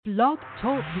Blog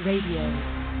Talk Radio.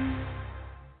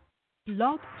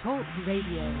 Blog Talk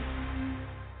Radio.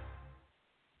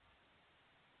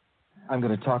 I'm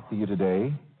going to talk to you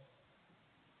today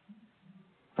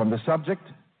from the subject,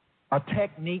 a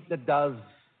technique that does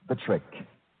the trick.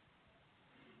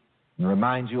 And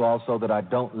remind you also that I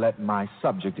don't let my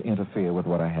subject interfere with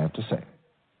what I have to say.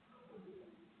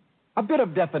 A bit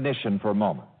of definition for a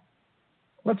moment.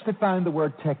 Let's define the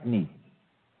word technique.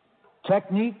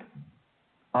 Technique,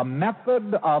 a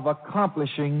method of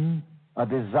accomplishing a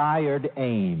desired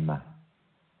aim.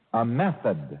 A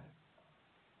method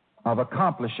of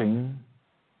accomplishing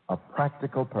a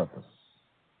practical purpose.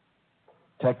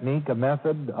 Technique, a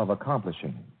method of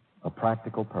accomplishing a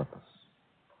practical purpose.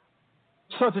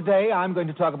 So today I'm going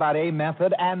to talk about a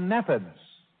method and methods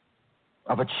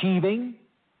of achieving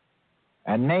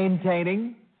and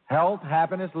maintaining health,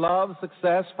 happiness, love,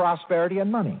 success, prosperity,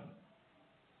 and money.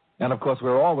 And of course,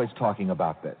 we're always talking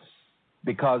about this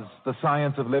because the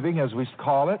science of living, as we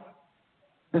call it,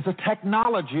 is a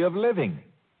technology of living.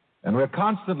 And we're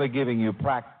constantly giving you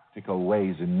practical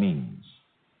ways and means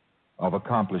of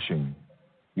accomplishing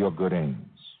your good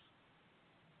aims.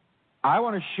 I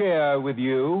want to share with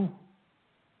you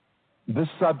this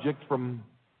subject from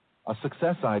a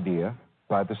success idea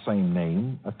by the same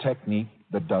name, a technique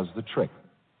that does the trick.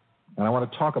 And I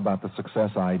want to talk about the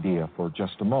success idea for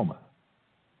just a moment.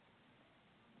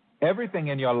 Everything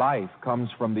in your life comes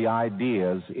from the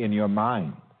ideas in your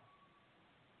mind.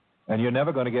 And you're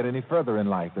never going to get any further in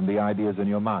life than the ideas in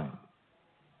your mind.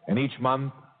 And each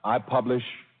month I publish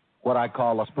what I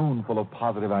call a spoonful of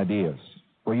positive ideas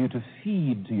for you to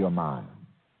feed to your mind,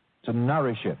 to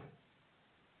nourish it,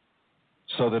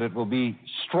 so that it will be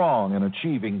strong in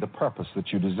achieving the purpose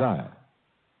that you desire.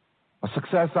 A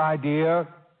success idea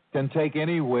can take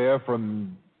anywhere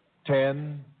from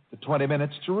 10 to 20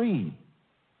 minutes to read.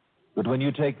 But when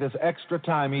you take this extra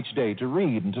time each day to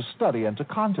read and to study and to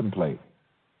contemplate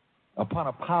upon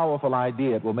a powerful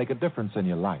idea, it will make a difference in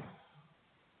your life.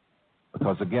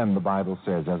 Because again, the Bible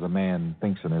says, as a man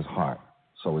thinks in his heart,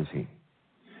 so is he.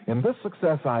 In this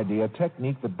success idea,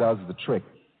 technique that does the trick,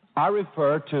 I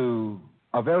refer to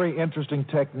a very interesting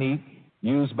technique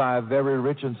used by a very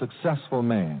rich and successful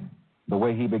man, the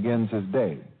way he begins his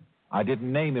day. I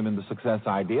didn't name him in the success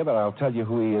idea, but I'll tell you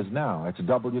who he is now. It's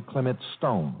W. Clement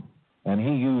Stone. And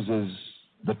he uses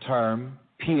the term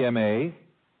PMA,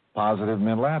 positive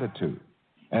mental attitude.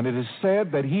 And it is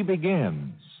said that he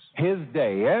begins his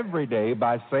day, every day,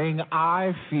 by saying,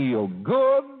 I feel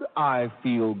good, I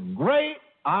feel great,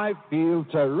 I feel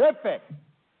terrific.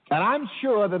 And I'm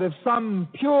sure that if some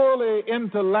purely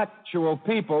intellectual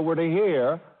people were to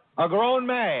hear a grown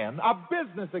man, a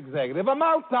business executive, a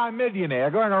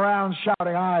multimillionaire going around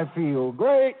shouting, I feel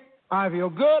great, I feel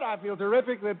good, I feel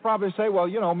terrific, they'd probably say,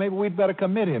 well, maybe we'd better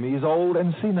commit him. He's old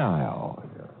and senile.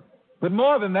 But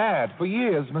more than that, for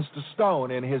years, Mr.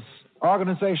 Stone, in his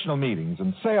organizational meetings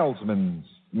and salesmen's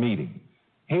meetings,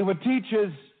 he would teach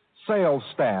his sales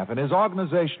staff and his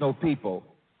organizational people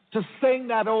to sing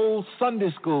that old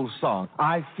Sunday school song,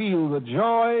 I feel the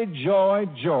joy, joy,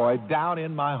 joy down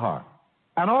in my heart.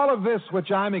 And all of this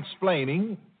which I'm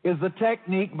explaining is the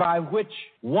technique by which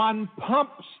one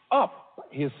pumps up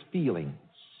his feelings.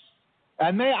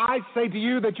 And may I say to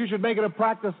you that you should make it a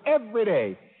practice every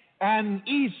day, and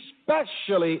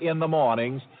especially in the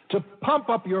mornings, to pump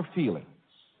up your feelings.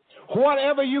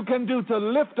 Whatever you can do to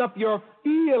lift up your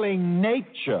feeling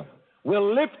nature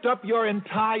will lift up your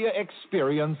entire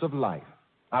experience of life.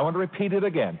 I want to repeat it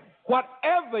again.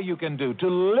 Whatever you can do to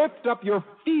lift up your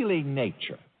feeling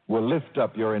nature will lift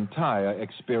up your entire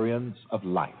experience of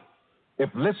life. If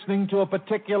listening to a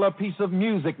particular piece of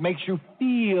music makes you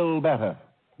feel better,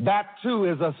 that too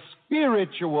is a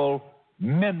spiritual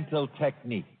mental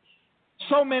technique.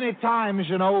 So many times,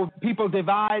 people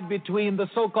divide between the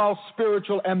so-called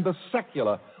spiritual and the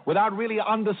secular without really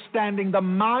understanding the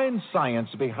mind science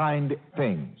behind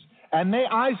things. And may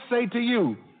I say to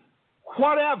you,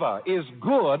 whatever is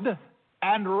good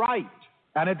and right,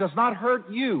 and it does not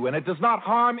hurt you, and it does not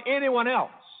harm anyone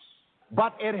else,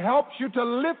 but it helps you to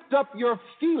lift up your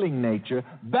feeling nature,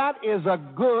 that is a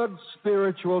good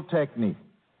spiritual technique.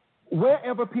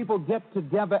 Wherever people get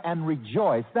together and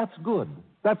rejoice, that's good.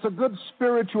 That's a good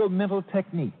spiritual mental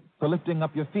technique for lifting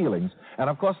up your feelings. And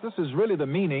of course, this is really the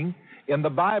meaning in the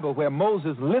Bible where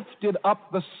Moses lifted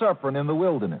up the serpent in the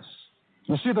wilderness.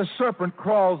 You see, the serpent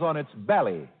crawls on its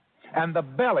belly, and the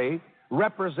belly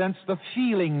represents the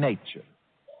feeling nature.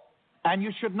 And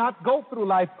you should not go through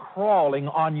life crawling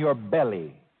on your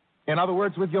belly. In other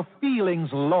words, with your feelings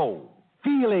low,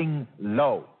 feeling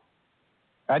low.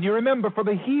 And you remember, for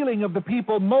the healing of the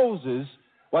people, Moses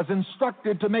was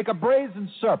instructed to make a brazen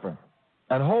serpent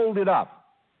and hold it up,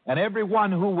 and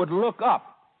everyone who would look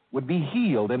up would be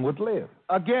healed and would live.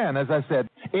 Again, as I said,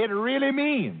 it really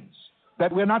means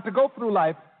that we're not to go through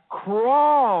life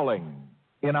crawling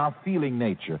in our feeling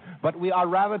nature, but we are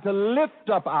rather to lift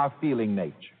up our feeling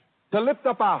nature, to lift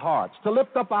up our hearts, to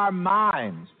lift up our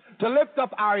minds, to lift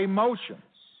up our emotions.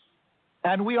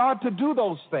 And we are to do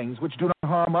those things which do not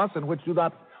harm us and which do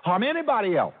not harm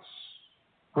anybody else,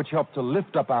 which help to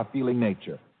lift up our feeling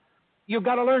nature. You've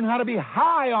got to learn how to be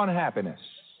high on happiness.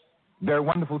 Very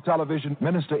wonderful television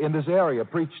minister in this area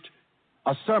preached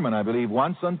a sermon, I believe,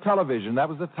 once on television. That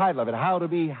was the title of it, How to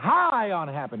Be High on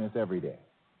Happiness Every Day.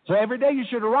 So every day you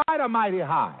should ride a mighty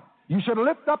high. You should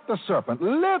lift up the serpent.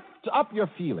 Lift up your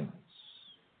feelings.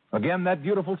 Again, that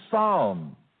beautiful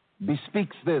psalm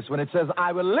bespeaks this when it says,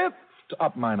 I will lift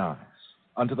up mine eyes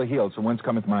unto the hills from whence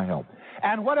cometh my help.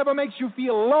 And whatever makes you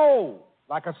feel low,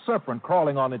 like a serpent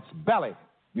crawling on its belly,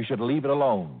 you should leave it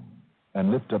alone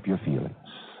and lift up your feelings.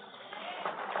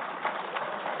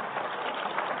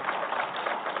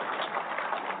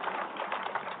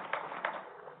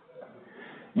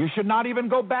 You should not even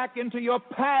go back into your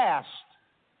past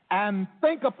and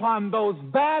think upon those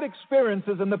bad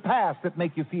experiences in the past that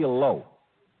make you feel low.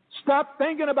 Stop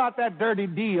thinking about that dirty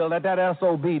deal that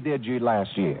SOB did you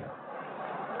last year.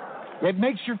 It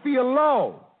makes you feel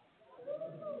low.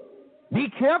 Be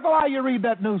careful how you read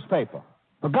that newspaper.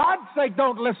 For God's sake,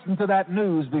 don't listen to that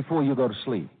news before you go to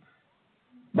sleep.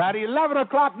 That 11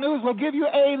 o'clock news will give you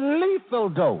a lethal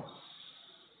dose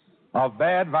of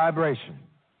bad vibration.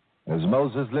 As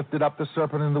Moses lifted up the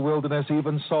serpent in the wilderness,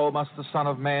 even so must the Son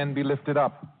of Man be lifted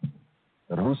up,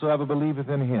 that whosoever believeth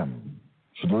in him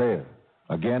should live.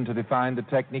 Again, to define the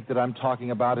technique that I'm talking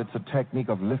about, it's a technique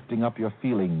of lifting up your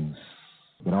feelings.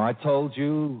 You know, I told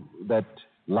you that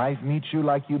life meets you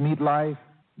like you meet life.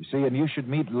 You see, and you should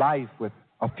meet life with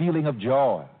a feeling of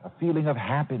joy, a feeling of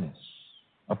happiness,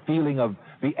 a feeling of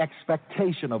the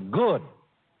expectation of good.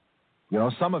 You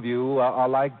know, some of you are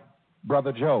like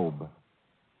Brother Job.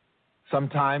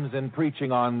 Sometimes in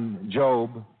preaching on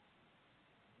Job,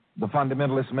 the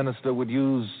fundamentalist minister would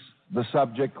use the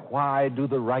subject, why do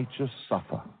the righteous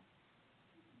suffer?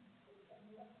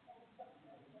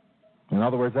 In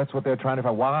other words, that's what they're trying to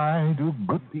find. Why do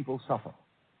good people suffer?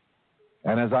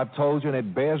 And as I've told you, and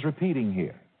it bears repeating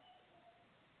here,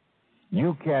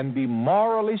 you can be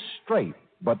morally straight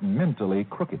but mentally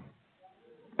crooked,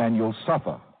 and you'll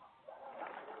suffer.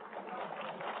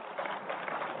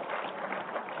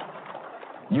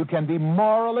 You can be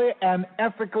morally and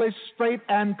ethically straight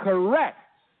and correct,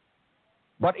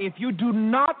 but if you do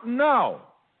not know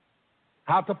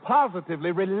how to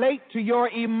positively relate to your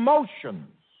emotions,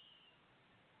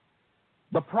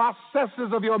 the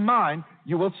processes of your mind,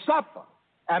 you will suffer.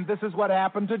 And this is what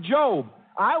happened to Job.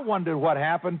 I wondered what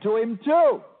happened to him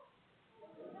too.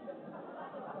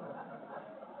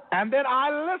 And then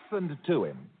I listened to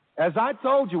him. As I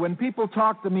told you, when people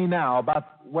talk to me now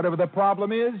about whatever their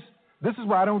problem is, this is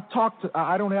why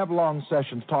I don't have long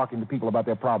sessions talking to people about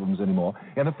their problems anymore.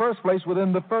 In the first place,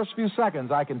 within the first few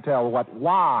seconds, I can tell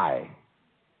why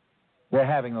they're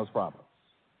having those problems.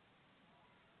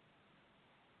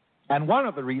 And one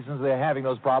of the reasons they're having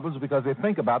those problems is because they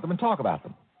think about them and talk about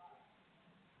them.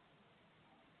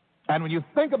 And when you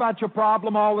think about your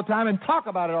problem all the time and talk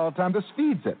about it all the time, this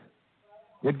feeds it.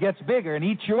 It gets bigger and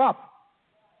eats you up.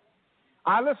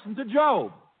 I listened to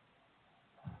Job.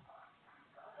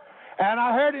 And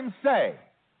I heard him say,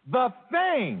 the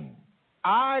thing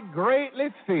I greatly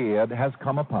feared has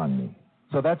come upon me.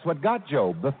 So that's what got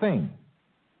Job, the thing.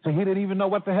 So he didn't even know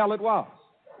what the hell it was.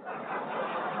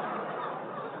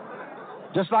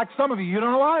 Just like some of you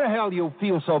don't know why the hell you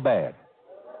feel so bad.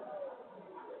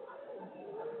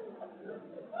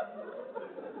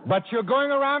 But you're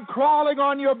going around crawling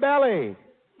on your belly,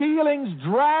 feelings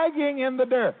dragging in the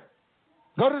dirt.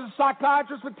 Go to the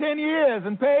psychiatrist for 10 years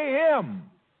and pay him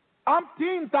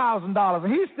 $15,000,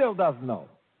 and he still doesn't know.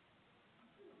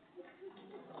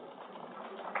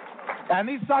 And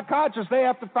these psychiatrists, they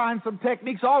have to find some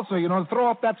techniques also, to throw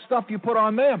off that stuff you put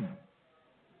on them.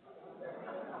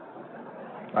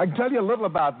 I can tell you a little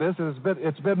about this.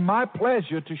 It's been my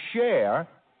pleasure to share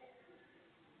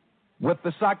with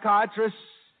the psychiatrists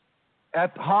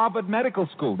at Harvard Medical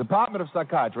School, Department of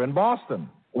Psychiatry in Boston.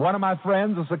 One of my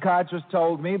friends, a psychiatrist,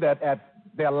 told me that at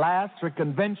their last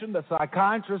convention, the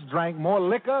psychiatrists drank more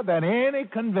liquor than any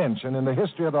convention in the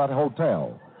history of that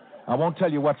hotel. I won't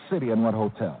tell you what city and what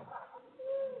hotel.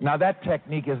 Now, that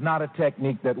technique is not a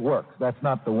technique that works. That's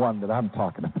not the one that I'm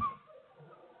talking about.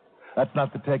 That's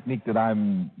not the technique that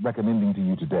I'm recommending to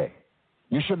you today.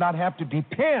 You should not have to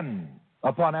depend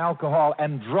upon alcohol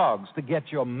and drugs to get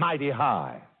you mighty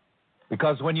high.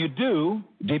 Because when you do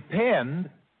depend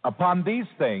upon these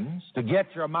things to get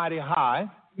your mighty high,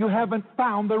 you haven't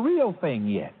found the real thing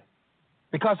yet.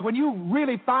 Because when you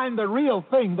really find the real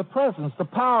thing, the presence, the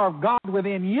power of God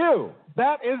within you,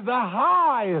 that is the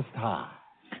highest high.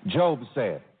 Job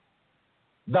said,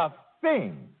 the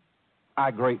thing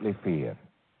I greatly feared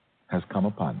has come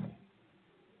upon me.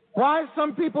 Why are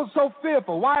some people so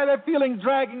fearful? Why are their feelings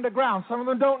dragging the ground? Some of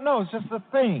them don't know. It's just a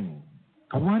thing.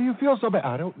 Why do you feel so bad?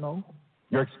 I don't know.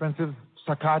 Your expensive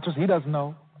psychiatrist, he doesn't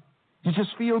know. You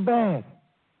just feel bad.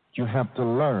 You have to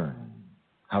learn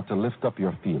how to lift up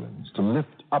your feelings, to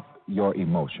lift up your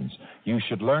emotions. You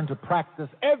should learn to practice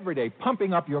every day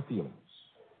pumping up your feelings.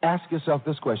 Ask yourself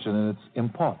this question, and it's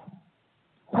important.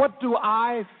 What do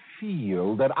I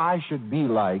feel that I should be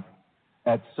like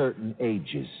at certain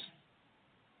ages?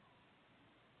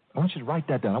 I want you to write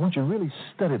that down. I want you to really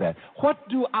study that. What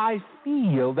do I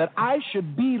feel that I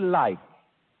should be like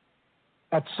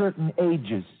at certain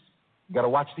ages? You've got to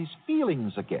watch these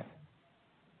feelings again.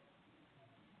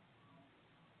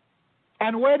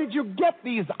 And where did you get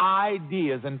these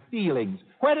ideas and feelings?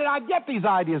 Where did I get these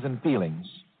ideas and feelings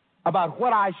about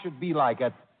what I should be like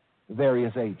at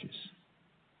various ages?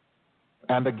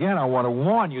 And again, I want to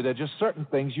warn you that just certain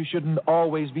things you shouldn't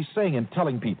always be saying and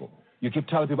telling people. You keep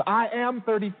telling people, I am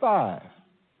 35.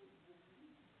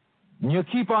 And you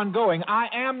keep on going, I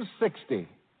am 60.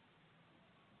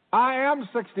 I am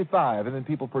 65. And then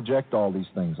people project all these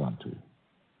things onto you.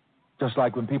 Just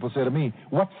like when people say to me,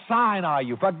 what sign are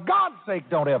you? For God's sake,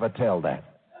 don't ever tell that.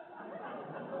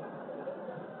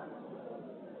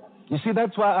 You see,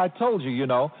 that's why I told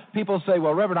you, people say,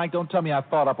 well, Reverend Ike, don't tell me I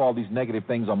thought up all these negative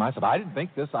things on myself. I didn't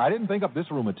think this. I didn't think up this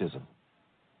rheumatism.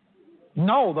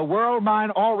 No, the world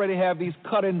mind already have these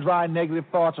cut and dry negative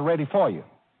thoughts ready for you.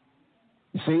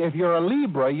 You see, if you're a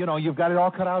Libra, you've got it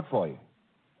all cut out for you.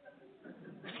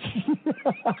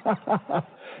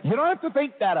 You don't have to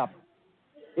think that up.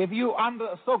 If you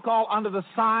so-called under the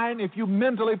sign, if you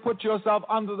mentally put yourself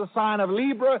under the sign of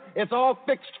Libra, it's all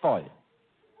fixed for you.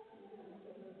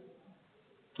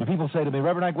 And people say to me,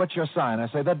 Reverend Ike, what's your sign? I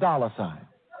say, the dollar sign.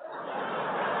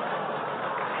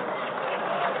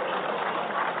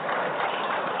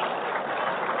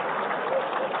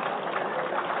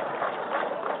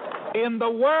 In the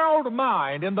world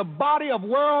mind, in the body of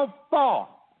world thought,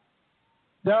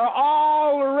 there are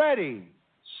already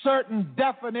certain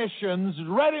definitions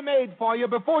ready-made for you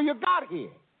before you got here.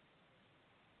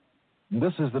 And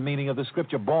this is the meaning of the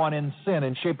scripture, born in sin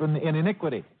and shapen in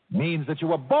iniquity. Means that you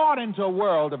were born into a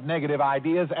world of negative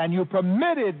ideas and you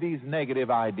permitted these negative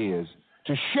ideas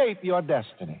to shape your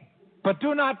destiny. But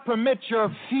do not permit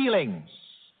your feelings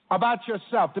about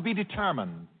yourself to be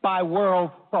determined by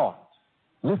world thought.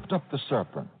 Lift up the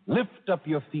serpent. Lift up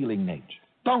your feeling nature.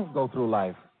 Don't go through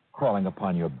life crawling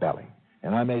upon your belly.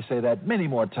 And I may say that many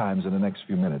more times in the next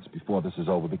few minutes before this is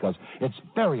over because it's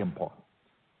very important.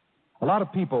 A lot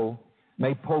of people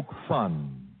may poke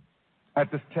fun at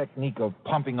this technique of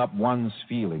pumping up one's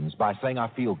feelings by saying, I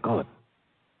feel good.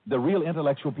 The real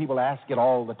intellectual people ask it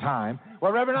all the time.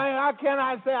 Well, Reverend, how can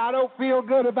I say I don't feel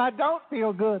good if I don't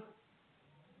feel good?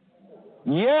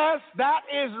 Yes, that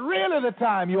is really the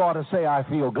time you ought to say, I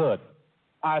feel good.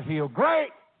 I feel great.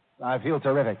 I feel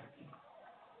terrific.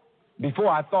 Before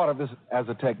I thought of this as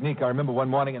a technique, I remember one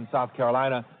morning in South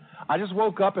Carolina, I just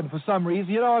woke up and for some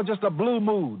reason, just a blue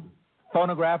mood.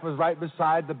 Phonograph was right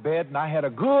beside the bed, and I had a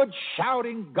good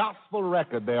shouting gospel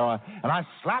record there, and I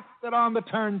slapped it on the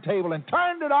turntable and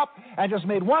turned it up and just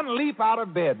made one leap out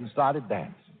of bed and started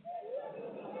dancing.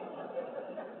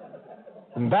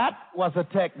 And that was a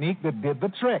technique that did the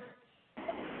trick.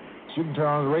 So you can turn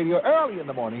on the radio early in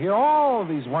the morning, hear all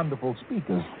these wonderful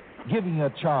speakers giving you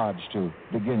a charge to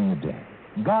begin your day.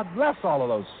 God bless all of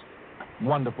those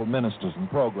wonderful ministers and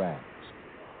programs.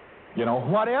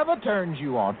 Whatever turns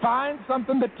you on, find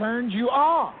something that turns you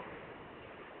on,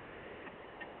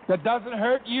 that doesn't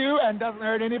hurt you and doesn't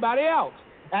hurt anybody else.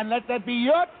 And let that be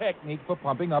your technique for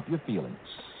pumping up your feelings.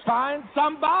 Find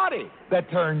somebody that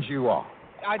turns you on.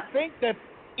 I think that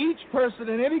each person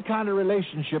in any kind of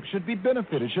relationship should be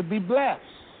benefited, should be blessed.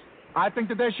 I think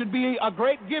that there should be a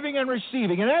great giving and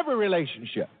receiving in every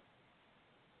relationship.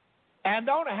 And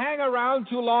don't hang around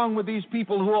too long with these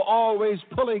people who are always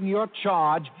pulling your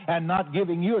charge and not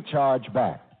giving you a charge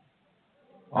back.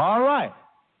 All right.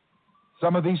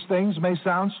 Some of these things may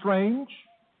sound strange,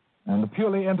 and the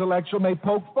purely intellectual may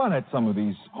poke fun at some of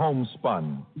these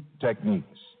homespun techniques.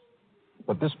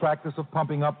 But this practice of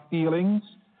pumping up feelings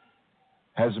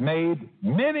has made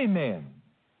many men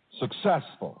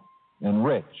successful and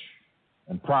rich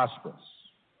and prosperous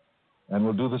and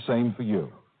will do the same for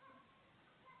you.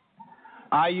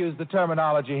 I use the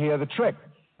terminology here, the trick.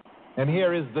 And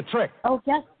here is the trick. Oh,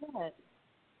 guess what?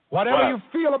 Whatever you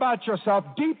feel about yourself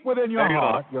deep within your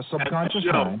heart, your subconscious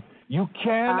mind, you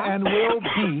can and will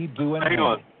be doing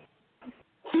it.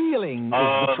 Feeling is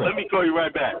the trick. Let me call you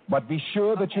right back. But be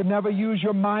sure that you never use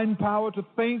your mind power to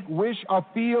think, wish, or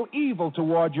feel evil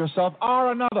toward yourself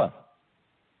or another.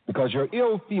 Because your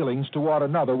ill feelings toward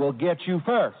another will get you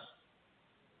first.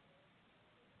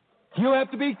 You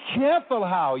have to be careful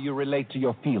how you relate to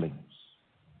your feelings.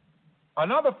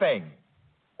 Another thing,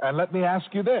 and let me ask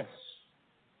you this.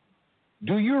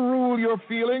 Do you rule your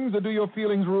feelings or do your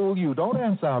feelings rule you? Don't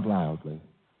answer out loudly.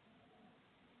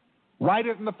 Write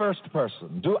it in the first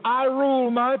person. Do I rule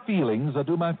my feelings or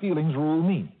do my feelings rule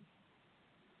me?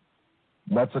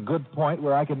 That's a good point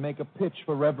where I can make a pitch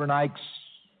for Reverend Ike's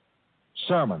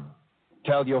sermon.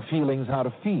 Tell your feelings how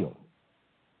to feel.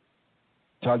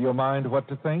 Tell your mind what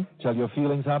to think. Tell your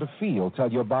feelings how to feel.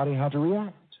 Tell your body how to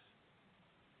react.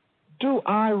 Do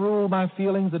I rule my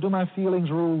feelings or do my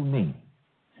feelings rule me?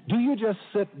 Do you just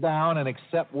sit down and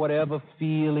accept whatever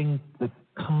feeling that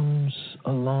comes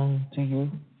along to you?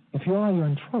 If you are, you're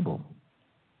in trouble.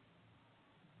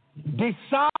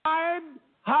 Decide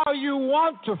how you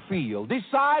want to feel.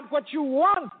 Decide what you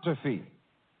want to feel.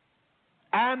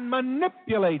 And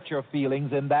manipulate your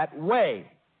feelings in that way.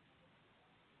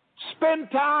 Spend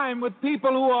time with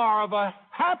people who are of a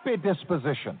happy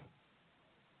disposition.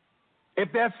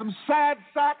 If there's some sad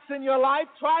sacks in your life,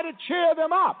 try to cheer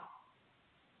them up.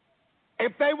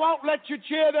 If they won't let you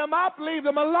cheer them up, leave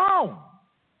them alone.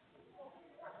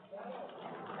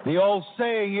 The old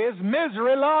saying is,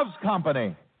 misery loves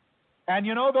company. And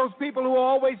you know, those people who are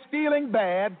always feeling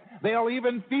bad, they'll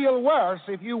even feel worse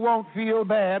if you won't feel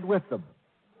bad with them.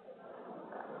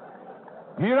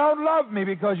 You don't love me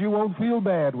because you won't feel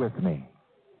bad with me.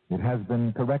 It has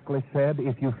been correctly said,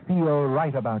 if you feel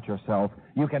right about yourself,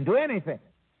 you can do anything.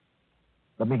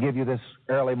 Let me give you this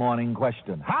early morning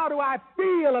question. How do I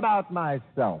feel about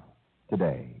myself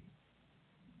today?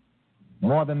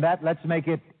 More than that, let's make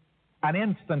it an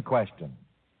instant question.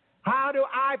 How do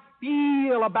I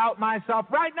feel about myself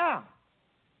right now?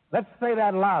 Let's say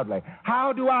that loudly.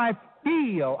 How do I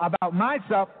feel about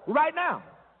myself right now?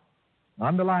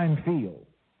 Underline feel.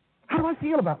 How do I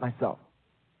feel about myself?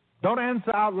 Don't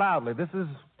answer out loudly. This is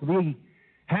to be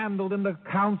handled in the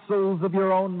counsels of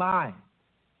your own mind.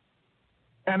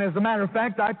 And as a matter of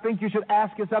fact, I think you should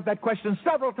ask yourself that question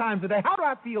several times a day. How do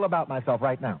I feel about myself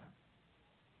right now?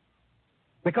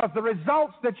 Because the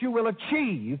results that you will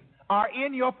achieve are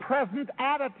in your present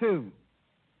attitude,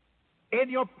 in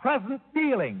your present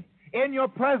feeling, in your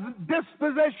present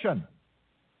disposition.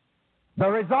 The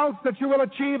results that you will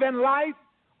achieve in life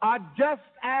are just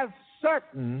as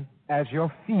certain as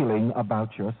your feeling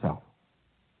about yourself.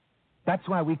 That's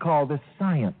why we call this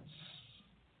science.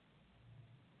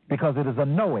 Because it is a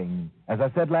knowing. As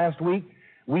I said last week,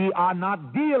 we are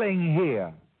not dealing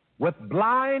here with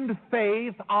blind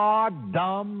faith or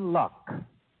dumb luck.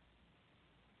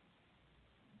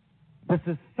 This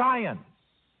is science.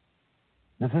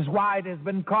 This is why it has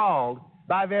been called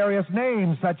by various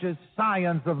names such as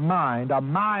science of mind, or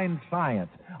mind science,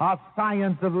 or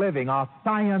science of living, or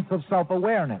science of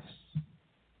self-awareness.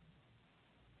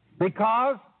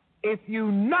 Because if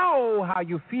you know how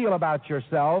you feel about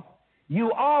yourself,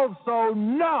 you also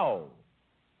know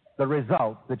the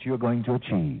results that you're going to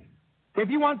achieve. If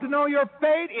you want to know your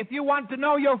fate, if you want to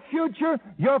know your future,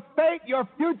 your fate, your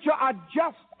future are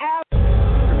just as...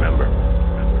 Remember,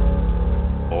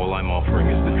 all I'm offering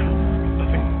is the truth.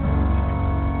 Nothing.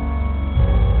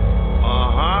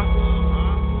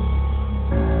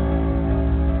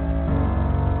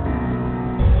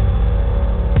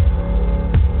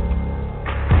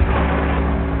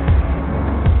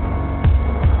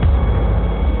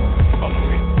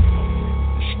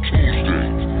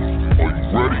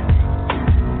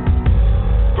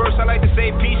 I like to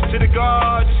say peace to the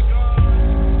gods.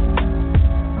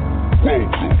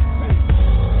 Welcome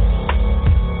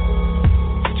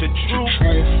to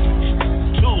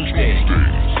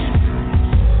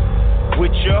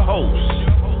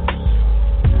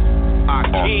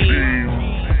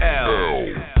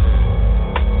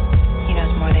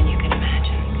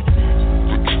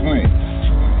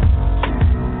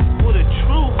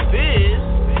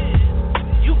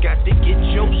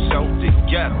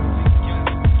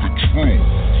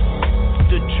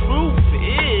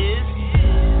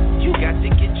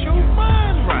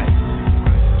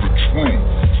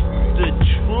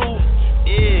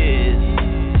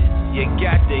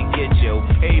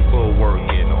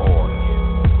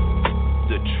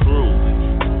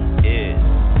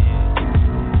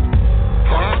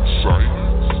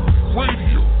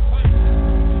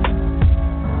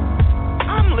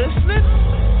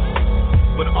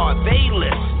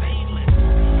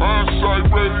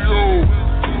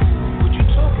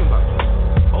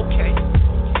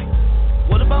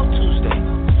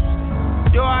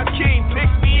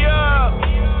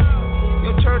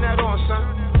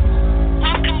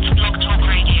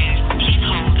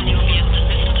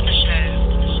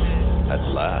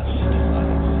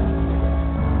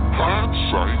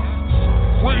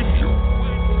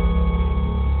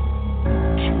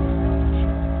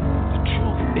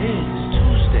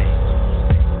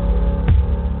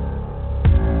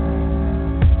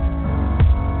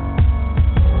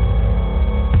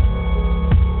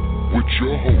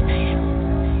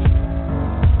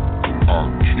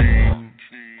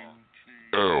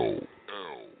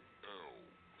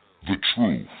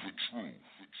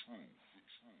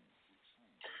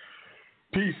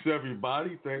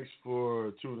everybody? Thanks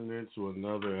for tuning in to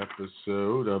another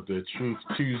episode of the Truth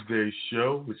Tuesday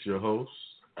show with your host,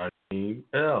 AKIEM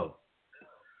L.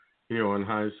 Here on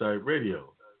Hindsight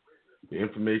Radio, the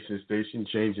information station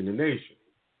changing the nation.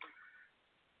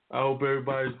 I hope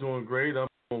everybody's doing great. I'm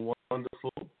doing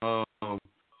wonderful.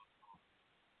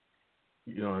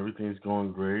 Everything's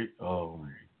going great.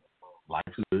 Life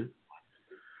is good.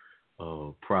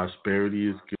 Prosperity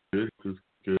is good. It's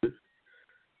good.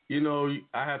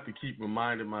 I have to keep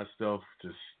reminding myself to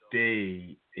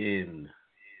stay in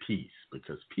peace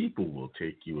because people will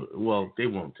take you. Well, they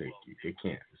won't take you. They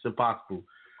can't. It's impossible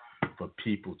for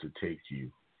people to take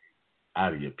you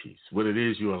out of your peace. What it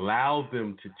is, you allow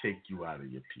them to take you out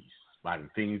of your peace by the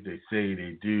things they say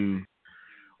they do,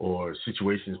 or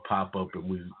situations pop up and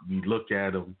we look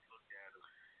at them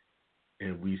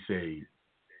and we say,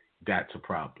 that's a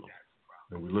problem.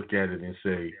 And we look at it and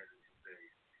say,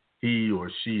 he or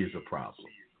she is a problem.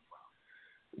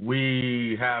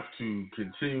 We have to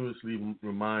continuously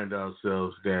remind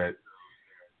ourselves that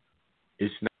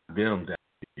it's not them that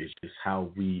it's just how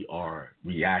we are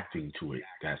reacting to it.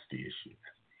 That's the issue.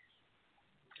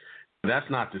 That's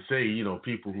not to say,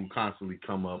 people who constantly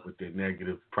come up with their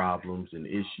negative problems and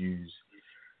issues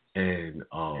and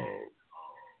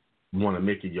want to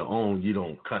make it your own, you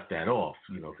don't cut that off,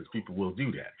 because people will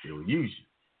do that. They'll use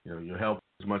you. You'll help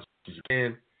as much as you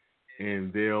can,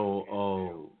 and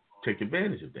they'll take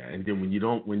advantage of that. And then when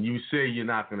you say you're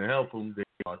not going to help them, they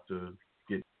start to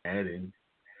get mad and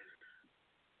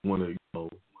want to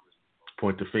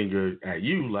point the finger at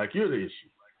you like you're the issue.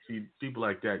 See, people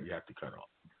like that you have to cut off.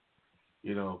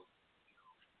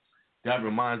 That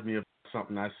reminds me of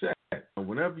something I said.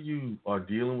 Whenever you are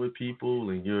dealing with people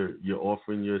and you're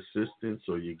offering your assistance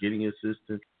or you're getting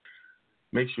assistance,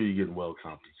 make sure you're getting well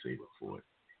compensated for it.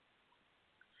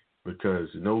 Because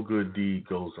no good deed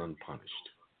goes unpunished.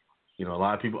 A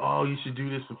lot of people, you should do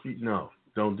this for free. No,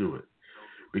 don't do it.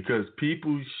 Because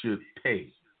people should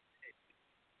pay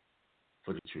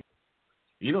for the truth.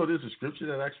 There's a scripture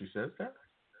that actually says that.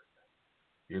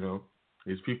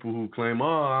 There's people who claim,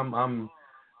 I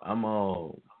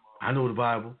know the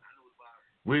Bible.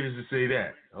 Where does it say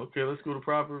that? Okay, let's go to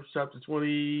Proverbs chapter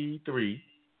 23.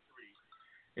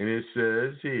 And it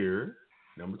says here,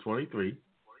 number 23.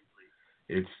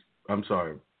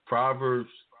 Proverbs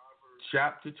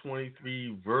chapter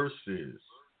 23, verses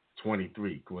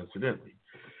 23, coincidentally.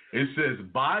 It says,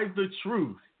 buy the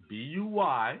truth,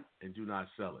 B-U-Y, and do not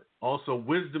sell it. Also,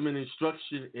 wisdom and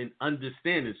instruction and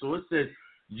understanding. So it says,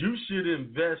 you should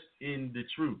invest in the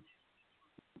truth.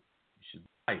 You should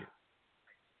buy it.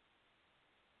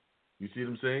 You see what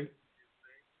I'm saying?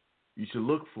 You should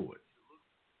look for it.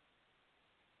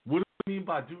 What do I mean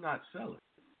by do not sell it?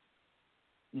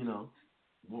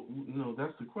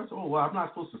 That's the question. Oh, well, I'm not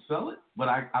supposed to sell it, but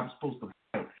I'm supposed to buy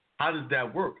it. How does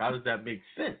that work? How does that make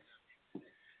sense?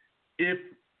 If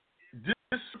this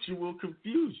will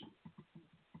confuse you.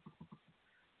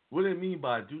 What do I mean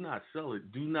by do not sell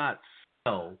it? Do not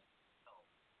sell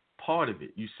part of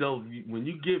it. When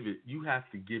you give it, you have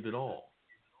to give it all.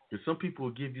 Because some people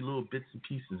will give you little bits and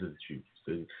pieces of the truth.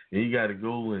 So, and you got to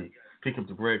go and pick up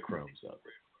the breadcrumbs of it.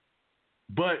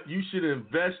 But you should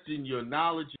invest in your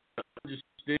knowledge and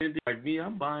understanding. Like me,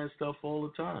 I'm buying stuff all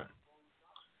the time.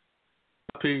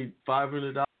 I paid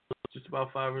 $500, just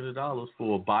about $500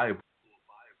 for a Bible,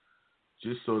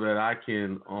 just so that I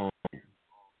can,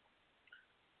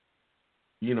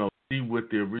 see what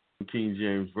the original King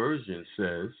James Version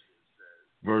says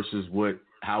versus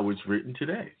how it's written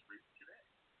today.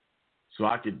 So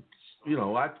I could,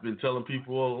 I've been telling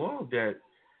people all along that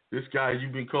this guy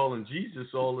you've been calling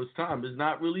Jesus all this time is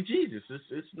not really Jesus.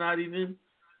 It's not even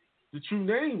the true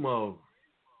name of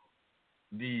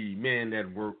the man that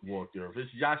walked the earth.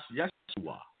 It's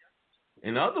Yeshua.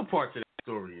 And other parts of that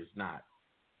story is not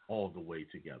all the way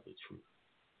together true.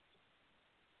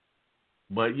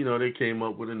 But, they came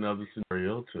up with another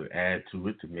scenario to add to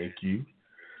it to make you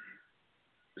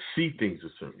see things a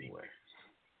certain way.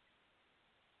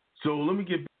 So let me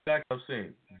get back to what I'm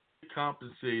saying. Get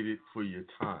compensated for your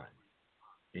time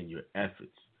and your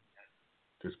efforts.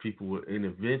 Because people will, and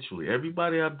eventually,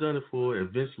 everybody I've done it for,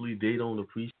 eventually they don't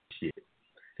appreciate it.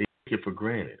 They take it for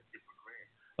granted.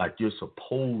 Like you're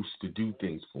supposed to do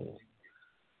things for them.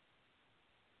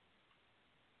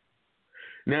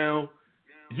 Now,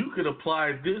 you could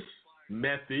apply this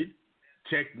method,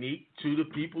 technique to the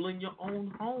people in your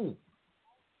own home.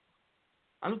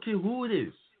 I don't care who it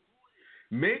is.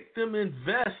 Make them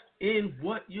invest in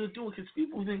what you're doing. Because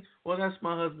people think, well, that's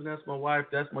my husband, that's my wife,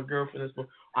 that's my girlfriend,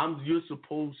 you're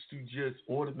supposed to just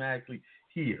automatically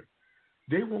hear.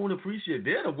 They won't appreciate it.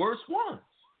 They're the worst ones.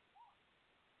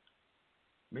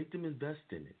 Make them invest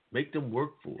in it. Make them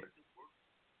work for it.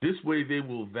 This way they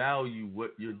will value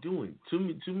what you're doing.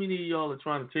 Too many of y'all are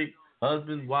trying to take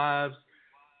husbands, wives,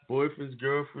 boyfriends,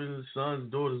 girlfriends,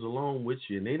 sons, daughters along with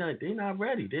you, and they're not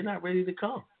ready. They're not ready to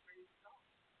come.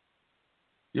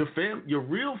 Your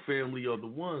real family are the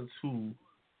ones who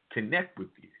connect with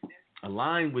you,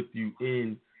 align with you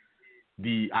in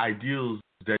the ideals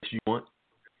that you want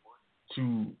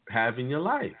to have in your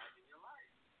life.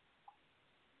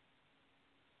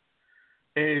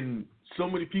 And so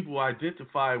many people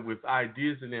identify with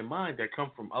ideas in their mind that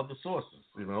come from other sources,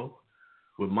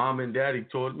 With mom and daddy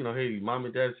taught, hey, mom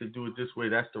and dad said do it this way,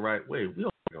 that's the right way. We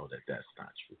all know that that's not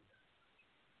true.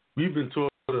 We've been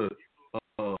taught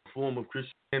a form of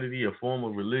Christianity, a form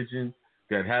of religion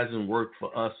that hasn't worked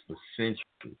for us for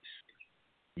centuries.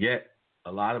 Yet,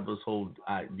 a lot of us hold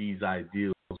these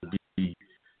ideals to be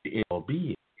the end all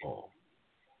be all.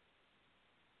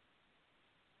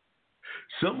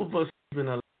 Some of us even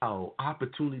allow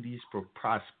opportunities for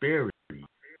prosperity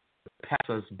to pass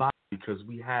us by because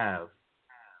we have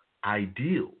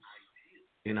ideals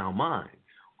in our minds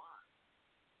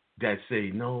that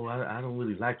say, no, I don't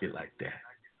really like it like that.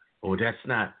 Or that's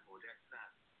not.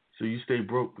 So you stay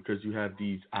broke because you have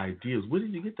these ideals. Where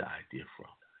did you get the idea from?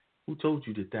 Who told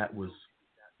you that was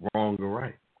wrong or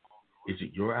right? Is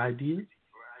it your idea?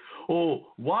 Or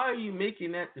why are you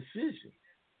making that decision?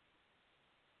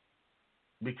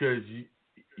 Because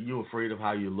you're afraid of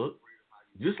how you look?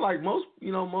 Just like most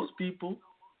people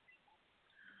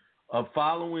are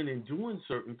following and doing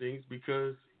certain things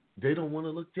because they don't want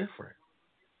to look different.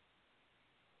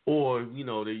 Or,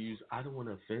 they use, I don't want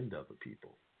to offend other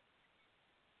people.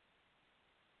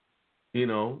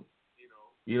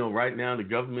 Right now the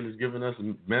government is giving us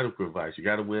medical advice. You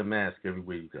got to wear a mask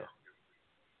everywhere you go.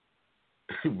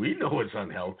 We know it's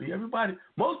unhealthy.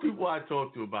 Most people I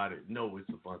talk to about it know it's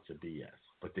a bunch of BS,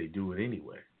 but they do it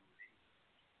anyway.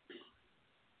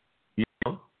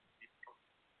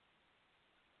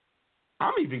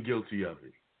 I'm even guilty of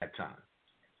it at times.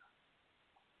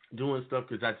 Doing stuff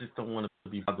because I just don't want to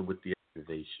be bothered with the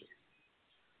aggravation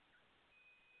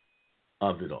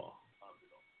of it all.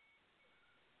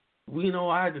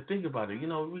 I had to think about it.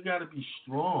 We got to be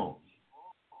strong,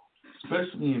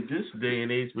 especially in this day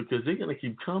and age, because they're going to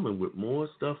keep coming with more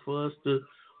stuff for us to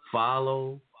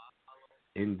follow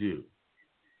and do.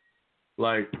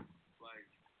 Like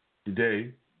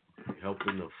today,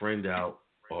 helping a friend out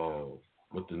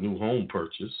with the new home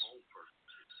purchase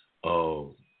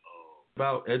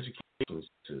about education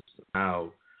system.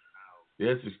 How the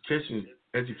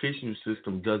educational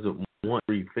system doesn't want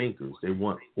free thinkers. They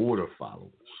want order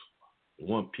followers. They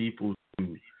want people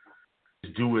to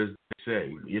do as they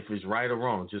say. If it's right or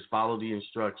wrong, just follow the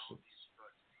instructions.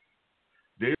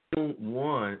 They don't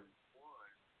want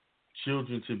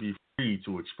children to be free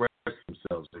to express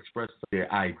themselves, express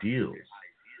their ideals,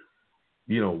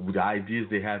 the ideas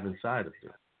they have inside of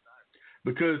them.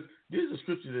 Because there's a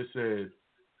scripture that said,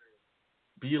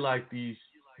 be like these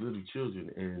little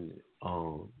children, and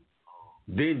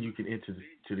then you can enter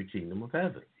the kingdom of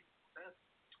heaven.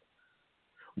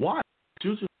 Why?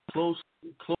 Children are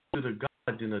closer to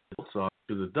God than adults are,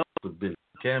 because adults have been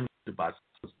contaminated by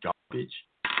such garbage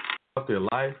of their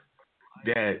life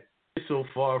that they're so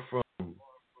far from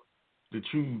the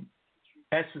true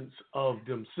essence of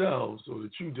themselves, or the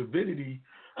true divinity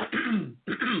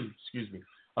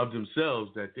of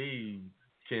themselves, that they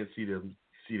can't see their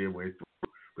way through.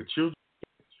 But children,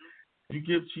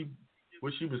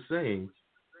 what she was saying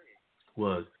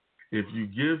was, if you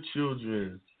give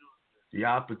children the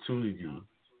opportunity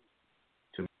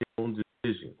to make their own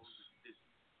decisions,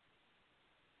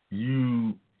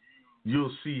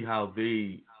 you'll see how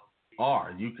they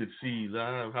are. You could see,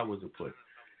 how was it put?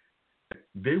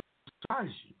 They will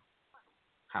surprise you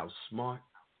how smart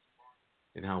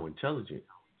and how intelligent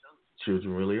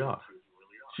children really are.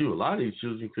 A lot of these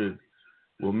children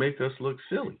will make us look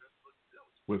silly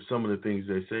with some of the things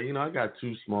they say. I got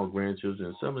 2 small grandchildren,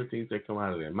 and some of the things that come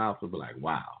out of their mouth will be like,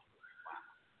 wow.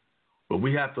 But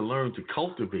we have to learn to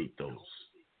cultivate those,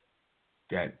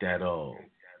 that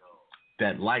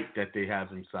light that they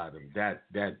have inside them, that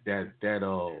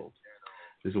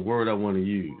is a word I want to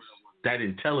use, that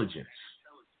intelligence.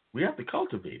 We have to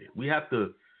cultivate it. We have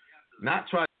to not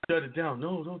try to shut it down.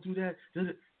 No, don't do that.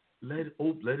 Let it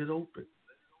open.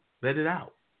 Let it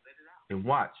out. And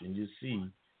watch, and you see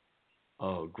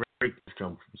great things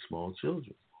come from small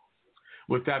children.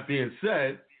 With that being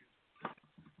said,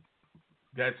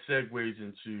 that segues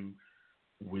into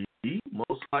we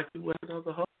most likely will have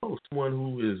another host, someone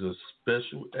who is a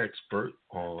special expert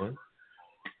on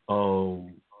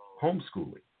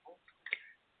homeschooling.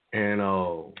 And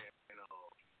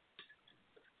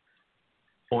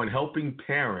on helping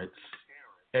parents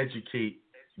educate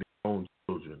their own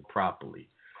children properly.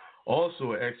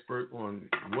 Also, an expert on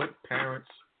what parents'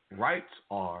 rights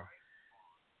are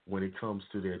when it comes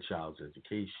to their child's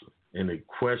education and the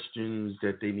questions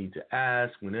that they need to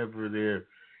ask whenever they're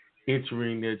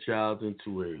entering their child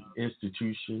into an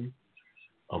institution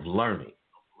of learning.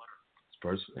 This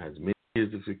person has many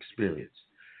years of experience.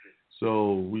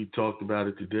 So we talked about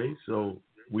it today. So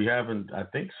we haven't, I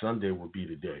think Sunday will be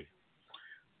the day.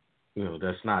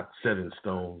 That's not set in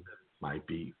stone, might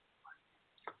be.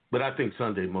 But I think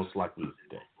Sunday most likely is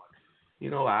the day.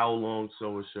 Hour long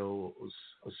a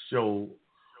show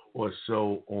or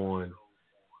so on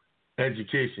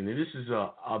education. And this is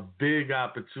a big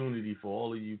opportunity for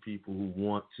all of you people who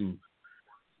want to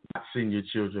not send your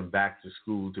children back to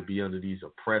school to be under these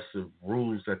oppressive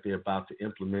rules that they're about to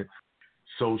implement,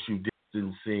 social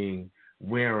distancing,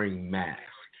 wearing masks.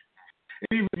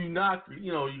 And even if you're not,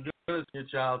 you're going to send your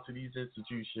child to these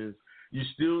institutions, you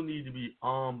still need to be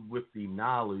armed with the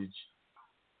knowledge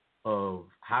of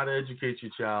how to educate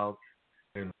your child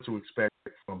and what to expect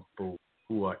from people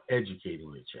who are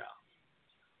educating your child.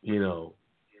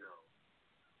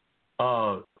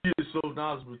 She is so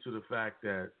knowledgeable to the fact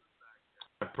that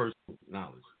I have personal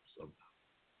knowledge of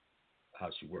how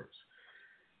she works,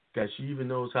 that she even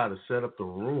knows how to set up the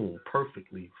room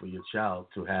perfectly for your child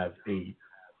to have a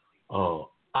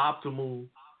optimal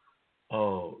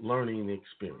learning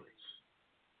experience.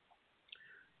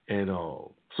 And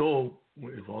so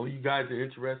if all you guys are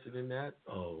interested in that,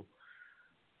 I'll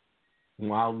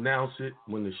announce it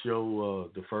when the show,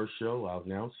 the first show, I'll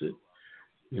announce it.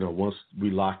 Once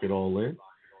we lock it all in.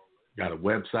 Got a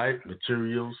website,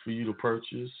 materials for you to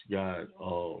purchase. Got,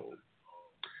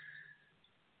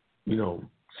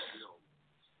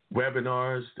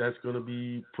 webinars that's going to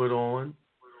be put on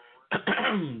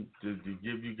to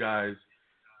give you guys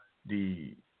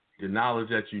the knowledge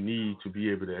that you need to be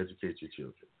able to educate your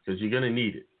children, because you're going to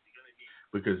need it.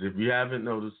 Because if you haven't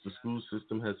noticed, the school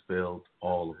system has failed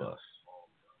all of us.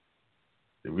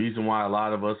 The reason why a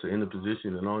lot of us are in the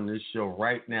position and on this show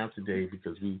right now today,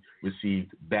 because we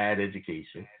received bad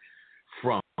education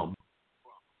from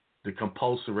the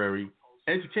compulsory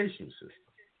education system.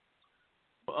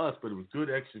 For us, but it was good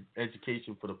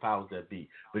education for the powers that be,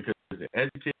 because the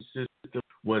education system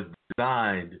was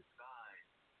designed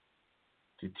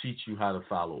to teach you how to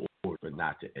follow order, but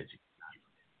not to educate you.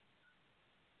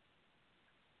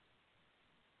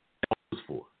 That was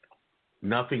for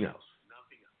nothing else.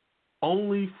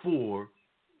 Only for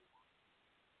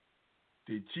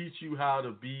to teach you how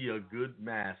to be a good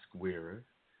mask wearer,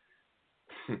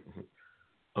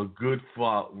 a good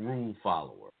rule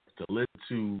follower, to listen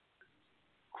to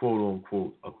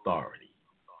quote-unquote authority.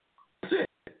 That's it.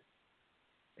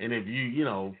 And if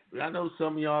I know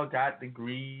some of y'all got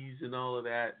degrees and all of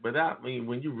that, but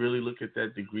when you really look at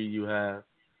that degree you have, a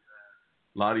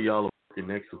lot of y'all are working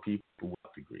next to people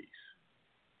with degrees.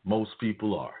 Most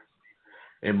people are.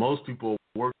 And most people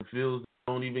work in fields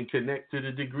that don't even connect to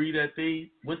the degree that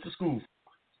they went to school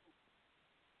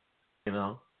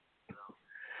for.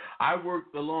 I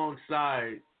worked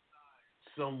alongside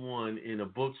someone in a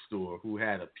bookstore who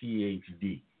had a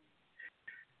PhD,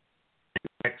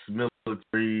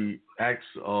 ex-military,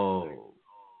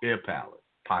 ex-air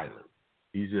pilot.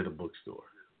 He's at a bookstore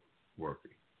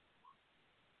working.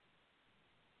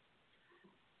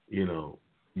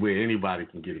 Where anybody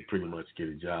can pretty much get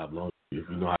a job, long if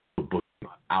you know how to book in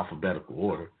alphabetical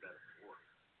order.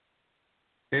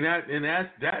 And that's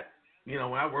that. When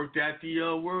I worked at the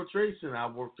World Trade Center, I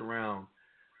worked around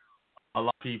a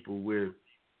lot of people with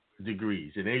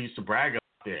degrees, and they used to brag about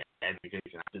their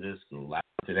education after this school,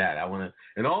 after that.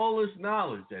 And all this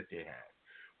knowledge that they had.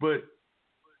 But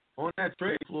on that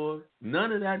trade floor,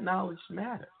 none of that knowledge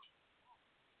mattered,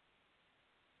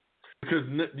 because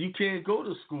you can't go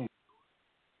to school,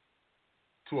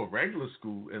 to a regular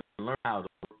school, and learn how to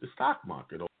work the stock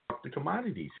market or work the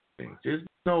commodities things.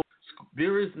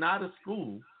 There is not a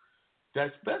school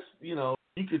that's best. You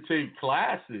could take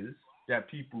classes that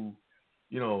people,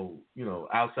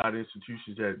 outside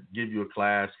institutions that give you a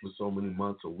class for so many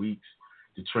months or weeks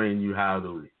to train you how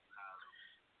to,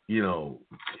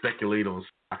 speculate on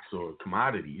stocks or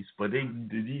commodities. But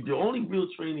the only real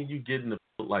training you get in a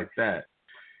field like that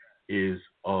is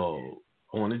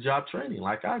on-the-job training,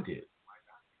 like I did.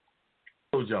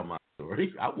 I told y'all my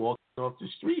story. I walked off the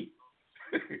street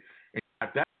and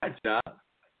got that job.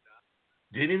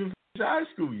 Didn't even finish high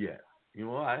school yet.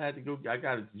 I had to go. I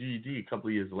got a GED a couple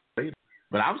of years later.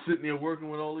 But I'm sitting there working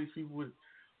with all these people who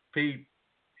paid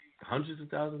hundreds of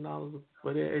thousands of dollars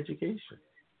for their education.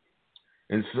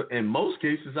 And so, in most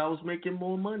cases, I was making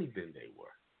more money than they were.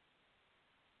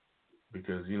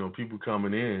 because people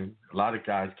coming in, a lot of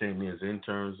guys came in as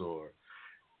interns or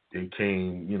they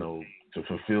came, to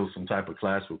fulfill some type of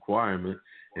class requirement,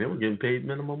 and they were getting paid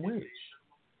minimum wage.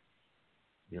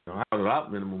 I was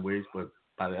out minimum wage, but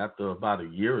after about a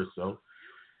year or so,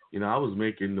 I was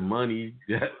making the money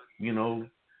that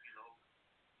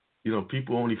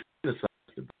people only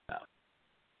fantasized about.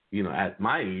 At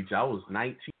my age, I was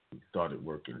 19, started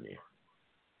working there.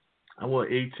 I was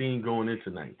 18 going into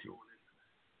 19.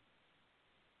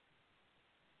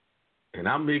 And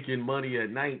I'm making money at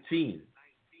 19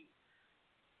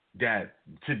 that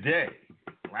today,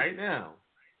 right now,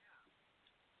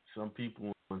 some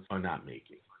people are not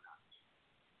making.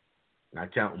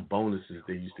 Not counting bonuses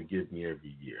they used to give me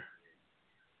every year.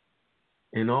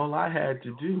 And all I had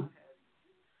to do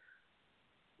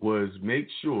was make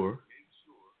sure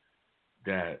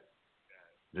that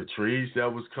the trades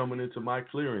that was coming into my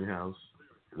clearinghouse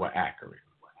were accurate.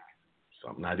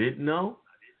 Something I didn't know,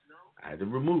 I had to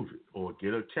remove it or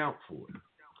get an account for it.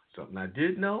 Something I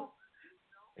did know,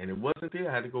 and it wasn't there,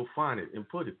 I had to go find it and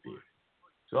put it there.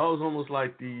 So I was almost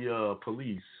like the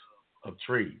police of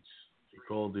trades. They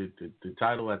called it, the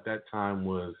title at that time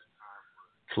was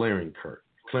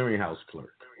clearinghouse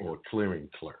clerk, or clearing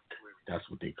clerk. That's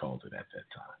what they called it at that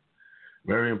time.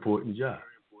 Very important job,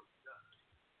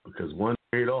 because one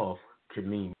trade off could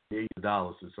mean millions of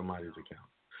dollars in somebody's account.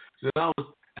 So I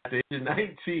was, at the age of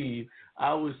 19,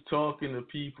 I was talking to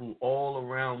people all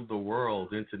around the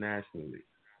world internationally.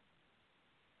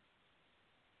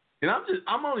 And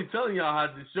I'm only telling y'all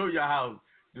how to show y'all how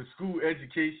the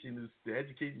the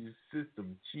education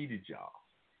system cheated y'all.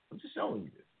 I'm just showing you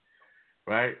this,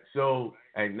 right? So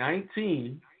at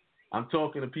 19, I'm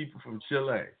talking to people from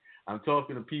Chile. I'm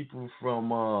talking to people from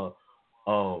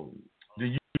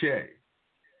the UK.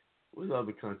 What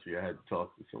other country I had to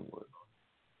talk to someone?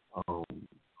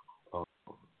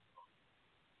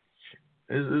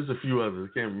 There's a few others.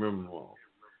 I can't remember them all.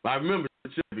 But I remember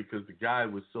Chile because the guy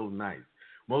was so nice.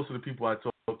 Most of the people I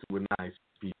talked to were nice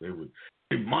people. They would,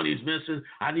 hey, money's missing.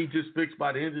 I need this fixed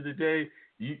by the end of the day.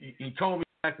 You call me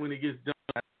back when it gets done.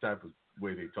 That type of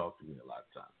way they talk to me a lot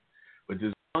of times. But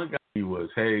this one guy, he was,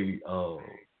 hey,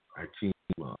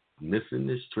 AKIEM, missing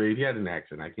this trade. He had an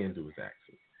accent. I can't do his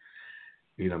accent.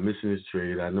 Missing this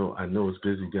trade. I know it's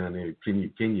busy down there.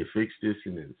 Can you fix this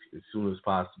and as soon as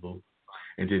possible,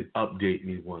 and then update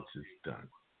me once it's done.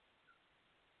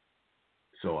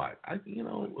 So I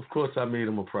of course I made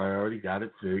him a priority, got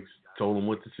it fixed, told him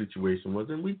what the situation was,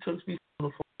 and we took on the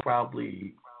phone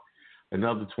probably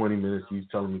another 20 minutes. He was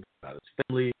telling me about his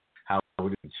family, how it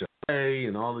was in Chile,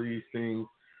 and all of these things.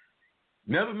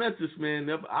 Never met this man.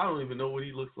 I don't even know what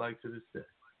he looks like to this day.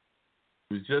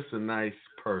 He was just a nice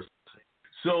person.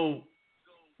 So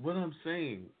what I'm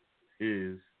saying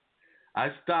is,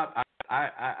 I stopped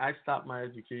my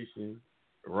education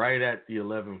right at the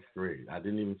 11th grade. I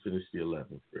didn't even finish the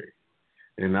 11th grade.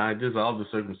 And there's all the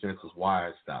circumstances why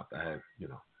I stopped. I had,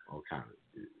 all kind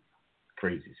of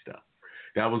crazy stuff.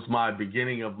 That was my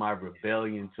beginning of my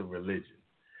rebellion to religion.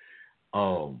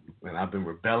 And I've been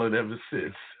rebelling ever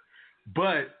since.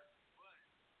 But,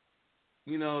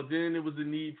 then there was a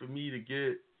need for me to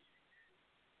get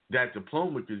that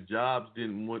diploma because jobs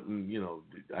didn't want,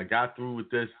 I got through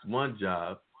with this one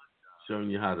job showing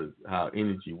you how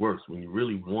energy works. When you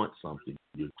really want something,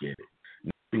 you'll get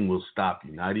it. Nothing will stop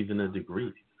you, not even a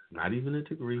degree. Not even a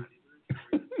degree.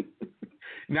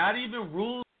 Not even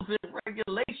rules and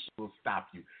regulations will stop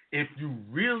you. If you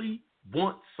really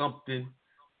want something,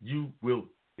 you will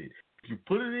get it. If you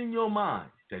put it in your mind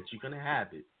that you're going to have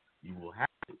it, you will have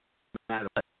it no matter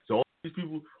what. So all these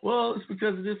people, well, it's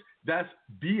because of this. That's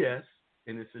BS,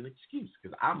 and it's an excuse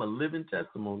because I'm a living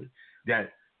testimony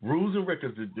that rules and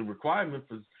records, the requirement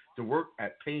to work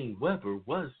at Payne Webber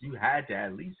was you had to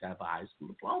at least have a high school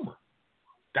diploma.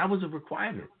 That was a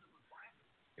requirement.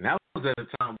 And that was at a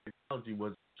time when technology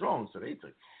wasn't strong, so they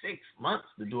took 6 months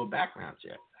to do a background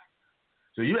check.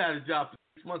 So you had a job for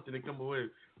 6 months and they come away,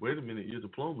 wait a minute, your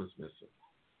diploma's missing.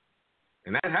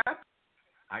 And that happened.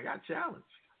 I got challenged.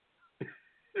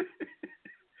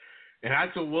 And I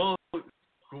said, well,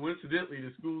 coincidentally,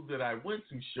 the school that I went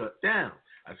to shut down.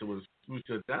 I said, well, the school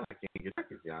shut down. I can't get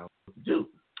records. I don't know what to do.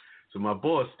 So my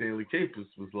boss, Stanley Capers,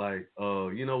 was like,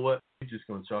 you know what? You're just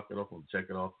going to chalk it off. I'm going to check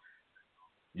it off.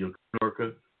 You're a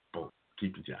worker. Boom.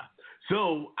 Keep your job.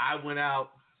 So I went out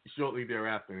shortly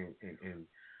thereafter and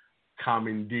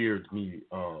commandeered me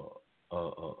a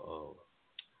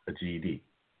GED.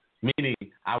 Meaning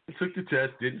I took the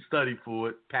test, didn't study for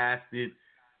it, passed it,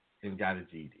 and got a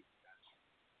GED.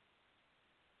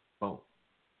 Boom.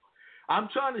 I'm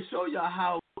trying to show y'all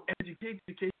how education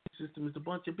system is a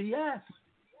bunch of BS.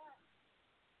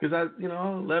 Because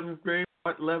 11th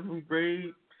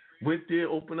grade, went there,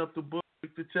 opened up the book,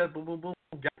 took the test, boom, boom, boom,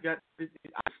 got.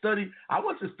 I studied. I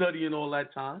wasn't studying all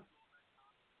that time.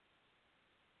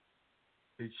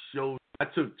 It showed. I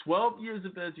took 12 years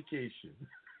of education.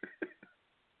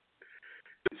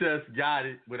 Just got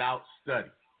it without study.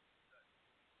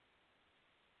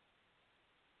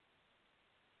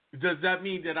 Does that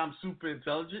mean that I'm super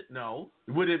intelligent? No.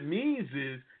 What it means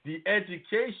is the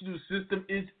educational system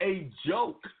is a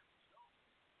joke.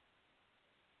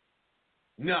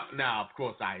 Now, of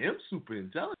course, I am super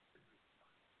intelligent.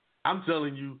 I'm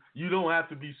telling you, you don't have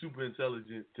to be super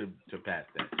intelligent to pass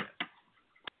that test.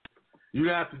 You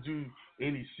don't have to do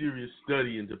any serious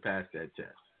studying to pass that test.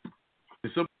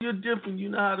 And so you're different. You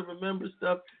know how to remember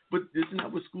stuff, but isn't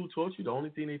that what school taught you? The only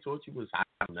thing they taught you was how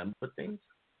to remember things.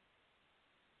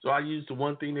 So I used the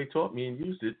one thing they taught me and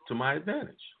used it to my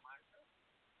advantage.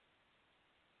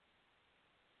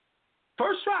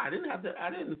 First try. I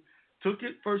didn't took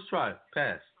it first try,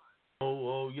 passed.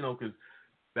 Because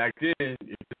back then,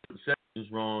 if the section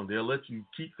is wrong, they'll let you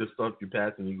keep the stuff you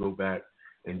pass and you go back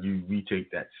and you retake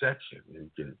that section.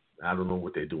 And I don't know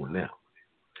what they're doing now.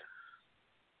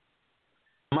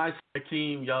 My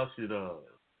AKIEM, y'all should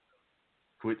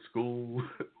quit school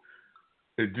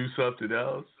and do something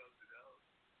else.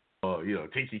 Or,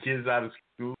 take your kids out of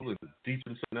school and teach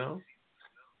them something else.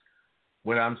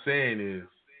 What I'm saying is,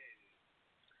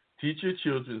 teach your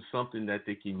children something that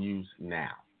they can use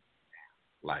now,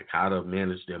 like how to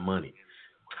manage their money,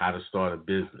 how to start a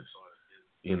business,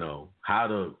 how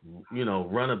to,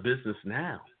 run a business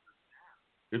now.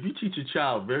 If you teach a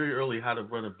child very early how to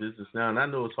run a business now, and I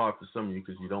know it's hard for some of you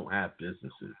because you don't have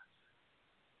businesses,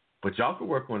 but y'all can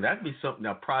work on that. That'd be something,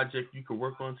 a project you can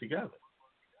work on together.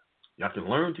 Y'all can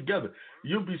learn together.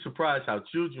 You'll be surprised how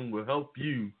children will help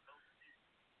you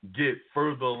get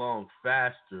further along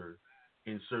faster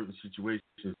in certain situations.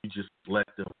 You just let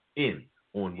them in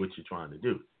on what you're trying to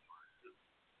do.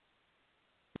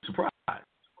 Surprise.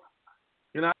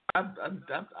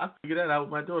 I figured that out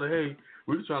with my daughter. Hey,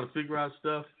 we were trying to figure out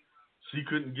stuff. She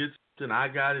couldn't get something, I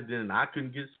got it. Then I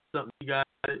couldn't get something, she got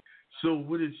it. So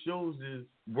what it shows is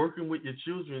working with your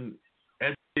children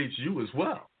educates you as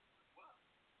well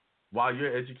while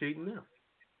you're educating them.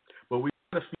 But we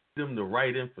got to feed them the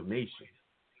right information.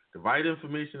 The right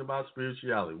information about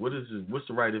spirituality. What's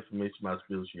the right information about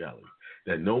spirituality?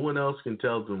 That no one else can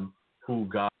tell them who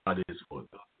God is for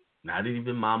them. Not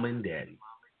even mama and daddy.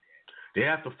 They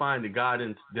have to find the God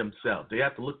in themselves. They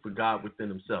have to look for God within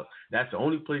themselves. That's the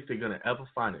only place they're going to ever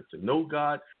find it. To know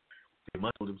God, they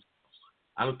must know themselves.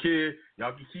 I don't care.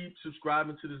 Y'all can keep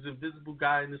subscribing to this invisible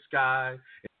guy in the sky,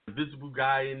 invisible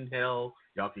guy in hell.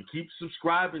 Y'all can keep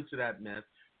subscribing to that mess.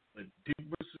 But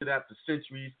people listened to that for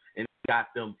centuries and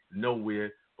got them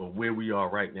nowhere but where we are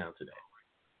right now today.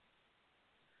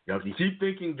 Y'all can keep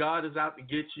thinking God is out to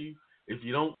get you if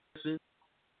you don't listen,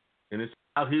 and it's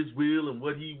out His will and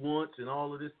what He wants and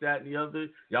all of this, that, and the other.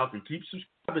 Y'all can keep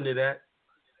subscribing to that,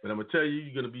 but I'm gonna tell you,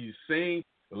 you're gonna be the same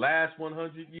the last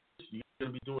 100 years. You're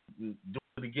gonna be doing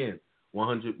it again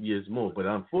 100 years more. But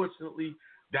unfortunately,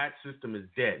 that system is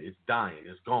dead. It's dying.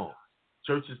 It's gone.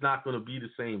 Church is not gonna be the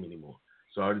same anymore.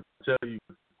 So I tell you,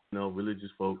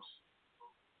 religious folks,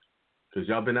 because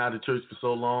y'all been out of church for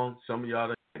so long, some of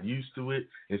y'all got used to it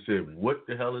and said, what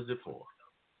the hell is it for?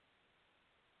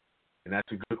 And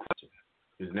that's a good question.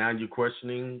 Because now you're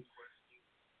questioning,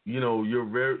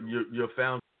 your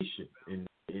foundation and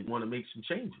want to make some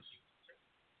changes.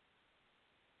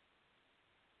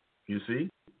 You see?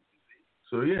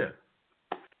 So, yeah.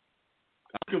 I'm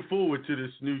looking forward to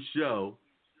this new show,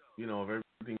 if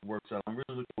everything works out. I'm really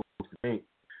looking forward to think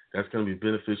that's going to be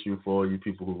beneficial for all you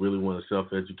people who really want to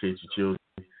self-educate your children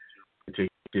and take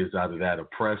kids out of that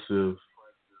oppressive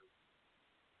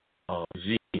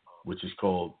regime, which is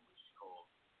called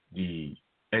the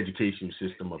education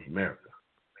system of America.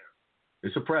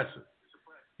 It's oppressive.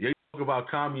 You talk about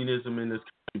communism in this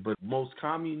country, but most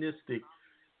communistic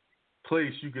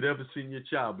place you could ever send your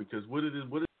child, because what is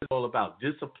it all about?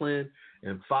 Discipline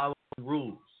and following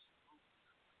rules.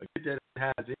 A kid that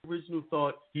has the original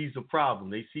thought he's a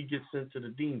problem. He gets sent to the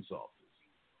dean's office.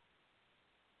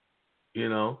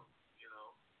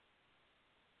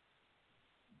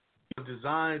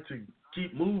 Designed to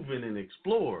keep moving and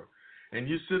explore. And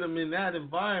you sit them in that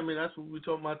environment, that's what we're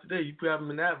talking about today. You have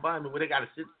them in that environment where they got to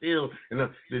sit still, and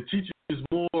the teacher is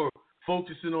more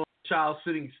focusing on the child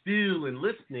sitting still and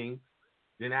listening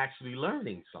than actually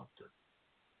learning something.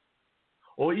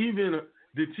 Or even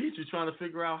the teacher trying to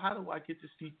figure out, how do I get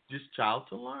this child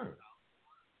to learn?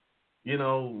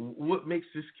 What makes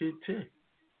this kid tick?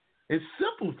 It's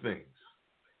simple things.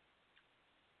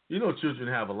 You know, children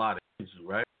have a lot of energy,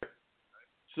 right?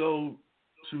 So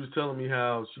she was telling me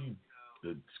how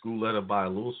the school let her buy a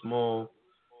little small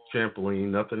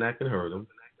trampoline, nothing that can hurt them,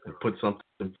 and put something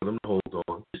for them to hold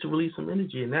on, just to release some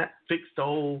energy, and that fixed the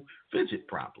whole fidget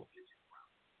problem.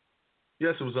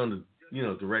 Yes, it was under,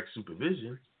 direct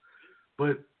supervision,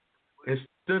 but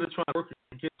instead of trying to work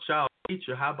against child's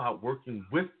nature, how about working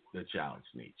with the child's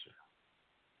nature?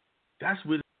 That's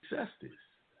where the success is.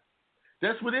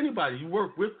 That's with anybody. You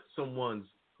work with someone's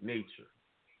nature.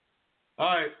 All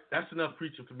right, that's enough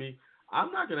preaching for me.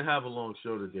 I'm not going to have a long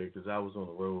show today because I was on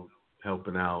the road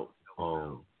helping out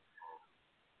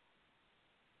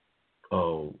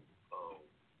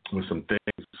with some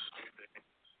things.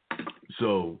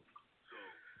 So,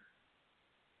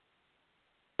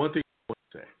 one thing I want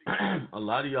to say, a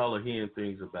lot of y'all are hearing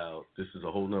things about, this is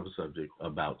a whole nother subject,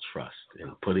 about trust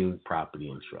and putting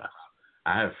property in trust.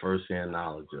 I have firsthand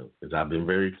knowledge of it because I've been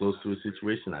very close to a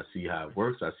situation. I see how it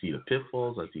works. I see the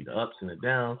pitfalls. I see the ups and the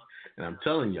downs. And I'm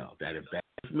telling y'all that if bad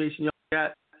information y'all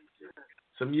got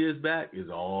some years back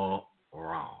is all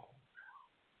wrong.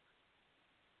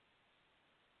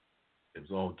 It was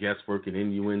all guesswork and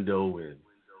innuendo and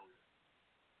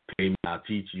pay me, I'll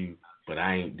teach you, but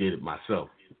I ain't did it myself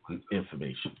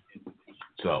information.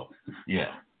 So,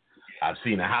 yeah. I've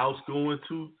seen a house go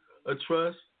into a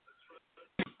trust.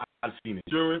 I've seen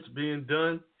insurance being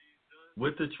done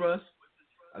with the trust.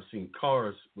 I've seen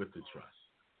cars with the trust.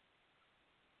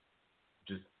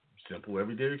 Just simple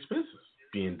everyday expenses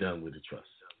being done with the trust.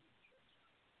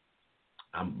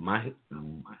 My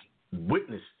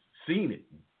witness seen it.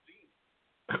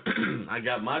 I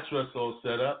got my trust all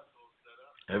set up,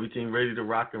 everything ready to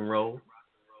rock and roll.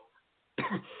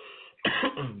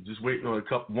 Just waiting on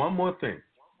one more thing,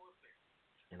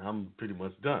 and I'm pretty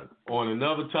much done. On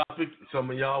another topic,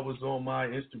 some of y'all was on my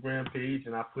Instagram page,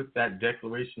 and I put that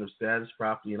declaration of status,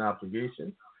 property, and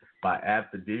obligation by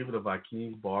affidavit of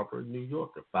AKIEM Barber, New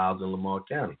Yorker, filed in Lamar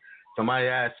County. Somebody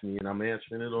asked me, and I'm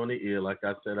answering it on the air like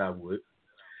I said I would.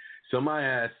 Somebody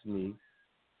asked me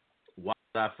why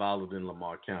did I file it in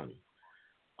Lamar County.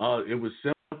 It was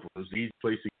simple. It was the easy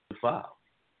place to get file.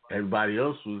 Everybody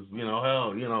else was,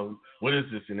 what is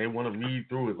this? And they want to read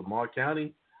through it. Lamar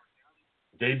County,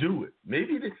 they do it.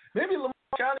 Maybe Lamar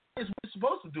County is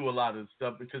supposed to do a lot of the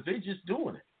stuff because they just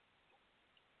doing it.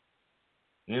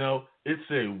 It's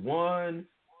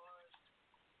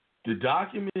the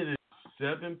document is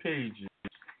 7 pages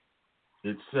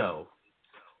itself,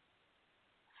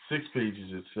 6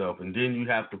 pages itself, and then you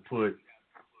have to put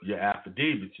your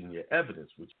affidavits and your evidence,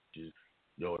 which is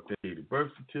your authenticated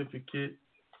birth certificate,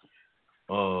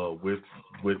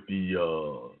 with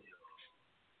the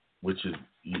which is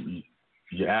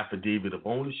your affidavit of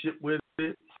ownership with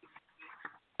it,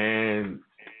 and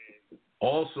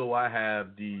also I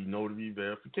have the notary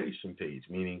verification page,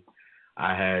 meaning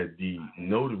I had the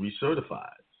notary certified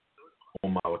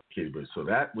on my authenticated birth. So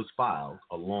that was filed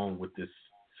along with this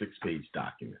 6-page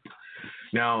document.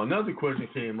 Now another question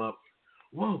came up.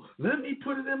 Well, let me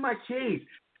put it in my case.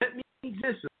 Let me do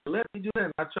this. Let me do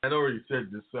that. I'd already said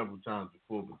this several times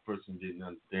before, but the person didn't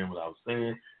understand what I was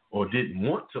saying or didn't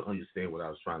want to understand what I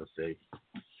was trying to say.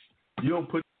 You don't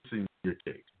put this in your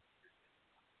case.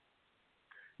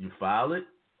 You file it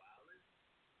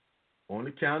on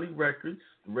the county records,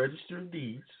 register of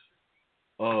deeds,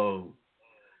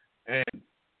 and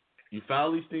you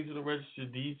file these things in the register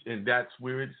of deeds, and that's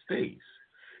where it stays.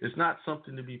 It's not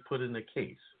something to be put in a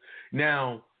case.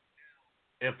 Now,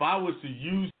 if I was to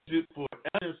use it for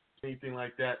evidence or anything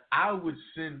like that, I would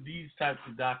send these types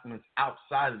of documents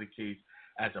outside of the case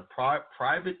as a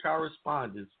private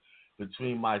correspondence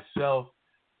between myself,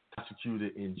 prosecutor,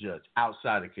 and judge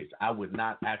outside the case. I would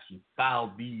not actually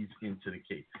file these into the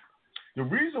case. The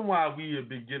reason why we have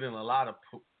been getting a lot of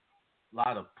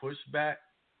pushback,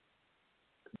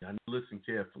 now listen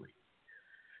carefully.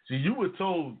 See, you were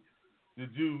told to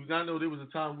do, I know there was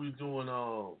a time we were doing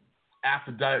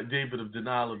affidavit of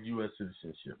denial of U.S.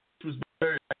 citizenship, which was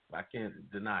very effective. I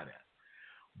can't deny that.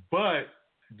 But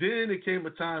then it came a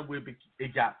time where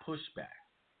it got pushed back,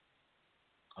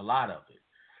 a lot of it.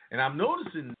 And I'm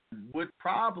noticing what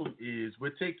problem is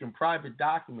we're taking private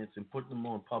documents and putting them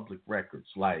on public records,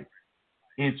 like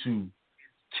into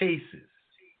cases,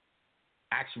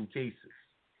 actual cases.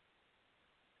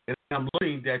 And I'm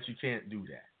learning that you can't do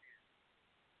that.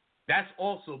 That's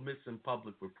also mixing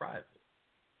public with private.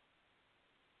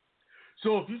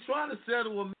 So if you're trying to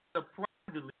settle a matter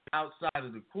privately outside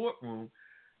of the courtroom,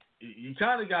 you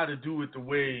kind of got to do it the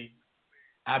way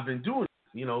I've been doing it.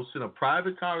 Send a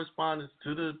private correspondence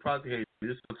to the prosecutor. Hey,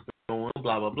 this is what's going on,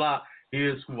 blah, blah, blah.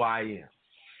 Here's who I am.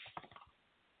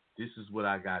 This is what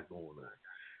I got going on.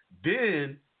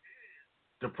 then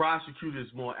the prosecutor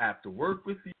is more apt to work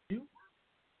with you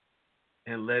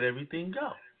and let everything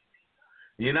go.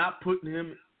 You're not putting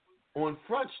him on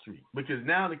Front Street because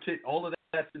now the case, all of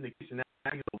that's in the case, and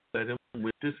now you let him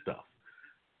with this stuff.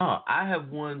 I have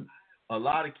won a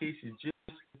lot of cases just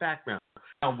in the background.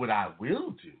 Now, what I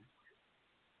will do,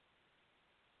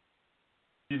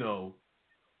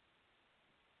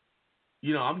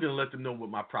 I'm going to let them know what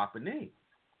my proper name.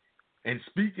 And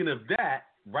speaking of that,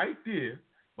 right there,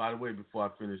 by the way, before I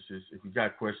finish this, if you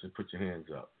got questions, put your hands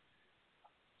up.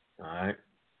 All right?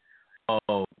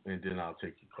 Oh, and then I'll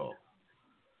take your call.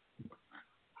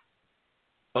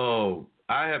 Oh,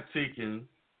 I have taken...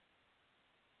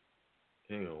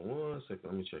 Hang on one second.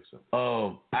 Let me check something.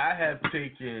 I have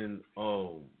taken...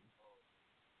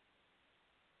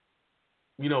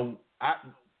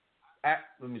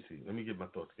 let me see. Let me get my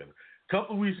thoughts together. A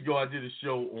couple of weeks ago, I did a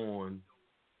show on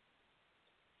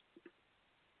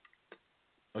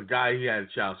a guy. He had a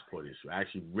child support issue. I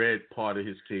actually read part of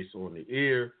his case on the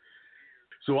air.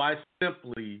 So I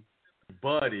simply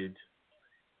budded.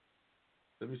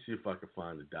 Let me see if I can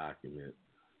find the document.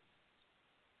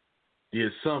 The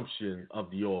assumption of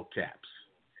the all caps.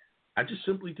 I just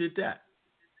simply did that.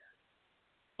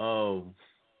 Let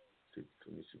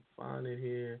me see. Find it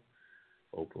here.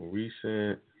 Open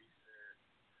recent.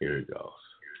 Here it goes.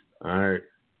 All right.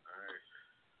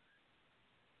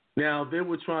 Now, they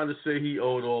were trying to say he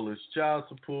owed all his child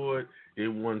support. They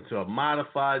wanted to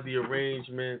modify the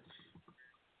arrangements.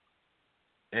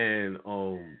 And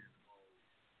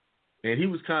he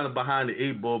was kind of behind the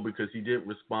eight ball because he didn't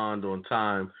respond on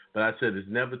time. But I said it's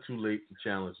never too late to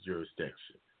challenge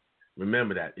jurisdiction.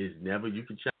 Remember that. It's never, you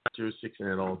can challenge jurisdiction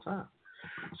at all times.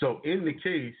 So in the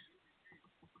case,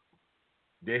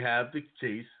 they have the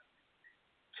case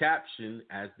captioned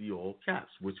as the all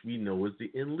caps, which we know is the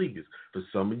in legas. For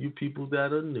some of you people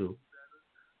that are new,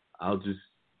 I'll just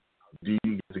do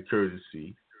you the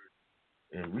courtesy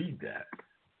and read that.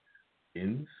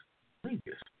 In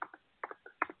legas.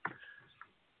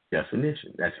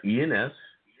 Definition. That's ENS.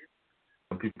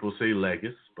 Some people say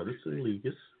legus, but it's in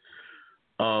legas.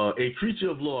 A creature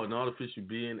of law, an artificial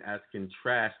being as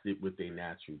contrasted with a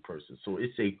natural person. So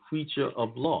it's a creature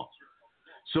of law.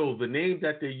 So the name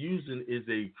that they're using is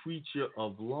a creature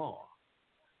of law.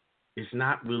 It's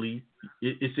not really,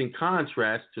 it's in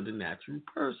contrast to the natural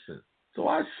person. So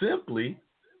I simply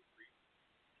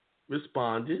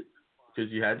responded,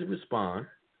 because you had to respond,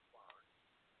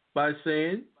 by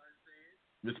saying,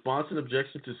 response and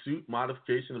objection to suit,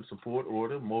 modification of support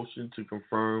order, motion to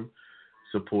confirm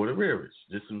support of arrearage.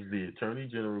 This was the Attorney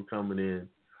General coming in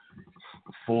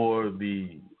for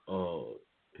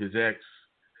his ex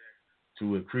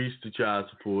to increase the child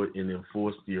support and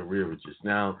enforce the arrearages.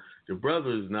 Now, the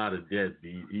brother is not a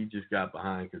deadbeat. He just got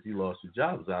behind because he lost his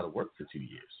job. He was out of work for 2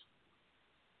 years.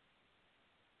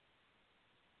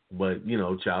 But,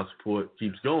 child support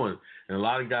keeps going. And a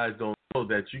lot of guys don't know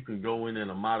that you can go in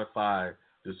and modify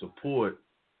the support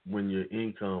when your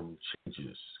income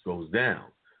changes, goes down.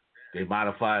 They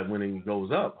modify it when it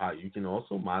goes up. You can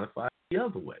also modify it the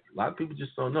other way. A lot of people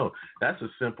just don't know. That's a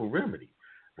simple remedy.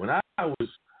 When I was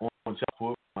on child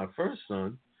support with my first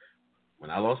son, when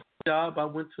I lost my job, I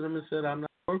went to them and said, I'm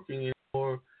not working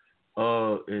anymore.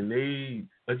 And they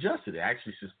adjusted it. They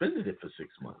actually suspended it for 6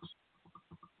 months.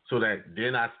 So that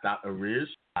then I stopped, arrears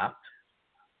stopped.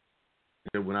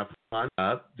 And when I found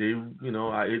out,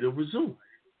 it'll resume.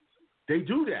 They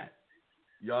do that.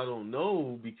 Y'all don't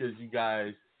know because you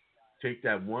guys take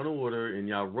that one order and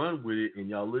y'all run with it and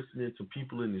y'all listening to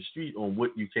people in the street on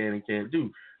what you can and can't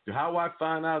do. How I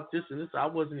find out this and this, I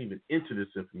wasn't even into this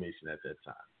information at that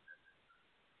time.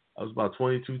 I was about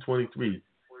 22, 23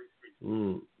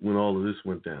 when all of this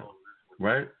went down,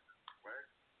 right?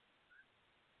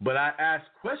 But I asked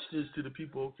questions to the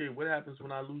people, okay, what happens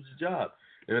when I lose a job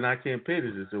and I can't pay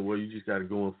this? They said, well, you just got to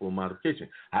go in for a modification.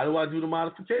 How do I do the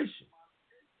modification?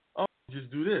 Oh, you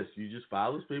just do this. You just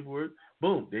file this paperwork.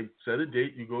 Boom. They set a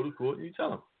date. You go to court and you tell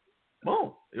them.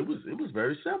 Boom. It was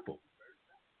very simple.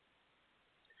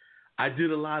 I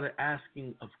did a lot of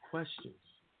asking of questions.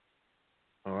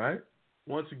 All right?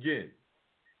 Once again,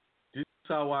 this is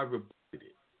how I rebutted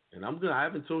it. And I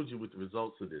haven't told you what the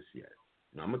results of this yet.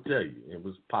 And I'm going to tell you, it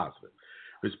was positive.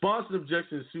 Response and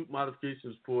objection to suit,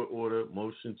 modification, support order,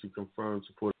 motion to confirm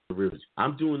support of the arrearage.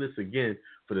 I'm doing this again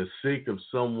for the sake of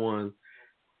someone.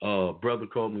 Brother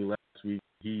called me last week.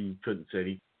 He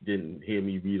didn't hear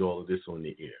me read all of this on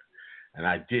the air. And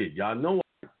I did. Y'all know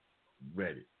I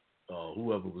read it.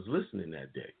 Whoever was listening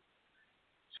that day.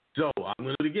 So I'm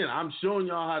going to do it again. I'm showing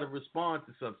y'all how to respond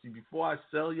to something. See, before I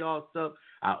sell y'all stuff,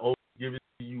 I always give it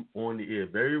you on the air.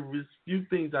 Very few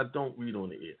things I don't read on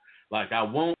the air. Like I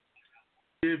won't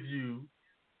give you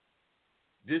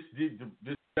this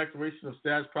declaration of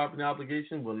status, property, and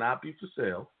obligation will not be for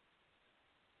sale.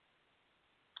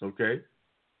 Okay.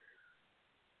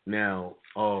 Now,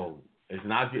 it's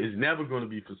never going to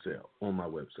be for sale on my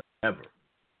website ever.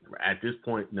 At this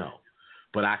point, no.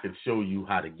 But I can show you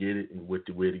how to get it and where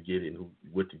to get it and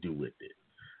what to do with it.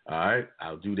 All right,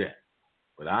 I'll do that.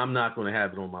 But I'm not going to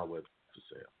have it on my website for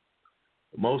sale.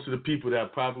 Most of the people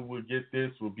that probably will get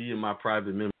this will be in my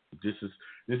private membership. This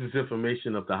is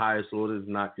information of the highest order. It's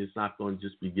not going to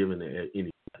just be given to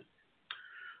anybody.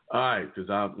 All right, because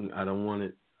I don't want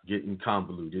it getting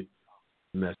convoluted,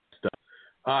 messed up.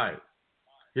 All right,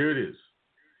 here it is.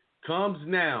 Comes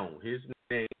now his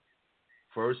name,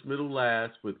 first, middle,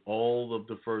 last, with all of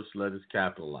the first letters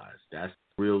capitalized. That's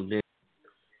the real name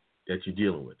that you're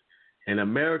dealing with. An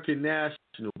American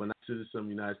national, but not citizen of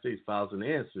the United States, files an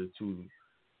answer to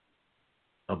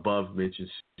above mentioned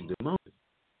student loan.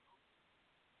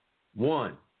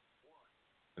 1.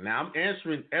 Now I'm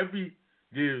answering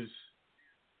there's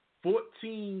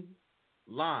 14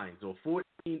 lines or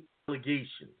 14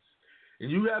 allegations. And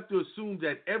you have to assume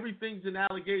that everything's an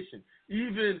allegation.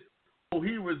 Even though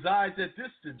he resides at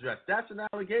this address, that's an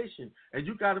allegation. And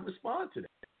you got to respond to that.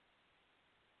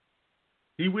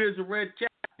 He wears a red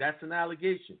cap, that's an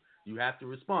allegation. You have to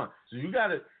respond. So you got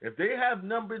to, if they have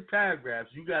numbered paragraphs,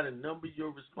 you got to number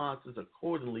your responses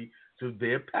accordingly to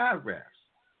their paragraphs.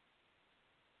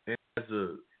 And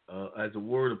as a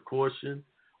word of caution,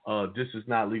 this is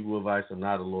not legal advice. I'm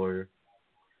not a lawyer.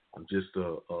 I'm just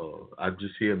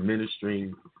here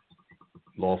ministering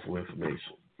lawful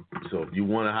information. So if you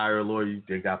want to hire a lawyer,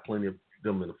 they got plenty of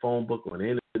them in the phone book or on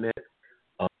the internet,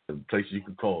 places you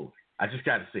can call them. I just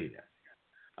got to say that.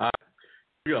 All right,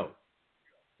 here we go.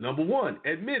 Number 1,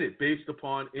 admit it based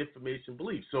upon information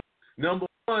belief. So number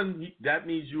 1, that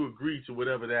means you agree to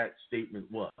whatever that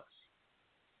statement was.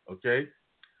 Okay?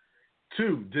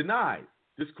 2, deny.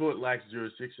 This court lacks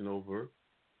jurisdiction over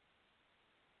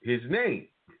his name,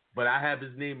 but I have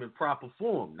his name in proper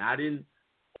form, not in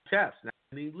caps, not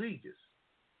in legis.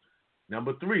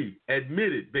 Number 3,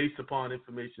 admit it based upon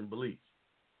information belief.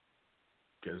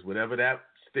 Because whatever that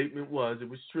statement was, it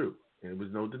was true, and there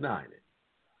was no denying it.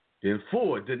 Then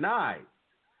 4, deny.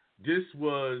 This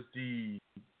was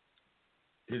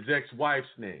his ex-wife's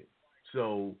name.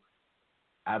 So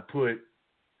I put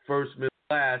first, middle,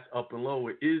 last, up and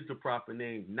lower is the proper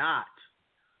name, not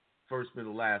first,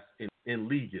 middle, last in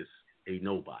legis, a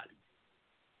nobody.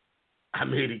 I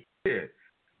made it clear.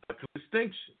 A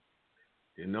distinction.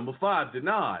 Then number 5,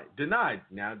 deny. Denied.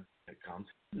 Now it comes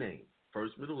to the name.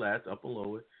 First, middle, last, up and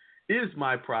lower is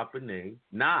my proper name,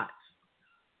 not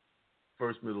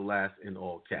first, middle, last in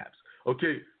all caps.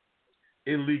 Okay,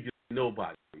 in legal,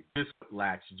 nobody. This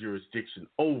lacks jurisdiction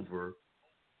over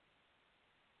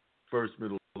first,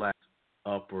 middle, last,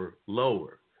 upper,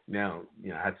 lower. Now,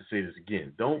 I have to say this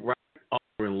again. Don't write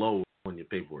upper and lower on your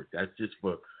paperwork. That's just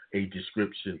for a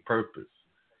description purpose.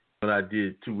 What I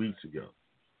did 2 weeks ago.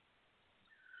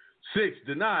 6,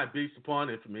 deny based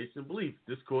upon information and belief.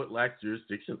 This court lacks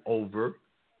jurisdiction over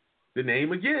the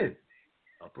name again,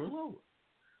 upper and lower.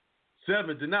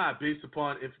 7, deny based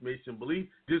upon information and belief.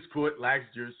 This court lacks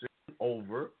jurisdiction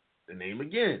over the name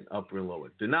again, upper and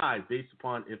lower. Deny based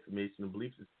upon information and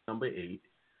belief is number 8.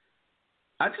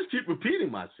 I just keep repeating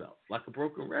myself like a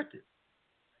broken record.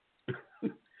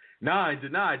 9,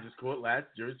 deny this court lacks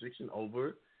jurisdiction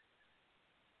over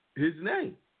his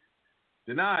name.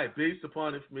 Deny based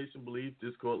upon information and belief.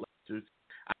 This court lacks jurisdiction.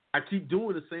 I keep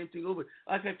doing the same thing over.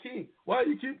 Like AKIEM, why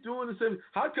do you keep doing the same?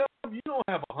 How come you don't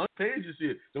have 100 pages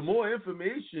here? The more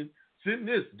information, send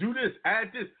this, do this,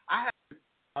 add this. I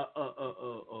have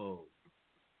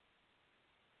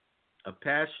a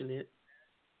passionate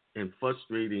and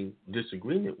frustrating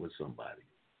disagreement with somebody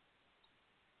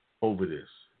over this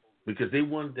because they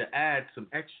wanted to add some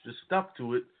extra stuff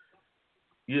to it,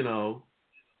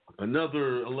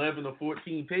 another 11 or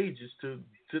 14 pages to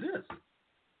this.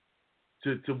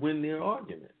 To win their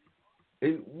argument.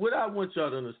 And what I want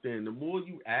y'all to understand, the more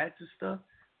you add to stuff,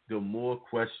 the more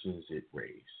questions it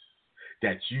raises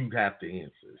that you have to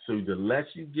answer. So the less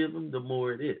you give them, the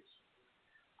more it is.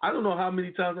 I don't know how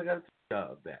many times I got to tell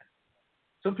y'all that.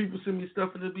 Some people send me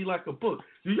stuff and it'll be like a book.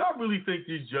 Do y'all really think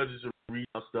these judges are reading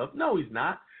our stuff? No, he's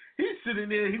not. He's sitting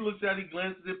there, he looks at it, he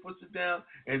glances it, puts it down,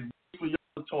 and waits for y'all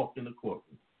to talk in the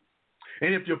courtroom.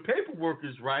 And if your paperwork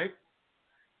is right,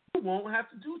 you won't have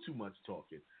to do too much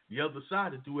talking. The other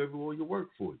side will do all your work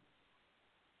for you.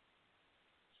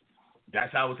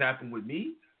 That's how it's happened with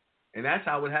me, and that's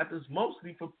how it happens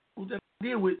mostly for people that I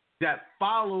deal with that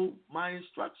follow my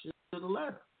instructions to the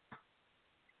letter.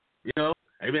 You know,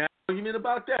 I even had an argument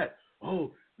about that.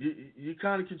 Oh, you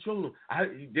kind of control them.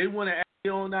 They want to add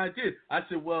their own ideas. I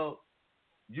said, well,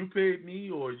 you paid me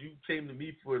or you came to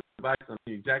me for advice on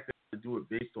exactly how to do it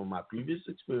based on my previous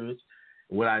experience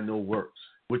and what I know works.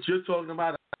 What you're talking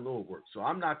about, I know it works. So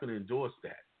I'm not going to endorse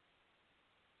that.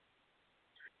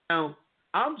 Now,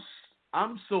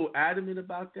 I'm so adamant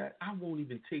about that, I won't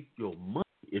even take your money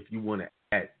if you want to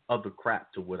add other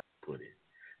crap to what I put in.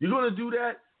 You're going to do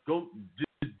that? Go do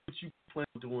what you plan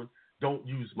on doing. Don't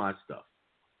use my stuff.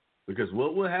 Because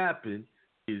what will happen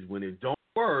is when it don't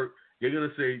work, they're going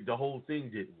to say the whole thing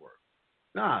didn't work.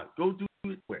 Nah, go do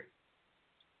it way.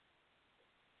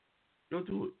 Go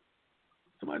do it.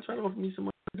 Somebody tried to offer me some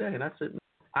money today, and I said, no,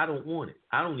 I don't want it.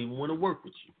 I don't even want to work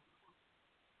with you.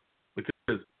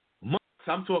 Because months,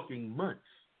 I'm talking months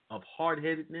of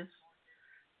hard-headedness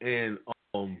and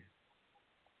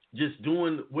just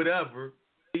doing whatever,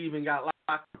 they even got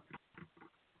locked up.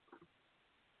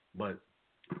 But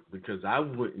because I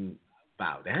wouldn't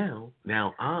bow down,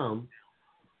 now I'm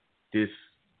the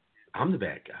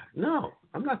bad guy. No,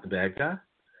 I'm not the bad guy.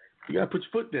 You got to put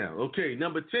your foot down. Okay,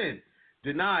 number 10,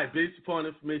 denied based upon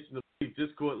information of this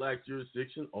court lacks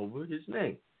jurisdiction over his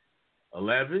name.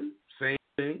 11, same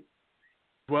thing.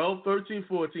 12, 13,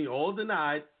 14, all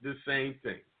denied the same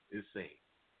thing. It's same.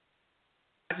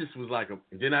 I just was like, and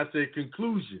then I said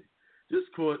conclusion. This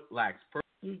court lacks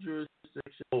personal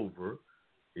jurisdiction over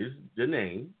the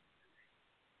name.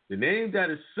 The name that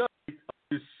is subject of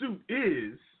this suit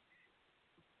is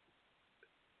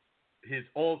his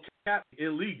all cap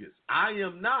illegus. I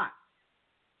am not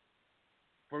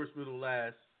first, middle,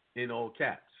 last in all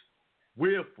caps.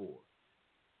 Wherefore,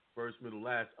 first, middle,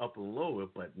 last, upper and lower,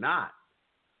 but not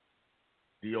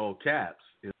the all caps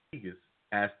illegus.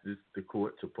 Asked the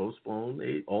court to postpone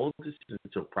all decisions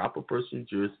until proper personal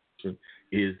jurisdiction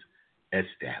is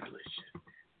established.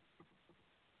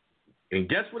 And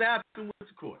guess what happened with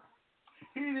the court?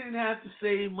 He didn't have to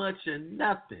say much or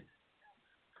nothing.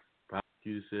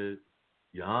 Prosecutor said,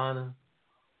 Your Honor,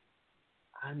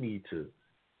 I need to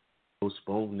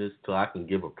postpone this till I can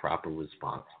give a proper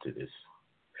response to this.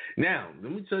 Now,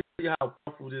 let me tell you how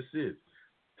powerful this is.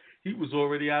 He was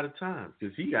already out of time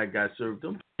because he got served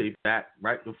them back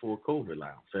right before COVID.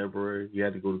 Like February, he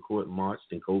had to go to court in March,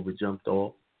 then COVID jumped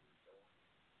off.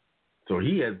 So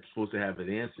he had supposed to have an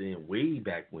answer in way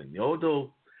back when.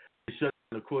 Although they shut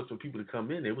down the courts for people to come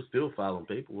in, they were still filing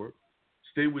paperwork.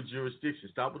 Stay with jurisdiction.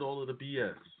 Stop with all of the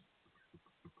BS.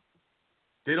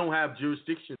 They don't have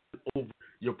jurisdiction over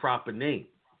your proper name,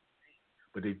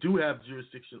 but they do have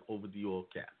jurisdiction over the all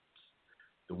caps,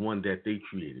 the one that they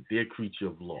created, their creature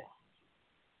of law.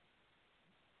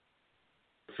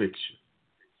 Fiction.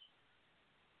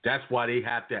 That's why they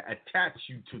have to attach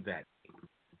you to that.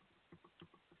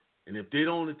 And if they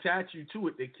don't attach you to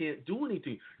it, they can't do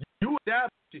anything. You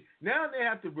establish it. Now they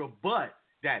have to rebut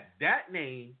that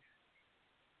name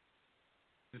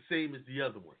is the same as the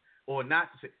other one, or not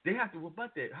the same. They have to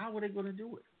rebut that. How are they going to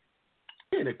do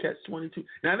it? In a catch-22.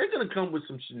 Now they're going to come with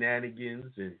some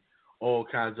shenanigans and all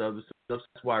kinds of other stuff.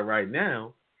 That's why right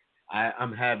now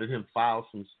I'm having him file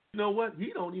some. You know what?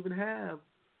 He don't even have.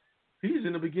 He's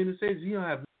in the beginning stages. He don't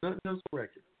have nothing else on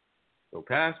record. No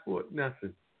passport,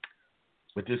 nothing.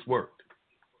 But this worked.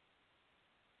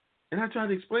 And I tried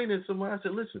to explain it to someone. I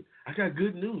said, listen, I got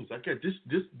good news. I got this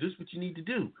what you need to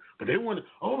do. But they want to,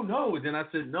 oh, no. And then I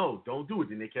said, no, don't do it.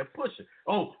 Then they kept pushing.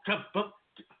 Oh, come.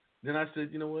 Then I said,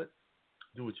 you know what?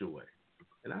 Do it your way.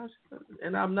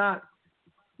 And I'm not,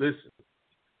 listen,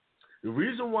 the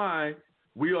reason why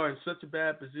we are in such a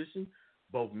bad position,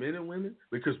 both men and women,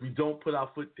 because we don't put our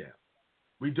foot down.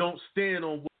 We don't stand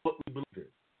on what we believe in.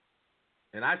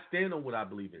 And I stand on what I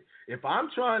believe in. If I'm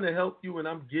trying to help you and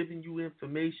I'm giving you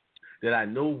information that I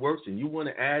know works and you want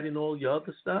to add in all your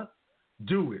other stuff,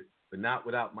 do it, but not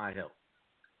without my help.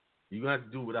 You're going to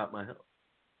have to do it without my help.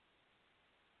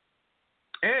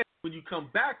 And when you come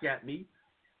back at me,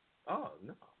 oh,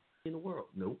 no, in the world.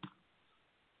 Nope.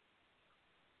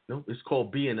 It's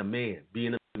called being a man.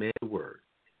 Being a man, word.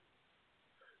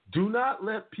 Do not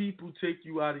let people take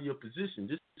you out of your position.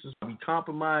 This is why we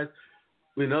compromise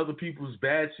in other people's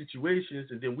bad situations,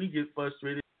 and then we get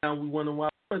frustrated and we wonder why,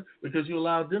 because you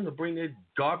allowed them to bring their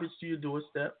garbage to your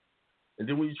doorstep, and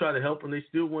then when you try to help them, they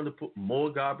still want to put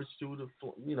more garbage to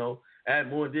the, add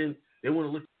more, and then they want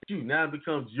to look at you. Now it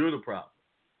becomes you're the problem.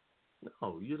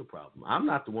 No, you're the problem. I'm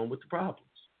not the one with the problems.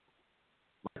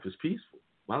 My life is peaceful.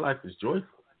 My life is joyful.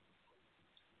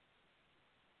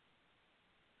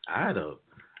 I had a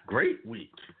great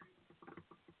week,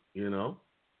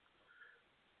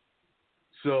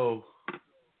 So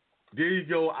There you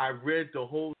go. I read the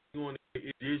whole thing on it.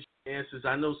 It is your answers.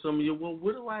 I know some of you, well,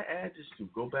 what do I add this to?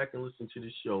 Go back and listen to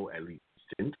the show at least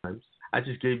 10 times. I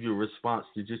just gave you a response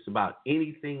to just about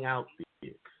anything out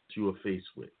there that you are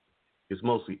faced with. It's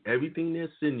mostly everything they're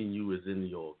sending you is in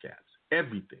the all caps.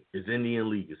 Everything is in the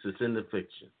illegal. It's in the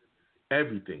fiction.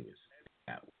 Everything is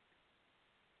that way.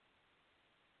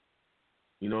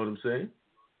 You know what I'm saying?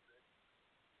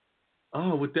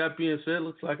 Oh, with that being said,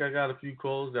 looks like I got a few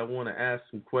calls that want to ask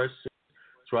some questions.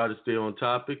 Try to stay on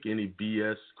topic. Any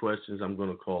BS questions, I'm going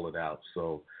to call it out.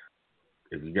 So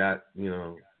if you got,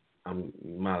 you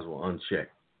might as well uncheck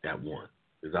that one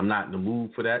because I'm not in the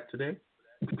mood for that today.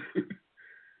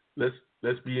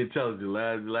 Let's be intelligent.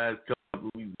 Last couple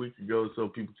weeks ago, so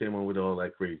people came on with all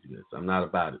that craziness. I'm not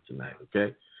about it tonight.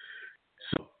 Okay.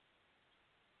 So,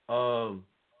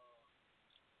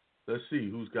 let's see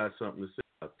who's got something to say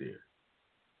out there.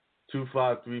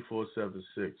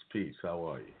 253-476. Peace. How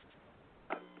are you?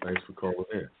 Thanks for calling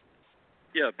in.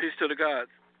 Yeah, peace to the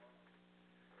gods.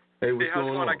 Hey, what's how's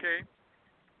going it going, on? AKIEM?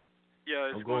 Yeah,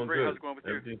 it's I'm going great. good. How's it going with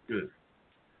you? Everything's good.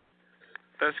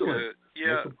 That's good.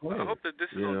 Yeah, I hope that this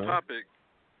is on Yeah. topic.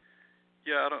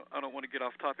 Yeah, I don't want to get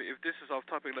off topic. If this is off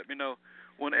topic, let me know.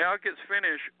 When Al gets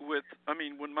finished with,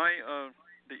 when my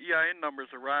the EIN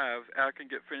numbers arrive, Al can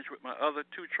get finished with my other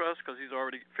two trusts because he's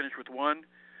already finished with one.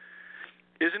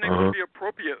 Isn't it going to be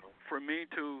appropriate for me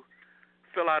to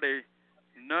fill out a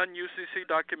non-UCC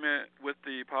document with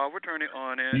the power of attorney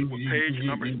on it, with page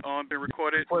numbers on being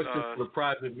recorded? Question for the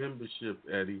private membership,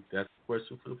 Eddie. That's a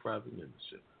question for the private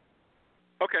membership.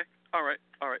 Okay. All right.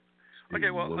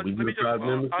 Okay. Well, when we let me just.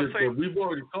 I'll say we've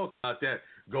already talked about that.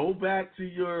 Go back to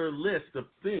your list of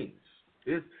things.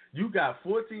 You got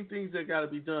 14 things that got to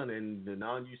be done, and the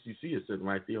non-UCC is sitting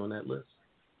right there on that list.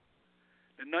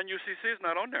 The non-UCC is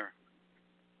not on there.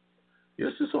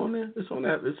 Yes, it's on there. It's on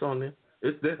that. It's on there.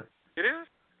 It's there. It is?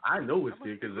 I know it's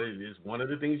there because it's one of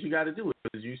the things you got to do.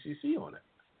 There's UCC on it.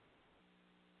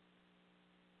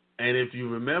 And if you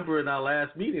remember in our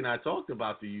last meeting, I talked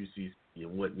about the UCC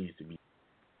and what needs to be.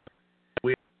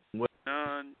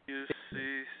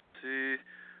 Non-UCC.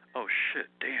 Oh shit!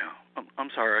 Damn. I'm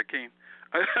sorry. I came.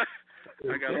 I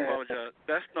gotta apologize.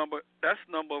 That's number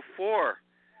 4.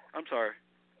 I'm sorry.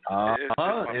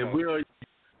 And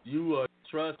you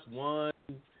trust one.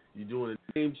 You're doing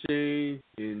a name change,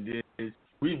 and then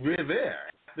we're there.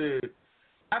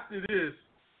 After this,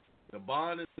 the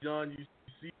bond and John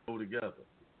UCC go together.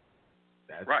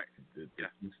 That's right. The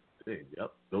thing.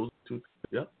 Yep. Those two.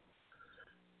 Yep.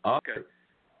 Okay.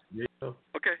 Yeah.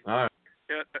 Okay. All right.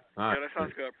 Yeah. All right. That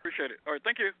sounds good. Appreciate it. All right.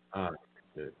 Thank you. All right.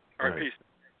 Good. All right. Peace.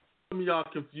 Some of y'all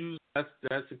confused.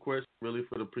 That's a question really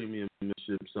for the premium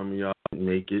membership. Some of y'all didn't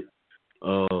make it.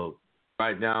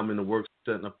 Right now, I'm in the works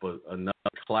setting up another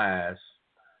class,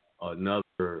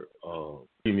 another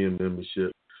premium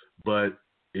membership, but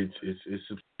it's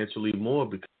substantially more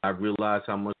because I realize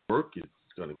how much work it's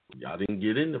going to be. Y'all didn't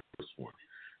get in the first one.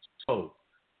 So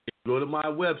go to my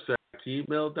website,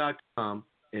 AKIEM.com,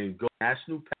 and go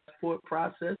National Passport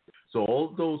process. So all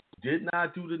of those who did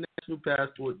not do the National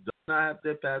Passport, do not have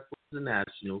their passport as a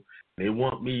national, they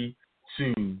want me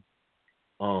to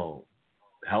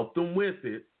help them with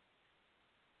it.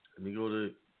 Let me go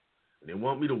to. They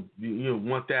want me to,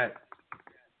 want that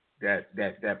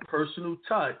personal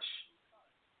touch.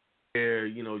 Where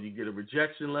you get a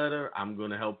rejection letter. I'm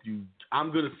gonna help you.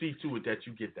 I'm gonna see to it that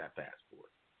you get that passport.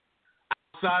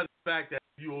 Outside of the fact that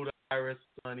you owe the IRS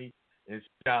money and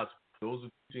shouts, those are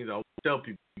things I always tell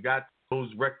people. You got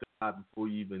those rectified before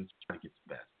you even try to get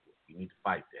the passport. You need to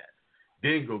fight that.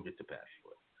 Then go get the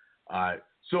passport. All right.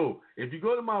 So if you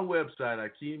go to my website,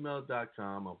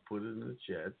 AKIEM.com, I'll put it in the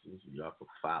chat so y'all can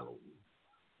follow me.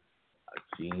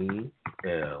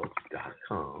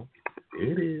 AKIEM.com.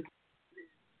 There it is.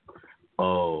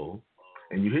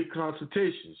 And you hit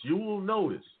consultations. You will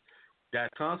notice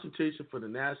that consultation for the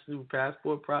national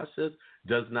passport process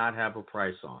does not have a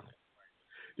price on it.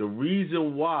 The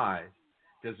reason why,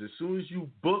 because as soon as you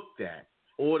book that,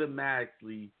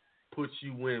 automatically puts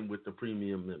you in with the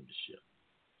premium membership.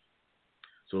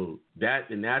 So the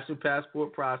national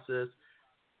passport process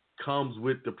comes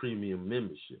with the premium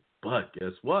membership. But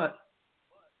guess what?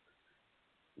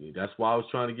 That's why I was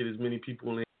trying to get as many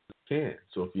people in as I can.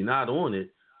 So if you're not on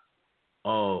it,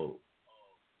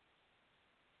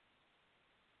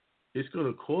 it's going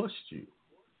to cost you.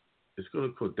 It's going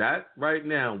to cost that right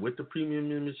now with the premium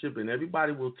membership, and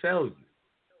everybody will tell you.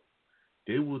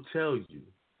 They will tell you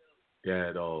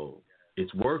that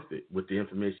it's worth it with the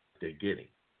information they're getting.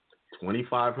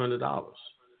 $2,500,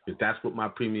 because that's what my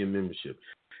premium membership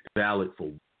is valid for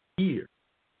a year.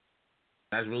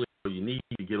 That's really you need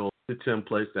to get all the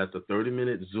templates. That's a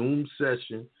 30-minute Zoom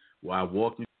session where I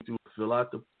walk you through, fill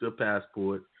out the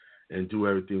passport, and do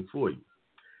everything for you.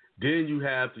 Then you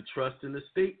have the trust and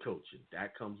estate coaching.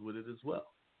 That comes with it as well.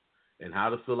 And how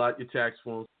to fill out your tax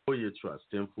forms for your trust,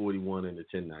 1041 and the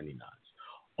 1099s.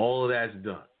 All of that's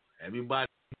done. Everybody,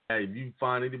 if you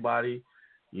find anybody,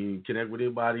 you connect with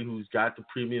anybody who's got the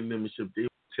premium membership, they will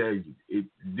tell you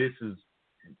this is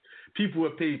people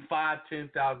have paid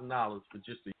 $5,000, $10,000 for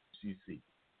just the UCC.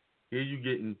 Here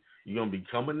you're gonna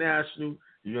become a national.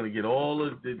 You're gonna get all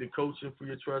of the coaching for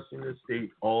your trust and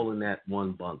estate, all in that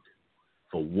one bundle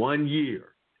for 1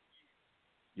 year.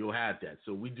 You'll have that.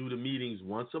 So we do the meetings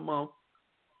once a month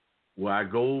where I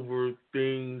go over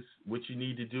things, what you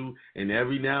need to do, and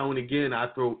every now and again I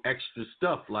throw extra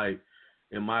stuff. Like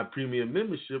in my premium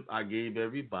membership, I gave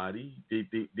everybody,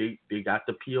 they got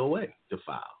the POA to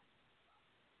file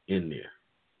in there.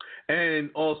 And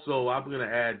also I'm going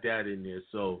to add that in there.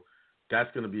 So that's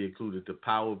going to be included. The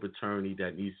power of attorney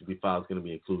that needs to be filed is going to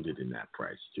be included in that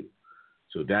price too.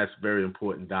 So that's a very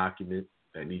important document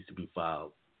that needs to be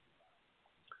filed.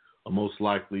 Most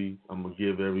likely, I'm going to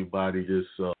give everybody this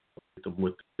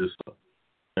with this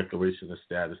declaration of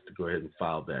status to go ahead and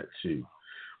file that too.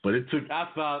 But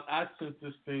I sent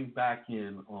this thing back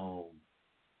in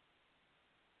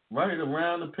right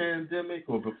around the pandemic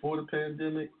or before the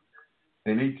pandemic,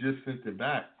 and they just sent it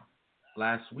back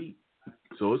last week.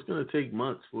 So it's going to take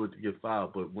months for it to get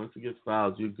filed, but once it gets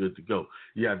filed, you're good to go.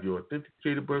 You have your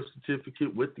authenticated birth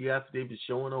certificate with the affidavit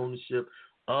showing ownership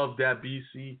of that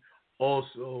BC.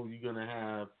 Also, you're going to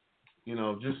have,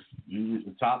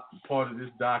 the top part of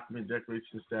this document,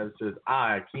 declaration of status, says,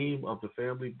 I, AKIEM of the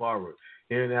family borrower,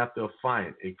 hereinafter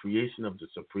affiant, a creation of the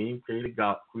supreme creator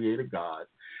God,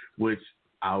 which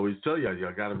I always tell y'all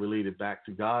got to relate it back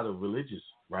to God or religious,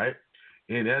 right?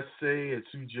 In essay and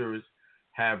sui juris,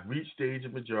 have reached the age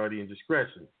of majority and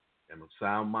discretion. Am of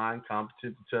sound mind,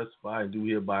 competent to testify, and do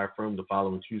hereby affirm the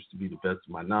following truths to be the best of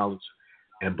my knowledge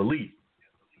and belief.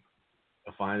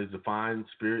 Affiant is defined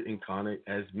spirit incarnate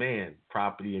as man,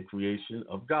 property and creation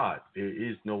of God. There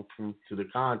is no proof to the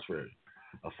contrary.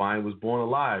 Affiant was born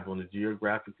alive on a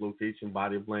geographic location,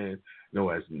 body of land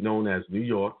known as New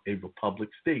York, a republic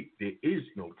state. There is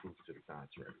no proof to the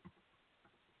contrary.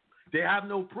 They have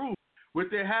no proof. What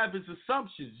they have is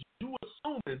assumptions. You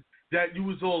assuming that you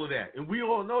was all of that. And we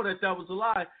all know that was a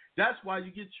lie. That's why you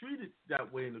get treated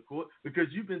that way in the court, because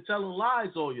you've been telling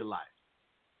lies all your life.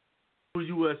 You're a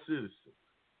U.S. citizen.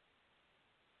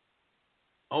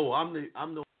 Oh, I'm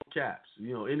the caps,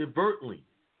 inadvertently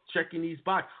checking these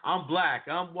boxes. I'm black,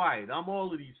 I'm white, I'm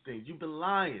all of these things. You've been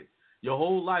lying your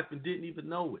whole life and didn't even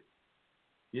know it.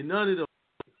 You're none of those.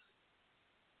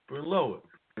 Bring lower.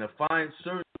 And Affiant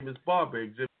surname is Barber,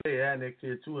 Exhibit A, annexed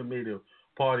here to and made a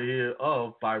part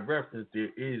hereof by reference. There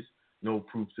is no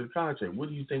proof to the contrary. What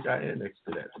do you think I annexed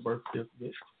to that? The birth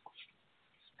certificate.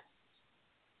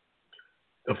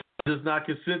 Does not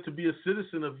consent to be a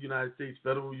citizen of the United States,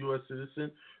 federal U.S.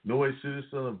 citizen, nor a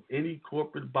citizen of any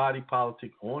corporate body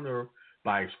politic on earth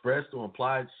by expressed or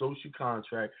implied social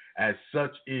contract as such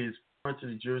is foreign to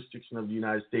the jurisdiction of the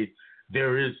United States.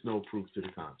 There is no proof to the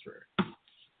contrary.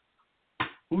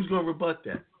 Who's going to rebut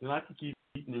that? And I can keep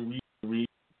reading and reading.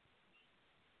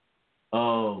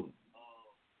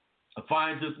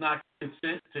 Affiant does not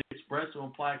consent to express or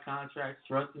imply contracts,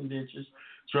 trust indentures,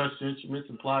 trust instruments,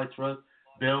 implied trust,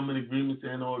 bailment agreements,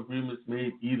 and or agreements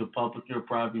made either publicly or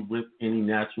privately with any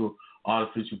natural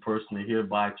artificial person, and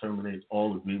hereby terminates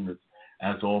all agreements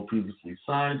as all previously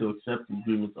signed or accepted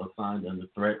agreements are signed under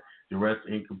threat, duress,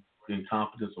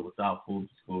 incompetence, or without full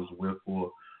disclosure.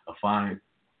 Wherefore, Affiant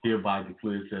hereby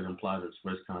declares that implied or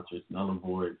express contracts null and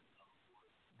void.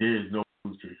 There is no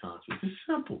proof to the contrary. It's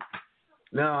simple.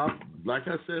 Now, like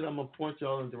I said, I'm going to point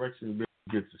y'all in the direction to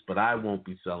get this, but I won't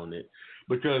be selling it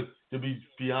because, to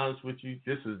be honest with you,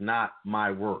 this is not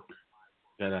my work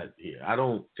that I hear. I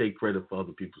don't take credit for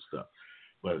other people's stuff,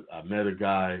 but I met a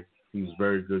guy. He was a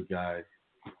very good guy.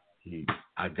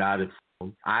 I got it from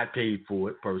him. I paid for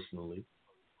it personally,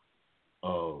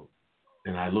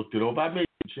 and I looked it over. I made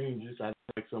some changes. I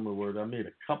like some of the words. I made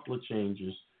a couple of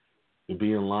changes to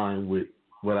be in line with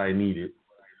what I needed.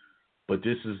 But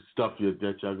this is stuff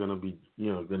that y'all gonna be,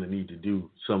 gonna need to do.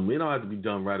 It don't have to be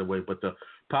done right away. But the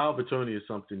power of attorney is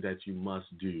something that you must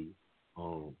do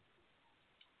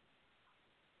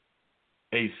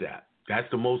ASAP. That's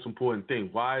the most important thing.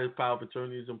 Why is power of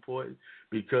attorney is important?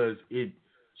 Because it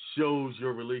shows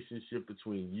your relationship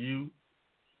between you,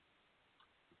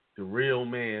 the real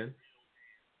man,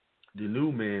 the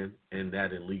new man, and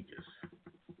that illegus.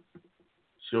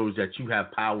 Shows that you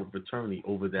have power of attorney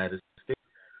over that estate.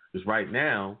 Because right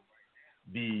now,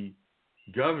 the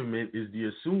government is the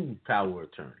assumed power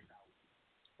attorney.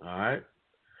 All right.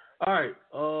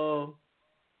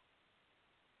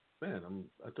 Man,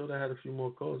 I thought I had a few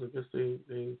more calls. I guess they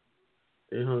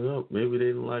hung up. Maybe they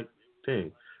didn't like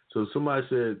thing. So somebody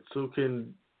said, so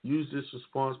can use this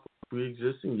response for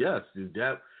pre-existing? Yes.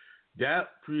 That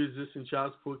pre-existing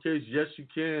child support case, yes, you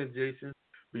can, Jason,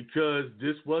 because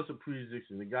this was a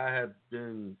pre-existing. The guy had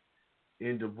been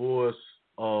in divorce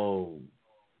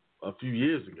a few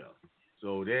years ago.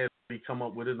 So they had come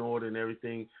up with an order and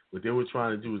everything. What they were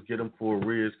trying to do was get him for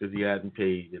arrears because he hadn't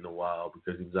paid in a while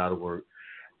because he was out of work.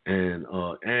 And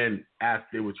after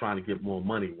they were trying to get more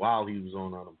money while he was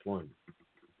on unemployment.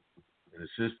 And his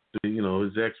sister,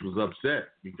 his ex was upset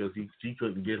because she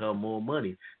couldn't get her more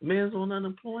money. The man's on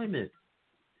unemployment.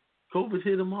 COVID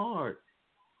hit him hard.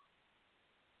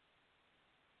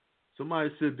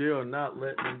 Somebody said they are not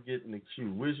letting him get in the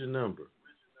queue. Where's your number?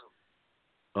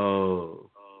 Hold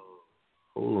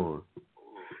on.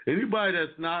 Anybody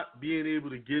that's not being able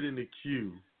to get in the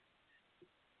queue,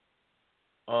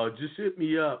 just hit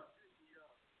me up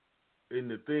in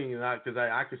the thing, because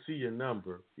I can see your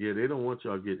number. Yeah, they don't want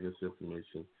y'all getting this information.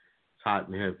 It's hot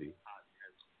and heavy.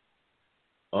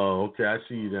 Oh, okay, I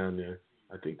see you down there.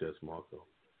 I think that's Marco.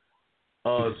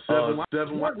 7.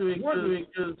 Wondering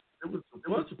because there was a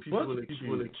bunch of people in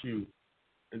the queue,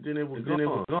 and then they were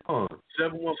gone.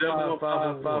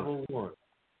 715-501.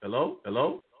 Hello.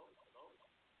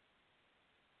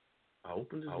 I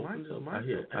opened his mic.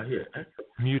 I hear echo.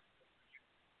 Mute.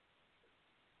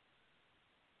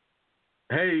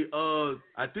 Hey,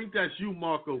 I think that's you,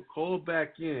 Marco. Call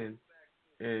back in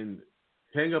and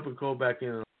hang up and call back in,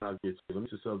 and I'll get you. Let me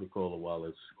just have the caller while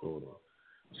it's going on.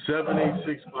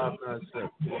 786-597.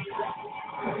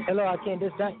 Hello, AKIEM.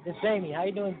 This is Jamie. How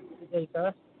you doing today,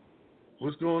 sir?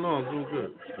 What's going on? Doing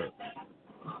good.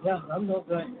 Yeah, I'm doing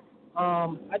good.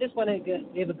 I just want to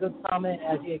give a good comment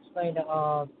as you explained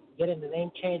that getting the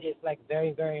name change is like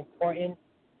very, very important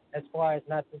as far as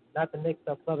not to mix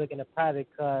up public and the private,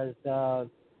 because the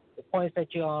points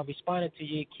that you responded to,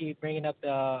 you keep bringing up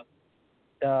the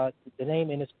name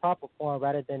in its proper form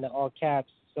rather than the all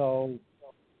caps. So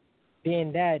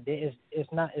being that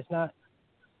it's not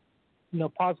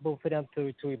possible for them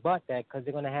to rebut that, because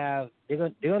they're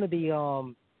gonna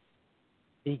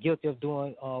be guilty of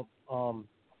doing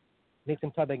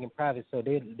mixing public and private. So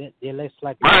they're less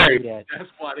likely to do that. That's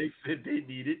why they said they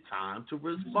needed time to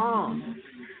respond.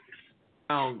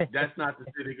 Now, that's not to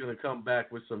say they're gonna come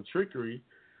back with some trickery,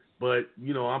 but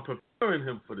I'm preparing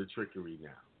him for the trickery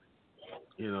now.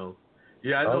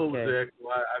 Yeah, I know it was echo.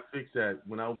 I fixed that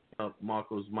when I opened up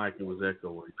Marco's mic. It was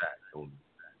echoing back on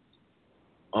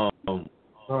me.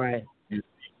 All right.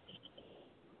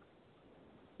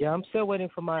 Yeah, I'm still waiting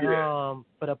for my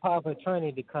for the power of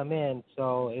attorney to come in.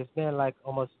 So it's been like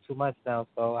almost 2 months now.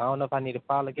 So I don't know if I need to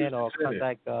file again or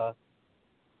contact.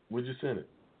 Where'd you send it?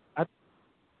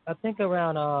 I think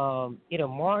around either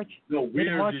March. No,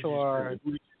 where March did you or send it?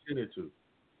 Who did you send it to?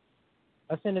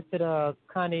 I sent it to the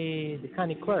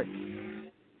county clerk.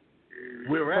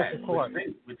 Where at? What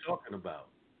state we're talking about?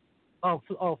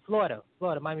 Florida,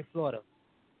 Miami, Florida.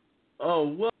 Oh,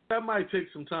 well, that might take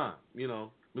some time.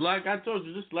 Like I told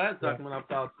you, this last document I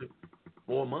filed took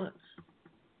 4 months.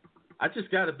 I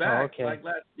just got it back like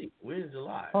last week. We're in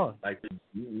July. Oh. Right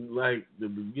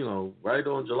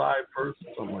on July 1st or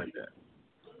something like that.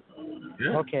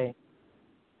 Yeah. Okay.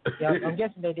 Yeah, I'm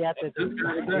guessing they have to.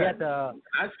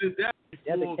 I said that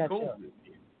before COVID.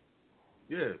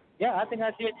 Yeah. Yeah, I think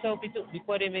I did so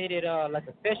before they made it like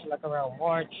official, like around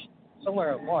March,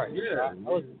 somewhere in March. Yeah.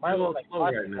 Mine was like slow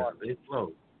right now. They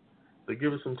slow. So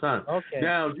give it some time. Okay.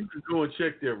 Now you can go and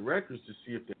check their records to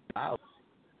see if they're out.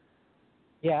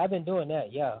 Yeah, I've been doing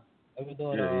that. Yeah, I've been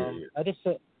doing. I just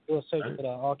do a search for the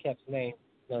all caps name.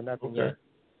 No, nothing yet.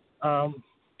 All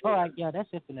right. Yeah, that's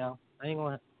it for now. I ain't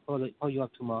gonna hold you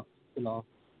up too long.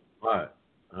 All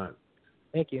right.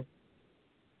 Thank you.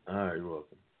 All right, you're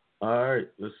welcome. All right,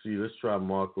 let's see. Let's try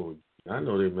Marco. I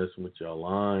know they're messing with your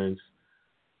lines.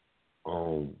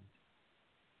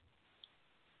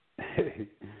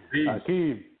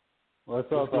 AKIEM,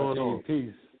 what's up, AKIEM?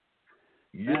 Peace.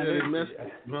 Yeah,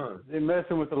 man, they're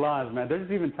messing with the lines, man.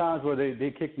 There's even times where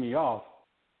they kick me off.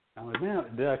 I'm like,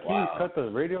 man, did AKIEM cut the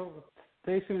radio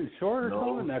station short or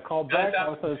something? And I call back, I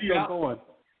was still going.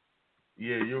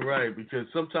 Yeah, you're right, because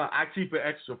sometimes I keep an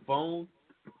extra phone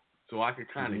so I can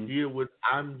kind of hear what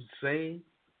I'm saying.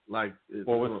 Like,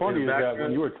 what's funny is that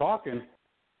when you were talking,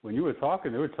 they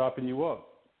were chopping you up.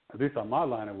 At least on my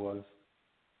line, it was.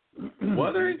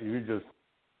 Was they?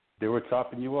 They were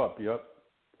chopping you up. Yep.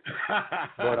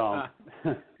 But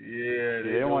yeah,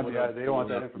 they don't want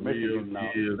that information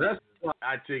out. Yeah, that's why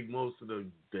I take most of the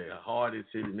hardest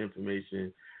hitting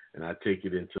information and I take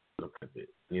it into the private.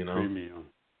 You know, premium.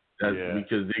 That's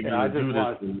because they're gonna do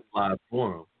this in the live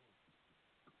forum.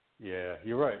 Yeah,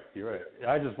 you're right.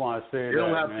 I just want to say they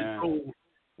don't have man. Control.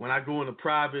 When I go into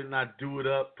private and I do it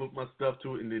up, put my stuff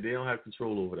to it, and they don't have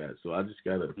control over that. So I just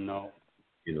gotta you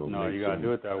gotta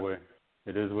do it that way.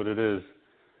 It is what it is.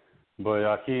 But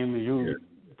AKIEM,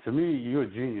 to me, you're a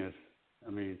genius. I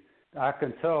mean, I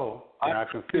can tell and I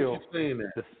can feel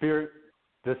the spirit.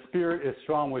 The spirit is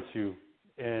strong with you,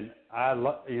 and I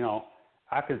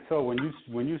can tell when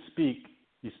you speak,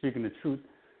 you're speaking the truth,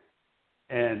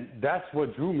 and that's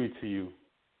what drew me to you.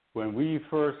 When we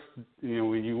first,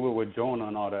 when you were with Jonah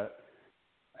and all that,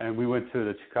 and we went to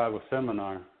the Chicago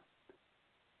seminar,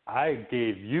 I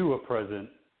gave you a present.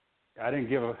 I didn't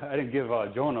give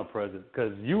Jonah a present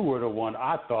because you were the one.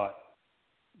 I thought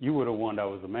you were the one that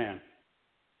was a man.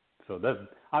 So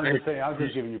I'm just saying. I'm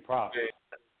just giving you props.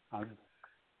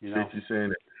 Appreciate you saying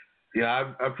that.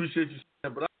 Yeah, I appreciate you saying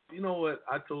that. But you know what?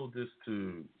 I told this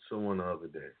to someone the other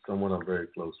day. Someone I'm very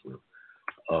close with.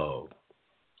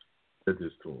 Said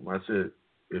this to him. I said,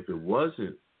 if it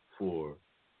wasn't for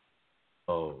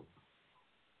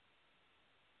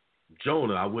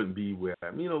Jonah, I wouldn't be where I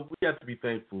am. We have to be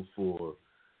thankful for.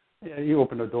 Yeah, you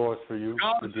open the doors for you.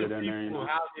 How they are and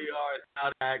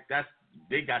how they act.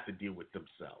 They got to deal with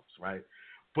themselves, right?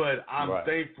 But I'm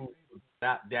thankful for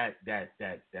that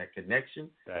connection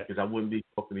because I wouldn't be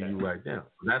talking to you right now.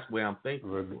 So that's where I'm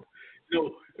thankful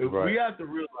for. We have to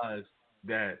realize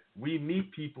that we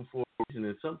meet people for a reason,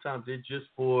 and sometimes it's just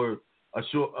for a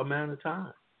short amount of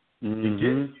time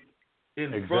to get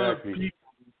in front of people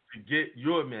to get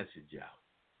your message out.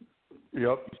 Yep. You know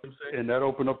what I'm saying? And that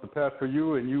opened up the path for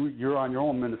you, and you're on your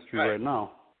own ministry right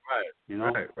now.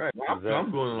 Right. Right. I'm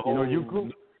going in a whole new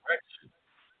direction.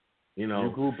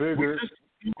 You grew bigger,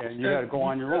 and you had to go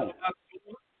on your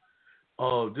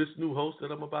own. This new host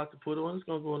that I'm about to put on is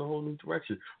going to go in a whole new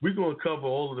direction. We're going to cover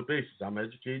all of the bases. I'm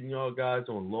educating y'all guys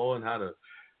on law and how to,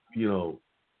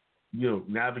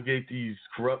 navigate these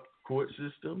corrupt court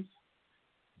systems.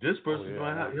 This person is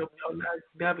going to help y'all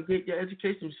navigate your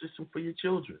education system for your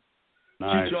children.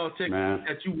 Nice, teach y'all techniques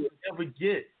that you will never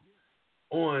get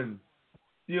on,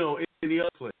 any other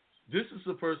place. This is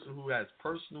a person who has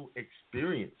personal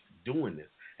experience doing this,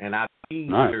 and I've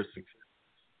seen their success.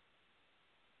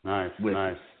 Nice.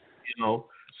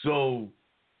 So,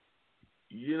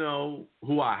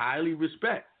 who I highly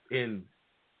respect, and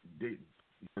when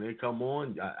they come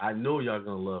on, I know y'all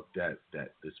gonna love the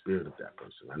spirit of that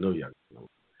person. I know y'all gonna.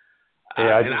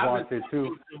 I just want to say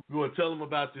too. We were telling them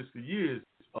about this for years.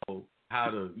 How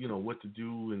to, what to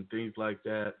do and things like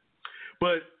that.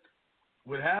 But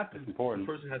what happens? The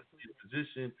person has to be in a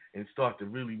position and start to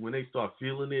really, when they start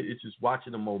feeling it, it's just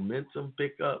watching the momentum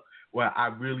pick up. Where I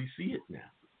really see it now.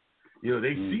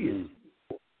 They see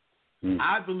it.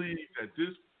 I believe that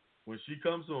when she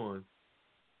comes on,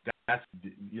 that's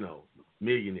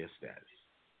millionaire status.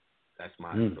 That's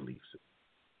my belief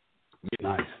system.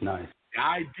 Nice. The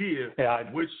idea,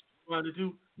 which she's trying to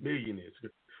do, millionaires.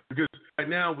 Because right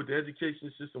now, with the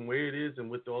education system where it is and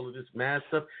with all of this math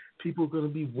stuff, people are going to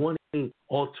be wanting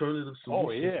alternative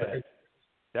solutions. Oh,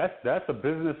 yeah. That's a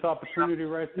business opportunity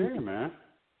right there, man.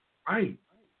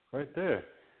 Right there.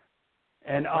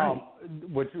 And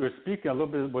what you were speaking, a little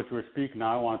bit of what you were speaking,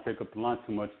 now I don't want to take up the line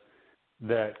too much,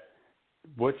 that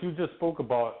what you just spoke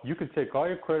about, you could take all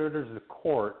your creditors to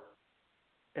court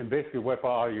and basically wipe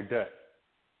out all your debt.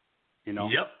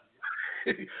 Yep.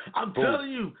 I'm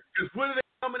telling you, because what are they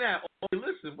coming at? Oh,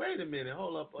 listen, wait a minute,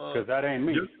 hold up. Because that ain't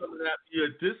me. You're coming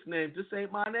at this name, this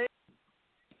ain't my name.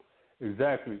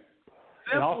 Exactly.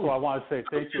 And also, I want to say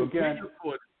thank you again.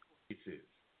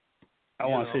 I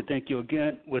want to say thank you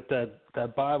again. With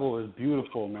that Bible is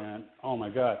beautiful, man. Oh my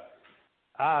God,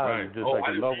 I'm just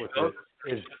in love with it.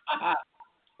 It's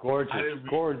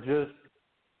gorgeous,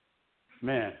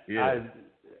 man. Yeah.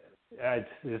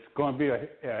 It's going to be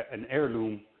an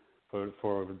heirloom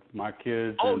for my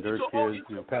kids and their kids.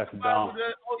 Pass it down.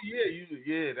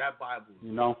 That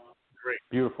Bible. Great,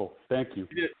 beautiful. Thank you.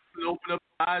 Did it open up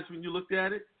your eyes when you looked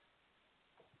at it?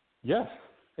 Yes.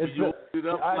 You opened it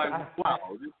up wow.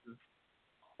 This is.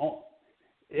 Oh,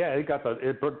 yeah,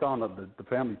 it broke down the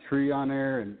family tree on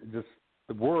there, and just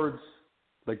the words,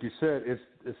 like you said,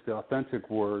 it's the authentic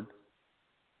word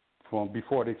from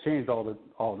before they changed all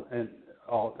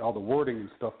the wording and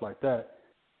stuff like that.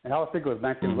 And I was thinking it was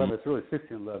 1911. It's really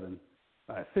 1611.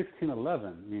 1611.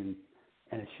 I mean,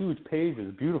 and it's huge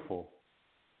pages, beautiful.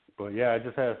 But yeah, I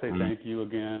just had to say thank you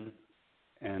again,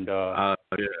 And yeah.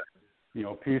 you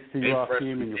know, peace to you,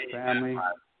 AKIEM, and your family.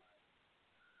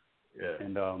 Yeah.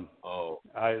 And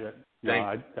I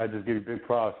just give you big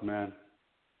props, man.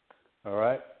 All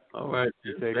right. All right.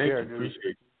 You take Thank care, you. dude. Appreciate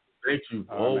it. Thank you.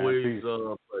 All right, always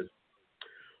a pleasure.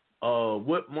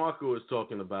 What Marco is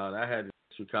talking about, I had an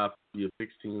extra copy of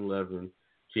 1611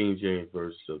 King James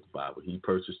verses of the Bible. He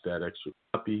purchased that extra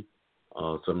copy.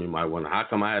 Some of you might wonder, how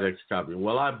come I had an extra copy?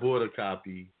 Well, I bought a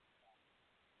copy,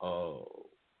 and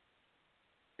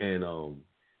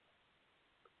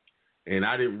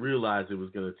I didn't realize it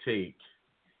was going to take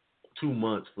 2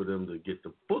 months for them to get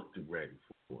the book ready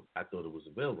for it. I thought it was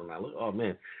available, and I looked, oh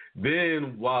man.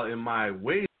 Then while in my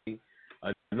waiting,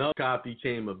 another copy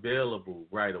came available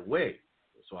right away.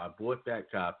 So I bought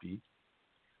that copy,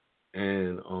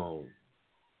 and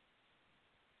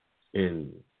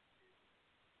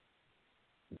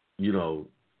you know,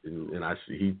 and I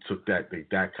see he took that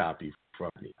copy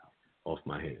from me off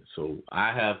my hands. So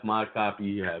I have my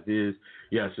copy, he have his.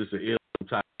 Yes, it's an heirloom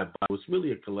type Bible. It's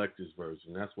really a collector's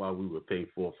version. That's why we would pay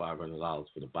 $400 or $500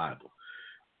 for the Bible.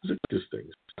 It's a good thing.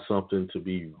 It's something to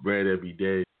be read every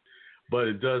day, but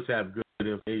it does have good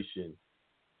information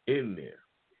in there.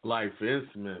 Like for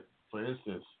instance,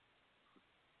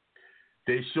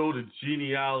 they show the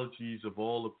genealogies of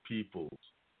all the peoples,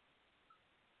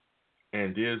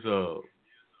 and there's the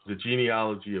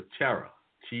genealogy of Terah,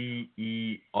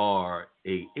 Terah.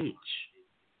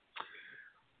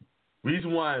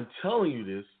 Reason why I'm telling you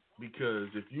this, because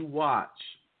if you watch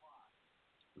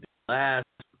the last,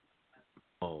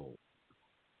 what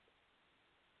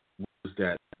was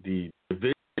that, the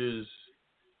Avengers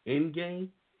Endgame,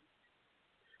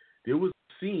 there was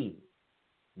a scene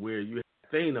where you had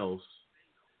Thanos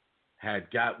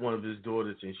had got one of his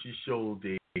daughters, and she showed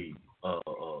a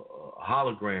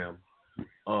hologram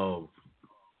of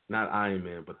not Iron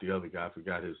Man, but the other guy. I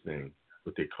forgot his name,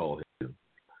 what they called him.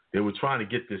 They were trying to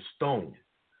get this stone,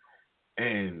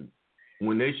 and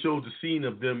when they showed the scene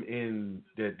of them in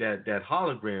that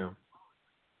hologram,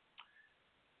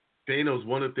 Thanos,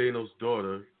 one of Thanos'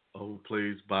 daughter, who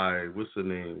plays by what's her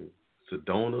name,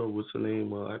 Sedona, what's her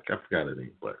name? I forgot her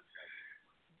name, but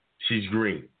she's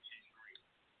green.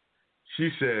 She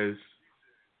says,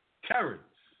 Terrence.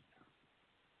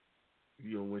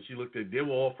 You know, when she looked at, they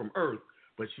were all from Earth,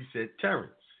 but she said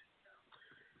Terrence.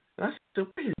 And I said,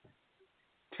 wait,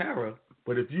 Terra,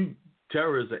 but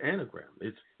Terra is an anagram.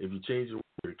 It's if you change the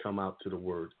word, it come out to the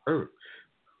word Earth.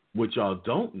 What y'all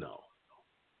don't know,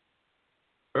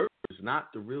 Earth is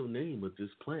not the real name of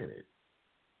this planet.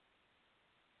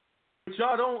 What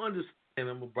y'all don't understand,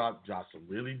 I'm going to drop some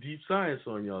really deep science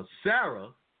on y'all.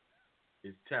 Sarah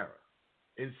is Terra.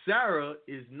 And Sarah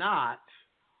is not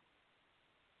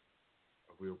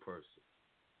a real person.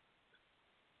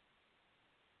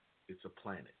 It's a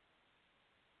planet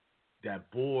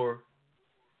that bore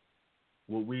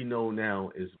what we know now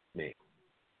is man.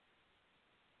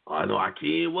 I know,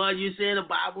 AKIEM, what you saying the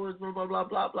Bible is blah, blah, blah,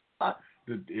 blah, blah.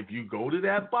 If you go to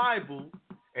that Bible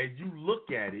and you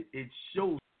look at it, it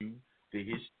shows you the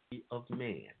history of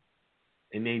man.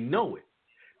 And they know it.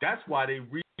 That's why they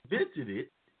reinvented it,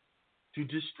 to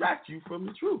distract you from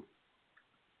the truth.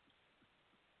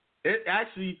 It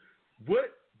actually,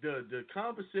 what the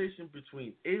conversation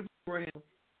between Abraham,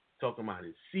 talking about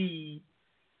his seed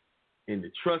and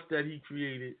the trust that he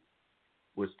created,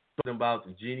 was talking about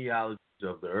the genealogy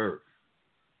of the earth.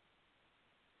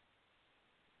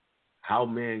 How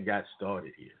man got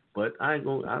started here. But I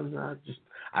know I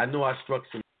struck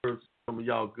some nerves, some of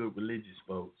y'all good religious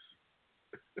folks.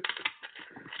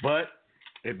 But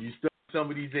if you study some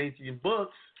of these ancient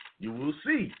books, you will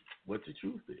see what the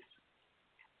truth is.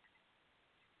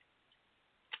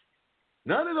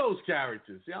 None of those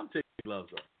characters, see, I'm taking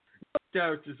gloves off. Those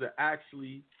characters are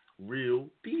actually real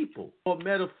people or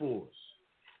metaphors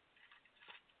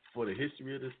for the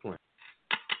history of this planet.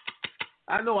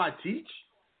 I know I teach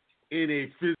in a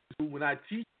physical, when I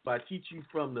teach you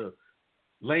from the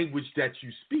language that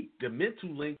you speak, the mental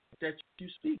language that you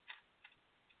speak.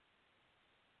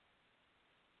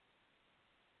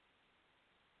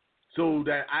 So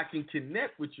that I can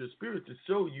connect with your spirit to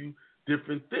show you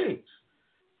different things.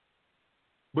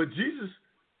 But Jesus,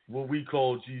 what we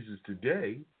call Jesus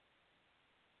today,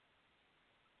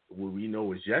 what we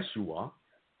know as Yeshua,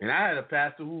 and I had a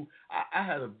pastor who I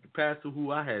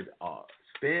had a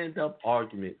stand-up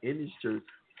argument in his church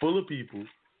full of people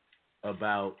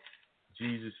about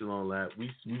Jesus and all that.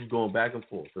 We was going back and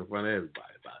forth in front of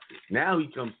everybody about this. Now he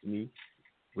comes to me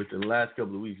within the last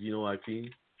couple of weeks. You know,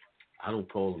 AKIEM, I don't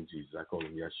call him Jesus. I call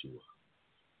him Yeshua.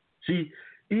 See,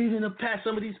 even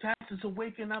some of these pastors are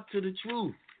waking up to the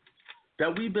truth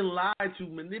that we've been lied to,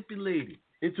 manipulated.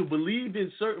 and to believe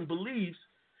in certain beliefs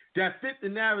that fit the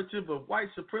narrative of white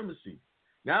supremacy.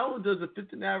 Not only does it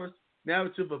fit the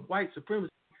narrative of white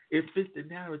supremacy, it fits the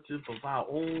narrative of our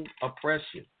own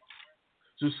oppression.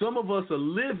 So some of us are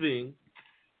living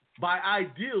by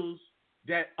ideals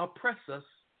that oppress us.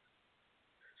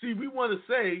 See, we want to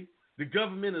say the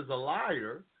government is a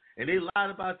liar, and they lied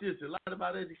about this, they lied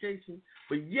about education,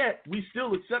 but yet we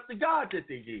still accept the God that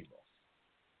they gave us.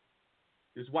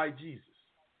 It's white Jesus.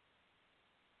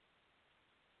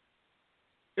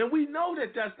 And we know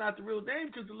that that's not the real name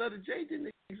because the letter J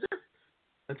didn't exist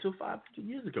until 500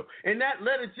 years ago. And that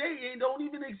letter J don't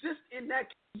even exist in that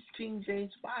King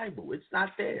James Bible. It's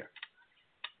not there.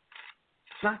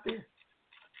 It's not there.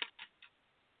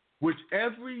 Which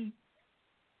every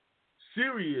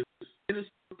serious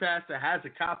minister pastor has a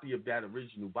copy of that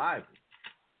original Bible.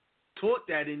 Taught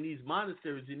that in these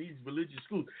monasteries, in these religious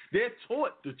schools. They're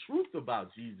taught the truth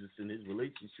about Jesus and his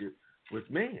relationship with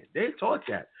man. They're taught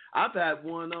that. I've had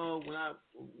one when I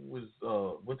was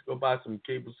went to go buy some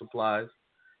cable supplies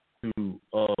to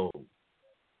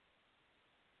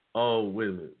wait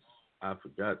a minute. I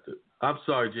forgot to. I'm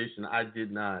sorry, Jason. I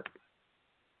did not.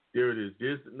 There it is.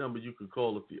 There's the number you can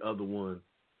call if the other one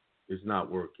is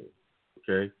not working.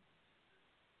 Okay.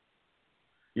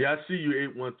 Yeah, I see you,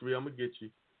 813. I'm gonna get you.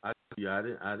 I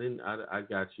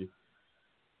got you.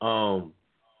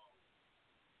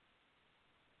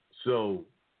 So,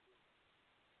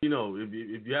 you know,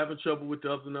 if you're having trouble with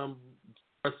the other number,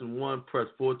 pressing 1, press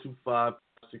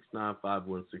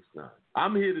 425-695-169.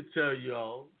 I'm here to tell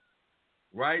y'all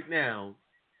right now,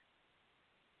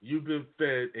 you've been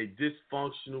fed a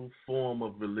dysfunctional form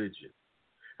of religion.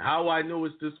 How I know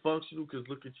it's dysfunctional? Because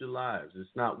look at your lives.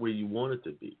 It's not where you want it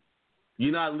to be.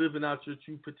 You're not living out your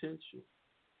true potential.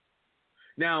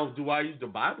 Now, do I use the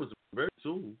Bible as a very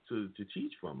tool to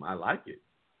teach from? I like it.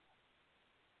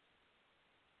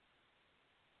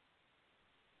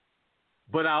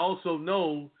 But I also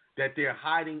know that they're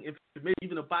hiding information.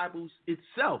 Even the Bible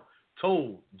itself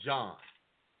told John,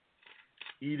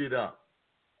 eat it up.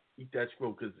 Eat that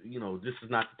scroll because, you know, this is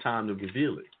not the time to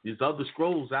reveal it. There's other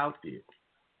scrolls out there.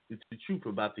 It's the truth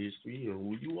about the history of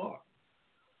who you are.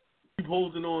 Keep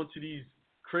holding on to these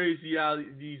crazy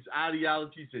these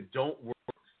ideologies that don't work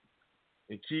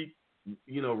and keep,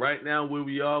 you know, right now where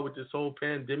we are with this whole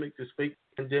pandemic, this fake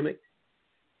pandemic,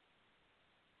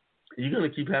 you're going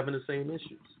to keep having the same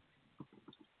issues.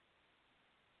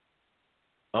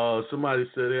 Somebody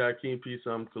said, hey, AKIEM, peace,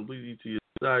 I'm completely to your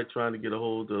side trying to get a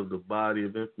hold of the body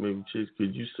of information.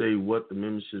 Could you say what the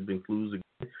membership includes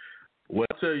again? Well,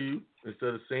 I'll tell you,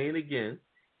 instead of saying again,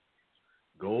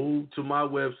 go to my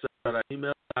website at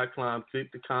email.com,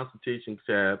 click the consultation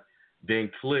tab, then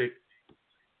click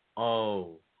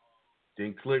that.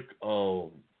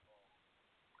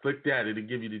 It'll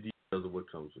give you the details of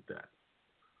what comes with that.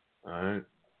 All right.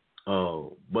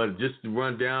 But just to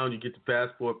run down, you get the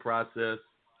passport process.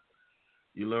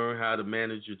 You learn how to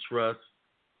manage your trust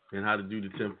and how to do the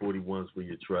 1041s with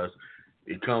your trust.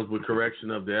 It comes with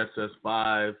correction of the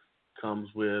SS5,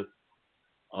 comes with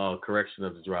correction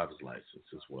of the driver's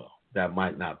license as well. That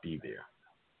might not be there.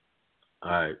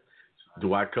 All right.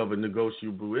 Do I cover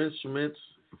negotiable instruments?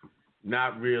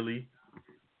 Not really.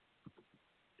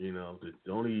 You know, the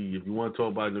only, if you want to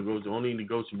talk about only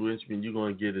negotiable instrument you're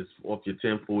going to get is off your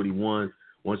 1041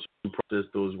 once you process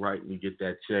those right and you get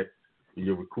that check in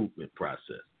your recruitment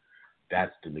process.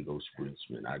 That's the negotiable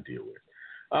instrument I deal with.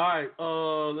 All right,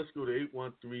 let's go to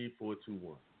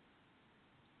 813-421.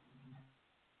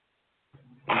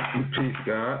 Peace,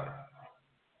 God.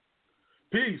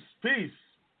 Peace.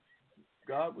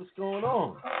 God, what's going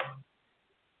on?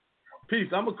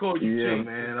 Peace, I'm going to call you King. Yeah,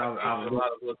 man. A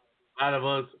lot of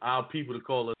us, our people to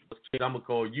call us King. I'm going to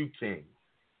call you King.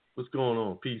 What's going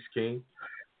on? Peace, King.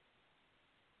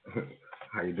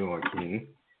 How you doing, King?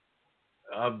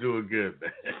 I'm doing good,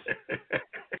 man.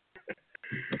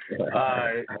 All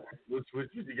right. What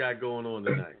you got going on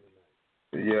tonight?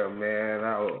 Yeah, man.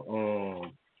 I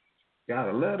got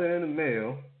a letter in the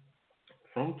mail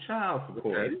from child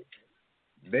support. Okay.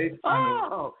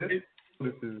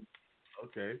 This is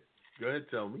okay. Go ahead,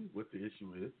 tell me what the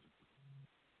issue is.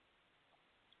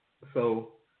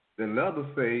 So the letter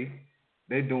say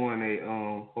they're doing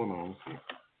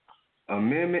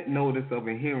amendment notice of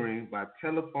a hearing by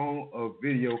telephone or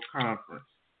video conference.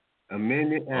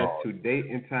 Amendment as to date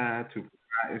and time to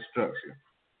provide instruction.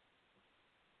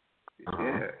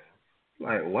 Yeah.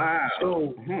 Like, wow.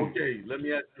 So, okay, let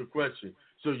me ask you a question.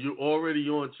 So you're already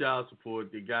on child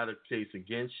support. They got a case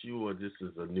against you, or this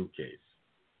is a new case?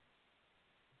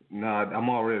 No, I'm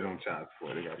already on child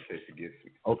support. They got a case against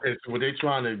me. Okay, so they're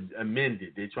trying to amend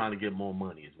it. They're trying to get more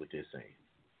money is what they're saying.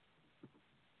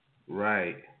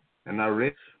 Right. And I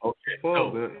read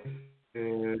further.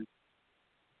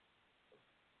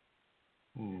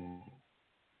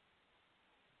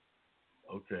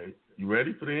 Okay. You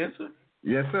ready for the answer?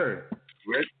 Yes, sir.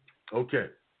 Ready? Okay.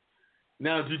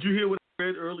 Now, did you hear what I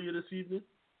read earlier this evening?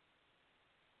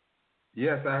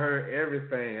 Yes, I heard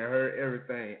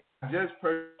everything. I just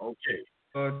Okay.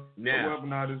 The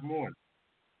webinar this morning.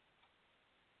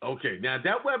 Okay. Now,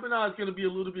 that webinar is going to be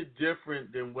a little bit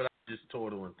different than what I just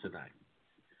taught on tonight.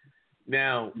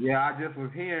 Now. Yeah, I just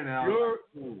was hearing that.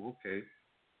 Okay.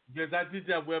 Because I did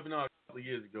that webinar a couple of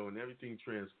years ago, and everything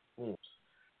transforms.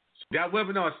 So that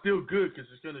webinar is still good because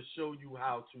it's going to show you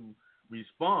how to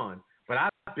respond. But I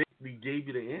basically gave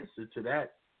you the answer to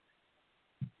that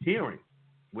hearing,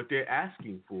 what they're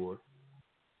asking for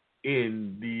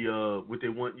in the what they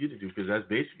want you to do, because that's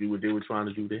basically what they were trying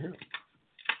to do to him.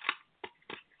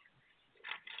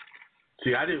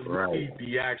 See, I didn't read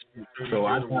the actual. So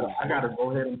I got to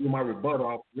go ahead and do my rebuttal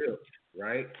off rip,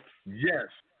 right? Yes.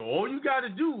 So all you got to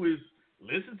do is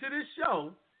listen to this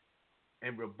show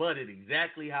and rebut it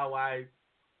exactly how I,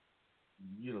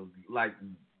 like,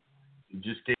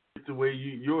 just get it the way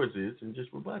yours is and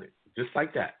just rebut it. Just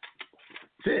like that.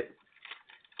 That's it.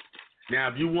 Now,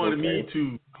 if you wanted me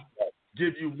to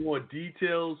give you more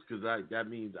details, because that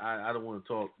means I don't want to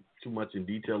talk too much in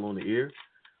detail on the air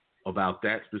about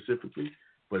that specifically.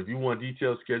 But if you want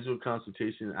details, schedule a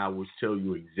consultation. I will tell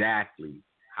you exactly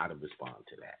how to respond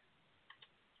to that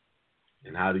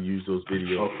and how to use those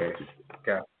videos.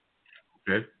 Okay.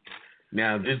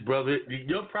 Now, this brother,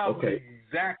 your problem is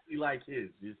exactly like his.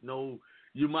 There's no,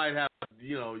 you might have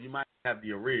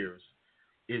the arrears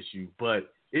issue,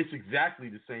 but it's exactly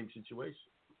the same situation.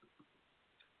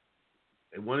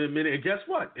 They wanted a minute, and guess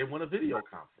what? They want a video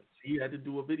conference. He had to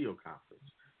do a video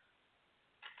conference.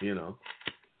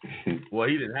 Well,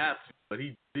 he didn't have to, but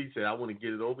he said, I want to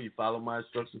get it over. He followed my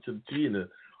instructions to the T, and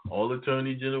all the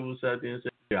attorney generals sat there and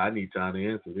said, yeah, I need time to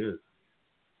answer this.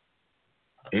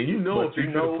 And if they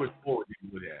could have pushed forward, he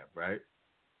would have, right?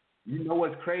 You know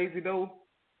what's crazy, though?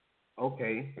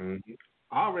 Okay. Mm-hmm.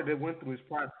 I already went through his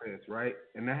process, right?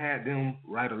 And I had them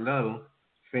write a letter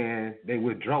saying they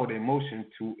withdraw their motion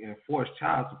to enforce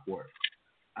child support.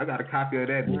 I got a copy of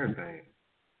that and everything.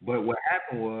 But what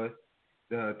happened was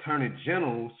the attorney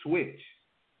general switched.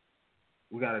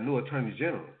 We got a new attorney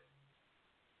general.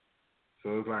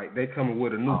 So it's like they coming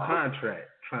with a new contract,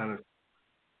 trying to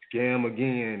scam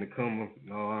again to come.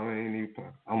 No, I ain't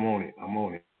even. I'm on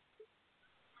it.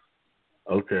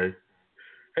 Okay.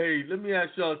 Hey, let me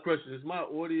ask y'all a question. Is my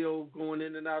audio going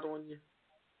in and out on you?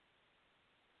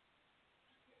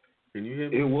 Can you hear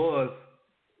me? It was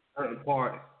certain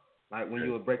parts, like when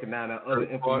you were breaking down that other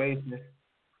information,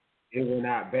 it went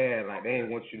out bad. Like they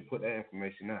didn't want you to put that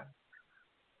information out.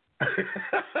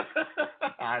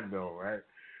 I know, right?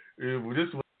 Well, this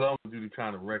is what I'm going to do to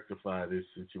kind of rectify this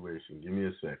situation. Give me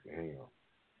a second. Hang on.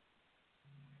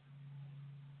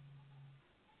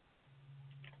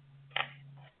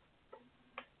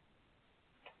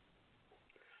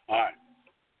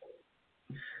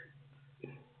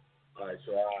 All right,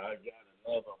 so I got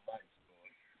another mic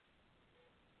going.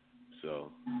 So,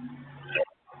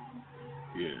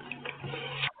 yeah.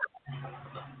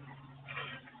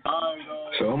 All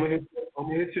right, so I'm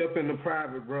gonna hit you up in the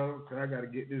private, bro, because I got to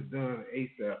get this done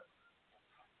ASAP.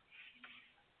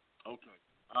 Okay.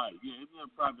 All right. Yeah, hit me in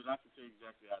private. I can tell you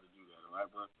exactly how to do that. All right,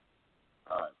 bro?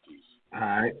 All right, peace. All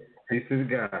right. Peace to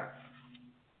God.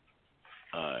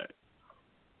 All right.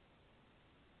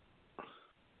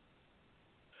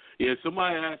 Yeah,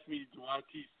 somebody asked me, do I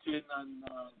teach 1099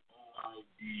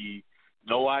 OID?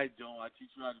 No, I don't. I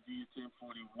teach you how to do your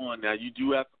 1041. Now, you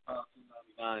do have to file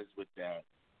 1099s with that.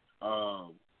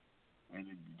 And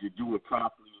to do it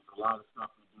properly, there's a lot of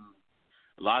stuff to do.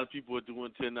 A lot of people are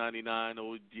doing 1099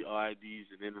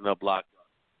 OIDs and ending up locked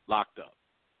up.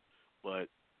 But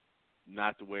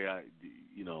not the way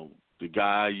the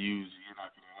guy I use, you're not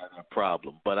going to have that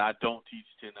problem. But I don't teach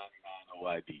 1099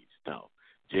 OIDs, no.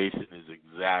 Jason is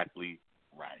exactly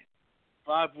right.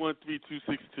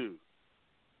 513-262.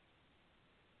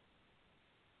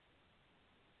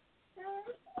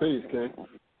 Peace, King.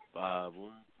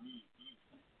 513.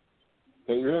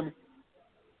 Can you hear me?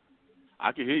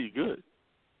 I can hear you good.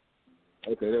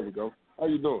 Okay, there we go. How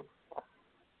you doing?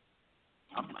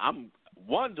 I'm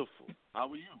wonderful. How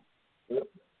are you?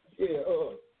 Yeah,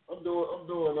 I'm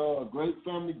doing great.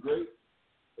 Family great.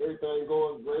 Everything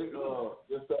going great.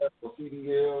 Just had a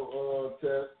CDL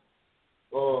test.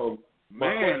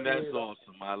 Man, that's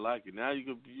awesome. I like it. Now you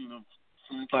can,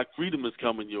 seems like freedom is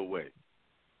coming your way.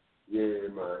 Yeah,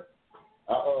 man.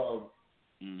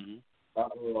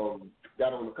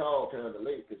 got on the call kind of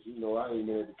late because, you know, I ain't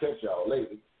been able to catch y'all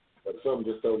lately. But something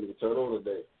just told me to turn on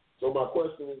today. So my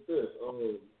question is this.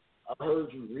 I heard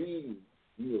you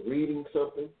were reading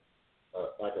something.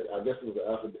 I guess it was an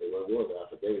affidavit. Well, it was an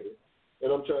affidavit. And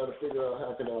I'm trying to figure out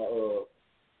how can I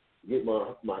get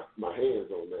my hands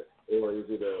on that. Or is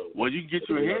it well, you can get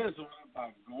your hands on it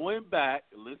by going back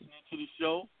and listening to the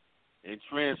show and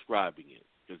transcribing it.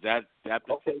 Because that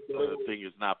particular thing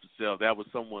is not for sale. That was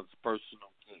someone's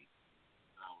personal case.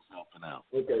 I was helping out.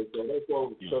 Okay, so that's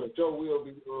so the show will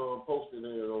be posted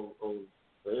on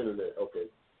the internet. Okay.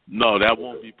 No, that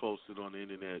won't be posted on the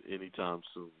internet anytime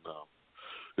soon. No,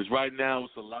 because right now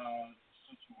it's a live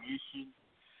situation,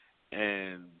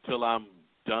 and until I'm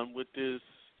done with this,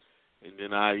 and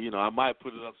then I might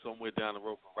put it up somewhere down the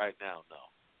road. But right now, no.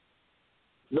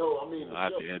 No, I mean I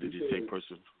have to edit it. Take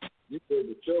person. You said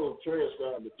the show,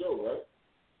 transcribe the show, right?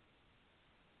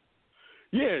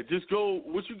 Yeah, just go.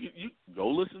 You go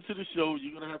listen to the show.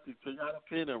 You're gonna have to pick out a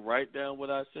pen and write down what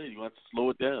I say. You have to slow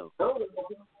it down. I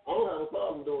don't have a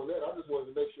problem doing that. I just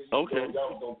wanted to make sure y'all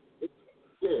was gonna.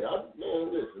 Yeah,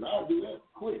 man, listen, I'll do that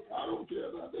quick. I don't care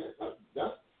about that.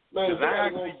 Because I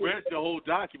actually read the whole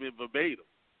document verbatim.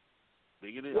 The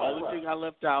only thing I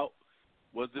left out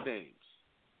was the names.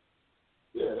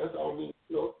 Yeah, that's all I mean.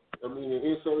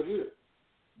 Insert here.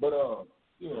 But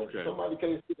somebody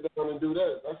can't sit down and do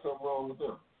that. That's something wrong with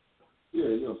them.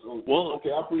 Yeah. So, I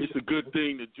appreciate it's a good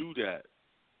thing to do that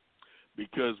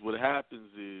because what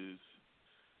happens is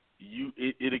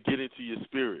it'll get into your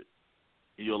spirit.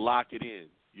 You'll lock it in.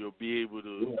 You'll be able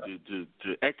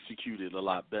to execute it a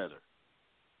lot better.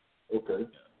 Okay.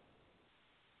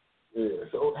 Yeah.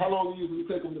 So how long do you usually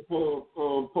take them to post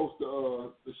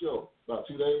the show? About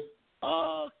 2 days?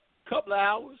 Couple of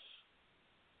hours.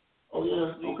 Oh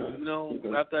yeah. Okay.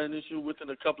 After that initial, within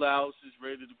a couple of hours, it's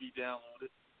ready to be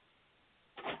downloaded.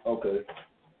 Okay.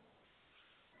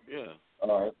 Yeah.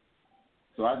 All right.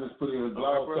 So I just put it in a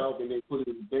blog talk and then put it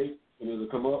in the date and it'll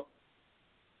come up.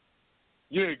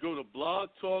 Yeah, go to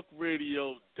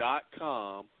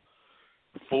blogtalkradio.com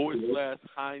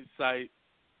 /hindsight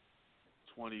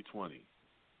 2020.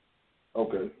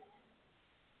 Okay.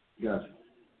 Gotcha.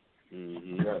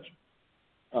 Mm-hmm. Gotcha.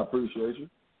 I appreciate you.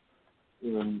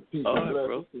 And peace all and right,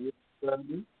 blessings to you,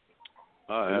 family.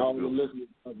 All right, and all the listeners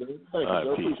out there. Thank you,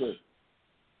 sir. Appreciate it.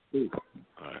 Peace.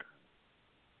 All right.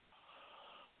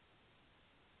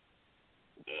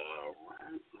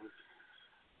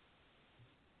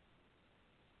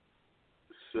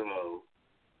 So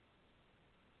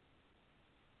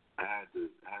I had to,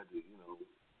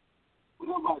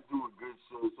 whenever I do a good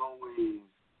show, it's always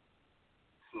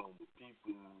some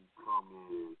people come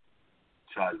in,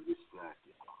 try to distract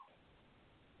you.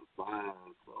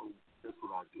 So that's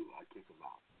what I do. I kick them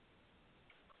out.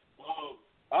 All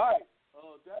right.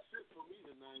 That's it for me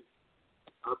tonight.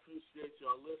 I appreciate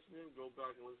y'all listening. Go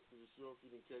back and listen to the show if you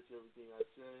didn't catch everything I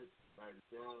said. Write it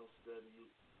down, study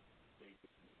it, take it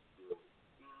to the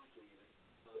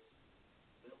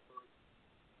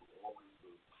always be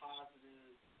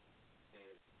positive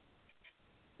and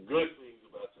good things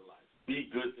about your life. Be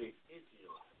good things into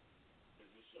your life.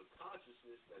 Because it's your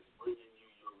consciousness that's bringing you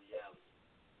your reality.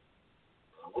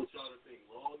 I want y'all to think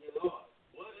long and hard.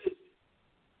 What is it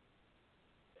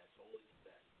that's holding you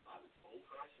back? Not an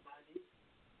old-fashioned idea.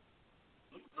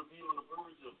 You could be on the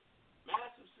verge of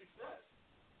massive success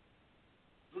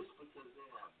just because they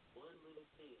have one little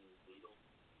thing they don't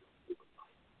do in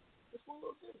life. Just one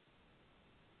little thing.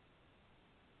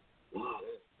 Wow,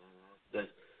 that's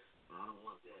I don't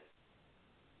want that.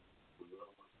 We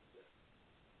don't want that.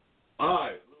 All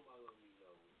right. What am I going to use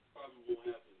that one? Probably won't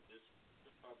happen. This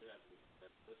probably happen.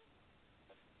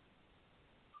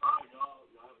 All right, y'all.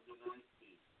 Y'all have a good night.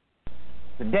 Peace.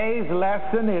 Today's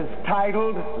lesson is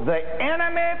titled The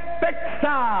Enemy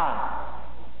Fixer.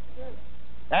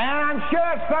 And I'm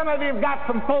sure some of you have got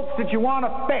some folks that you want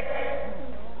to fix.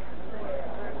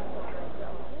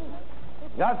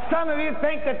 Now, some of you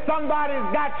think that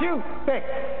somebody's got you fixed.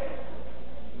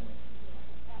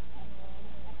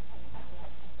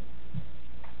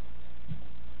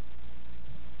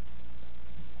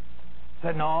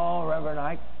 Said, no, Reverend,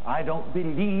 I don't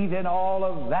believe in all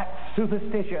of that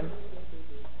superstition.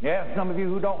 Yes, some of you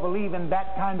who don't believe in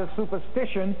that kind of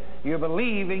superstition, you're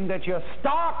believing that you're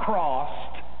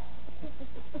star-crossed.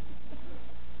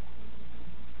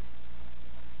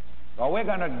 Well, we're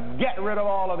going to get rid of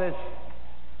all of this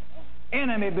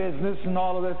enemy business and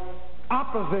all of this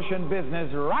opposition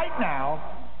business right now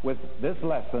with this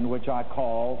lesson, which I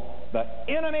call The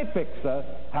Enemy Fixer,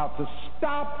 How to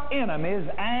Stop Enemies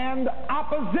and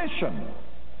Opposition.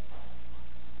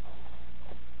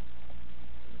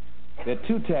 There are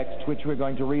two texts which we're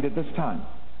going to read at this time.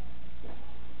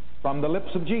 From the lips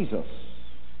of Jesus,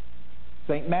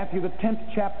 St. Matthew, the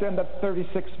 10th chapter and the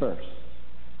 36th verse.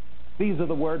 These are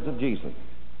the words of Jesus.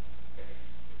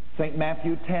 St.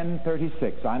 Matthew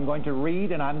 10:36. I'm going to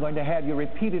read, and I'm going to have you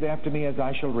repeat it after me as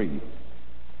I shall read.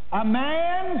 A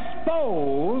man's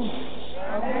foes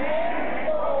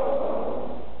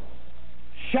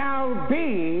shall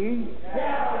be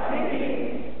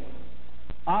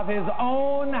of his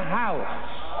own house.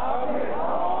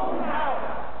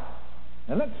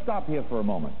 Now let's stop here for a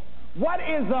moment. What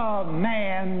is a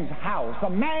man's house? A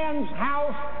man's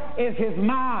house is his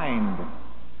mind.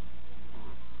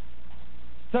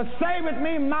 So say with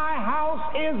me, my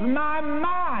house is my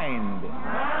mind.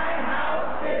 My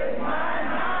house is my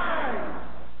mind.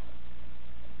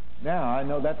 Now, I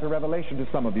know that's a revelation to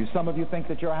some of you. Some of you think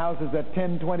that your house is at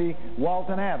 1020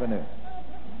 Walton Avenue.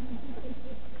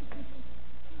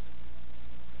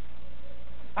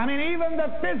 I mean, even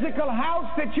the physical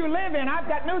house that you live in, I've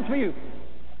got news for you.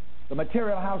 The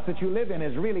material house that you live in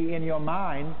is really in your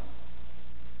mind.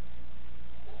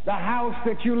 The house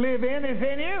that you live in is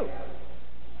in you.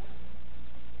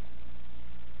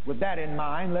 With that in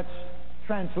mind, let's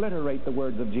transliterate the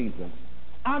words of Jesus.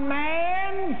 A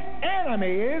man's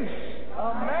enemies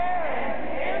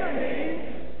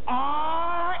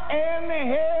are in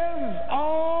his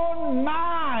own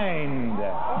mind.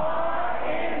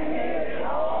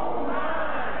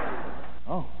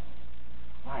 Oh,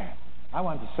 I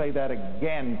want to say that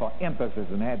again for emphasis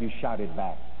and have you shout it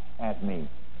back at me.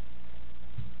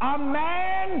 A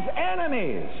man's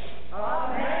enemies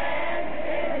are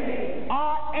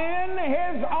in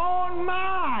his own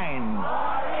mind.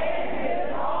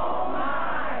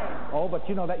 Oh, but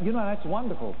that's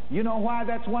wonderful. You know why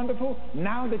that's wonderful?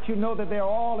 Now that you know that they're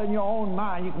all in your own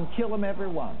mind, you can kill them every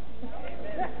one.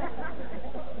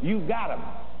 You've got them.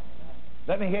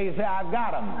 Let me hear you say, I've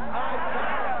got them.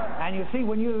 And you see,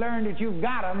 when you learn that you've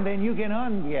got them, then you can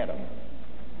unget them.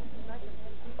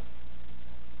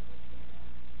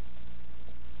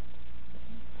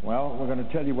 Well, we're going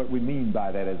to tell you what we mean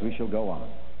by that as we shall go on.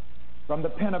 From the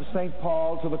pen of St.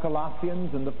 Paul to the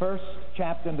Colossians, in the 1st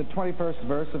chapter and the 21st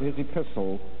verse of his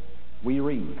epistle, we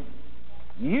read,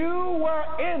 You were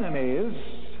enemies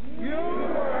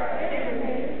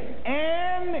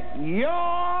in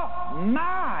your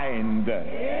mind.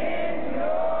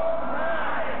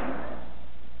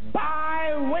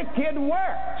 By wicked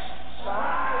works.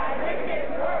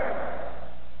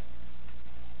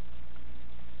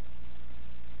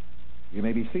 You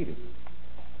may be seated.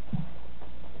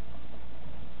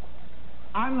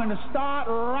 I'm going to start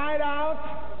right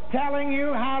out telling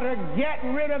you how to get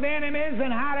rid of enemies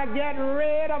and how to get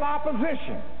rid of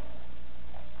opposition.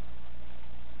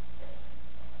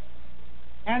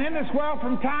 And in this world,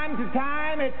 from time to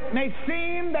time, it may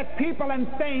seem that people and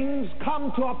things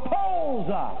come to oppose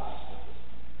us.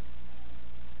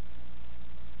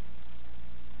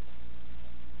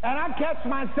 And I catch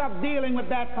myself dealing with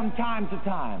that from time to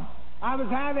time. I was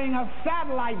having a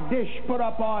satellite dish put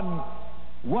up on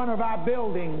one of our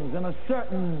buildings in a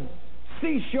certain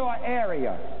seashore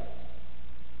area.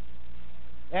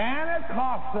 And it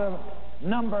cost a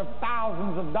number of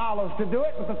thousands of dollars to do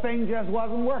it, but the thing just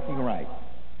wasn't working right.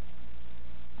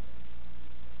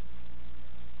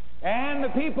 And the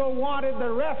people wanted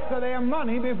the rest of their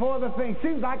money before the thing.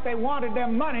 Seems like they wanted their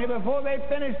money before they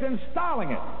finished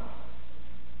installing it.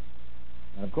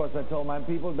 And of course I told my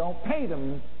people, don't pay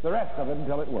them the rest of it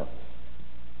until it works.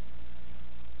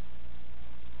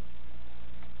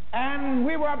 And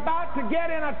we were about to get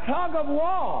in a tug of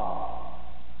war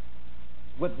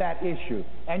with that issue.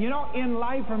 And you know, in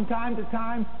life from time to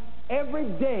time, every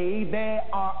day there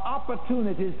are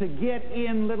opportunities to get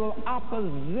in little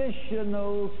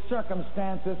oppositional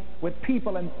circumstances with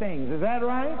people and things. Is that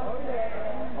right? Oh,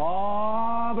 yeah.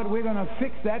 Oh, but we're going to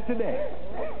fix that today.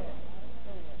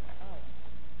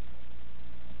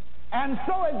 And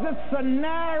so as this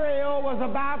scenario was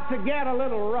about to get a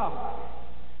little rough,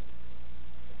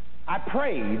 I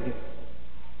prayed,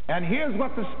 and here's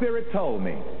what the Spirit told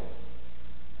me.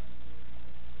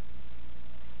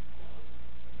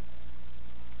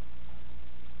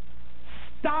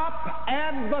 Stop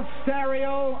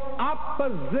adversarial,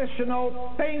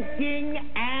 oppositional thinking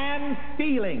and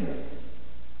feeling.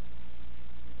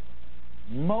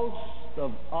 Most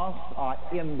of us are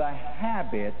in the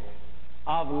habit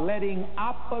of letting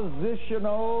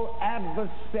oppositional,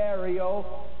 adversarial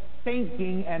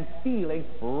thinking and feeling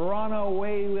run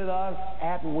away with us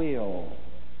at will.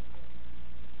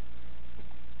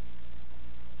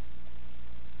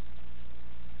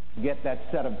 Get that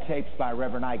set of tapes by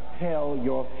Reverend Ike. Tell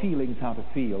your feelings how to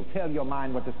feel. Tell your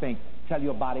mind what to think. Tell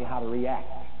your body how to react.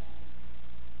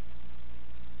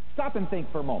 Stop and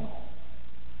think for a moment.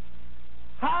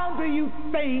 How do you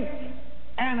think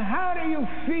and how do you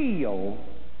feel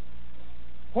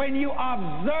when you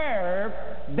observe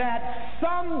that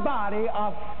somebody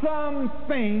or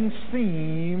something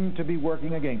seem to be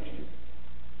working against you?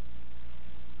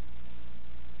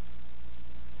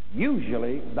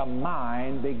 Usually, the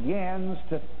mind begins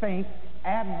to think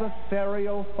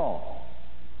adversarial thoughts,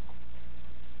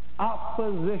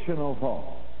 oppositional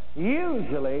thoughts.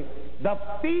 Usually, the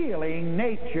feeling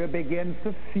nature begins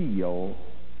to feel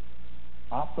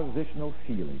oppositional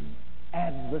feeling,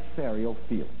 adversarial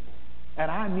feeling. And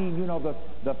I mean, you know,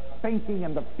 the thinking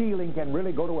and the feeling can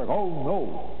really go to work. Oh,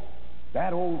 no,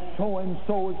 that old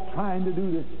so-and-so is trying to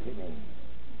do this to me.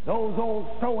 Those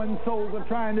old so-and-sos are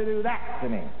trying to do that to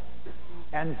me.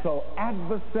 And so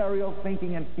adversarial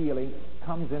thinking and feeling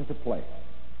comes into play.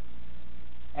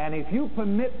 And if you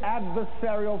permit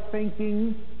adversarial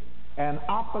thinking and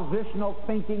oppositional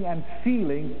thinking and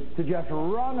feeling to just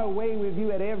run away with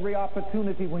you at every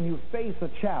opportunity when you face a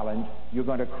challenge, you're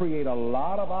going to create a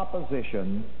lot of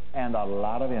opposition and a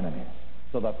lot of enemies.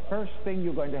 So the first thing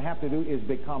you're going to have to do is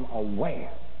become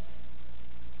aware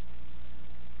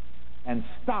and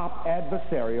stop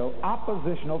adversarial,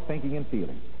 oppositional thinking and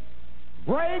feeling.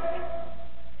 Break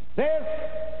this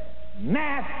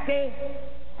nasty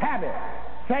habit.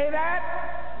 Say that.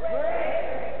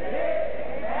 Break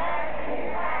this nasty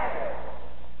habit.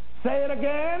 Say it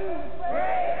again.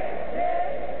 Break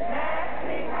this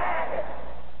nasty habit.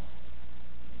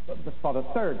 For the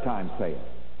third time, say it.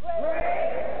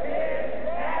 Break this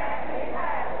nasty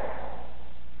habit.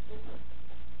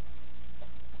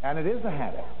 And it is a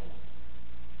habit.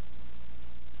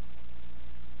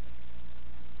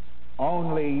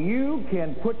 Only you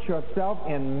can put yourself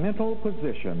in mental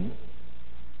position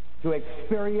to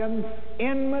experience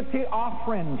enmity or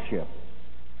friendship,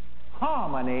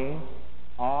 harmony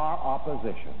or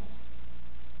opposition.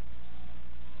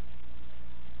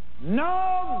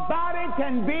 Nobody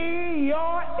can be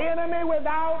your enemy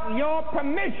without your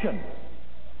permission.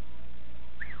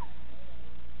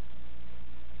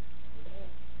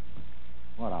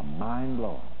 What a mind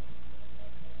blower.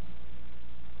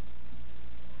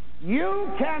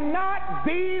 You cannot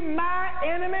be my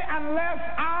enemy unless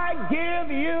I give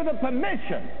you the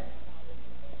permission.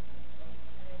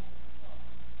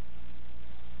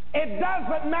 It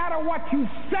doesn't matter what you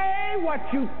say, what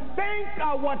you think,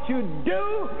 or what you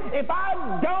do. If I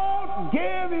don't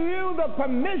give you the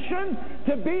permission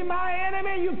to be my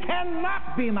enemy, you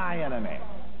cannot be my enemy.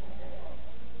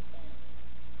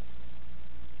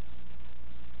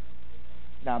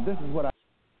 Now, this is what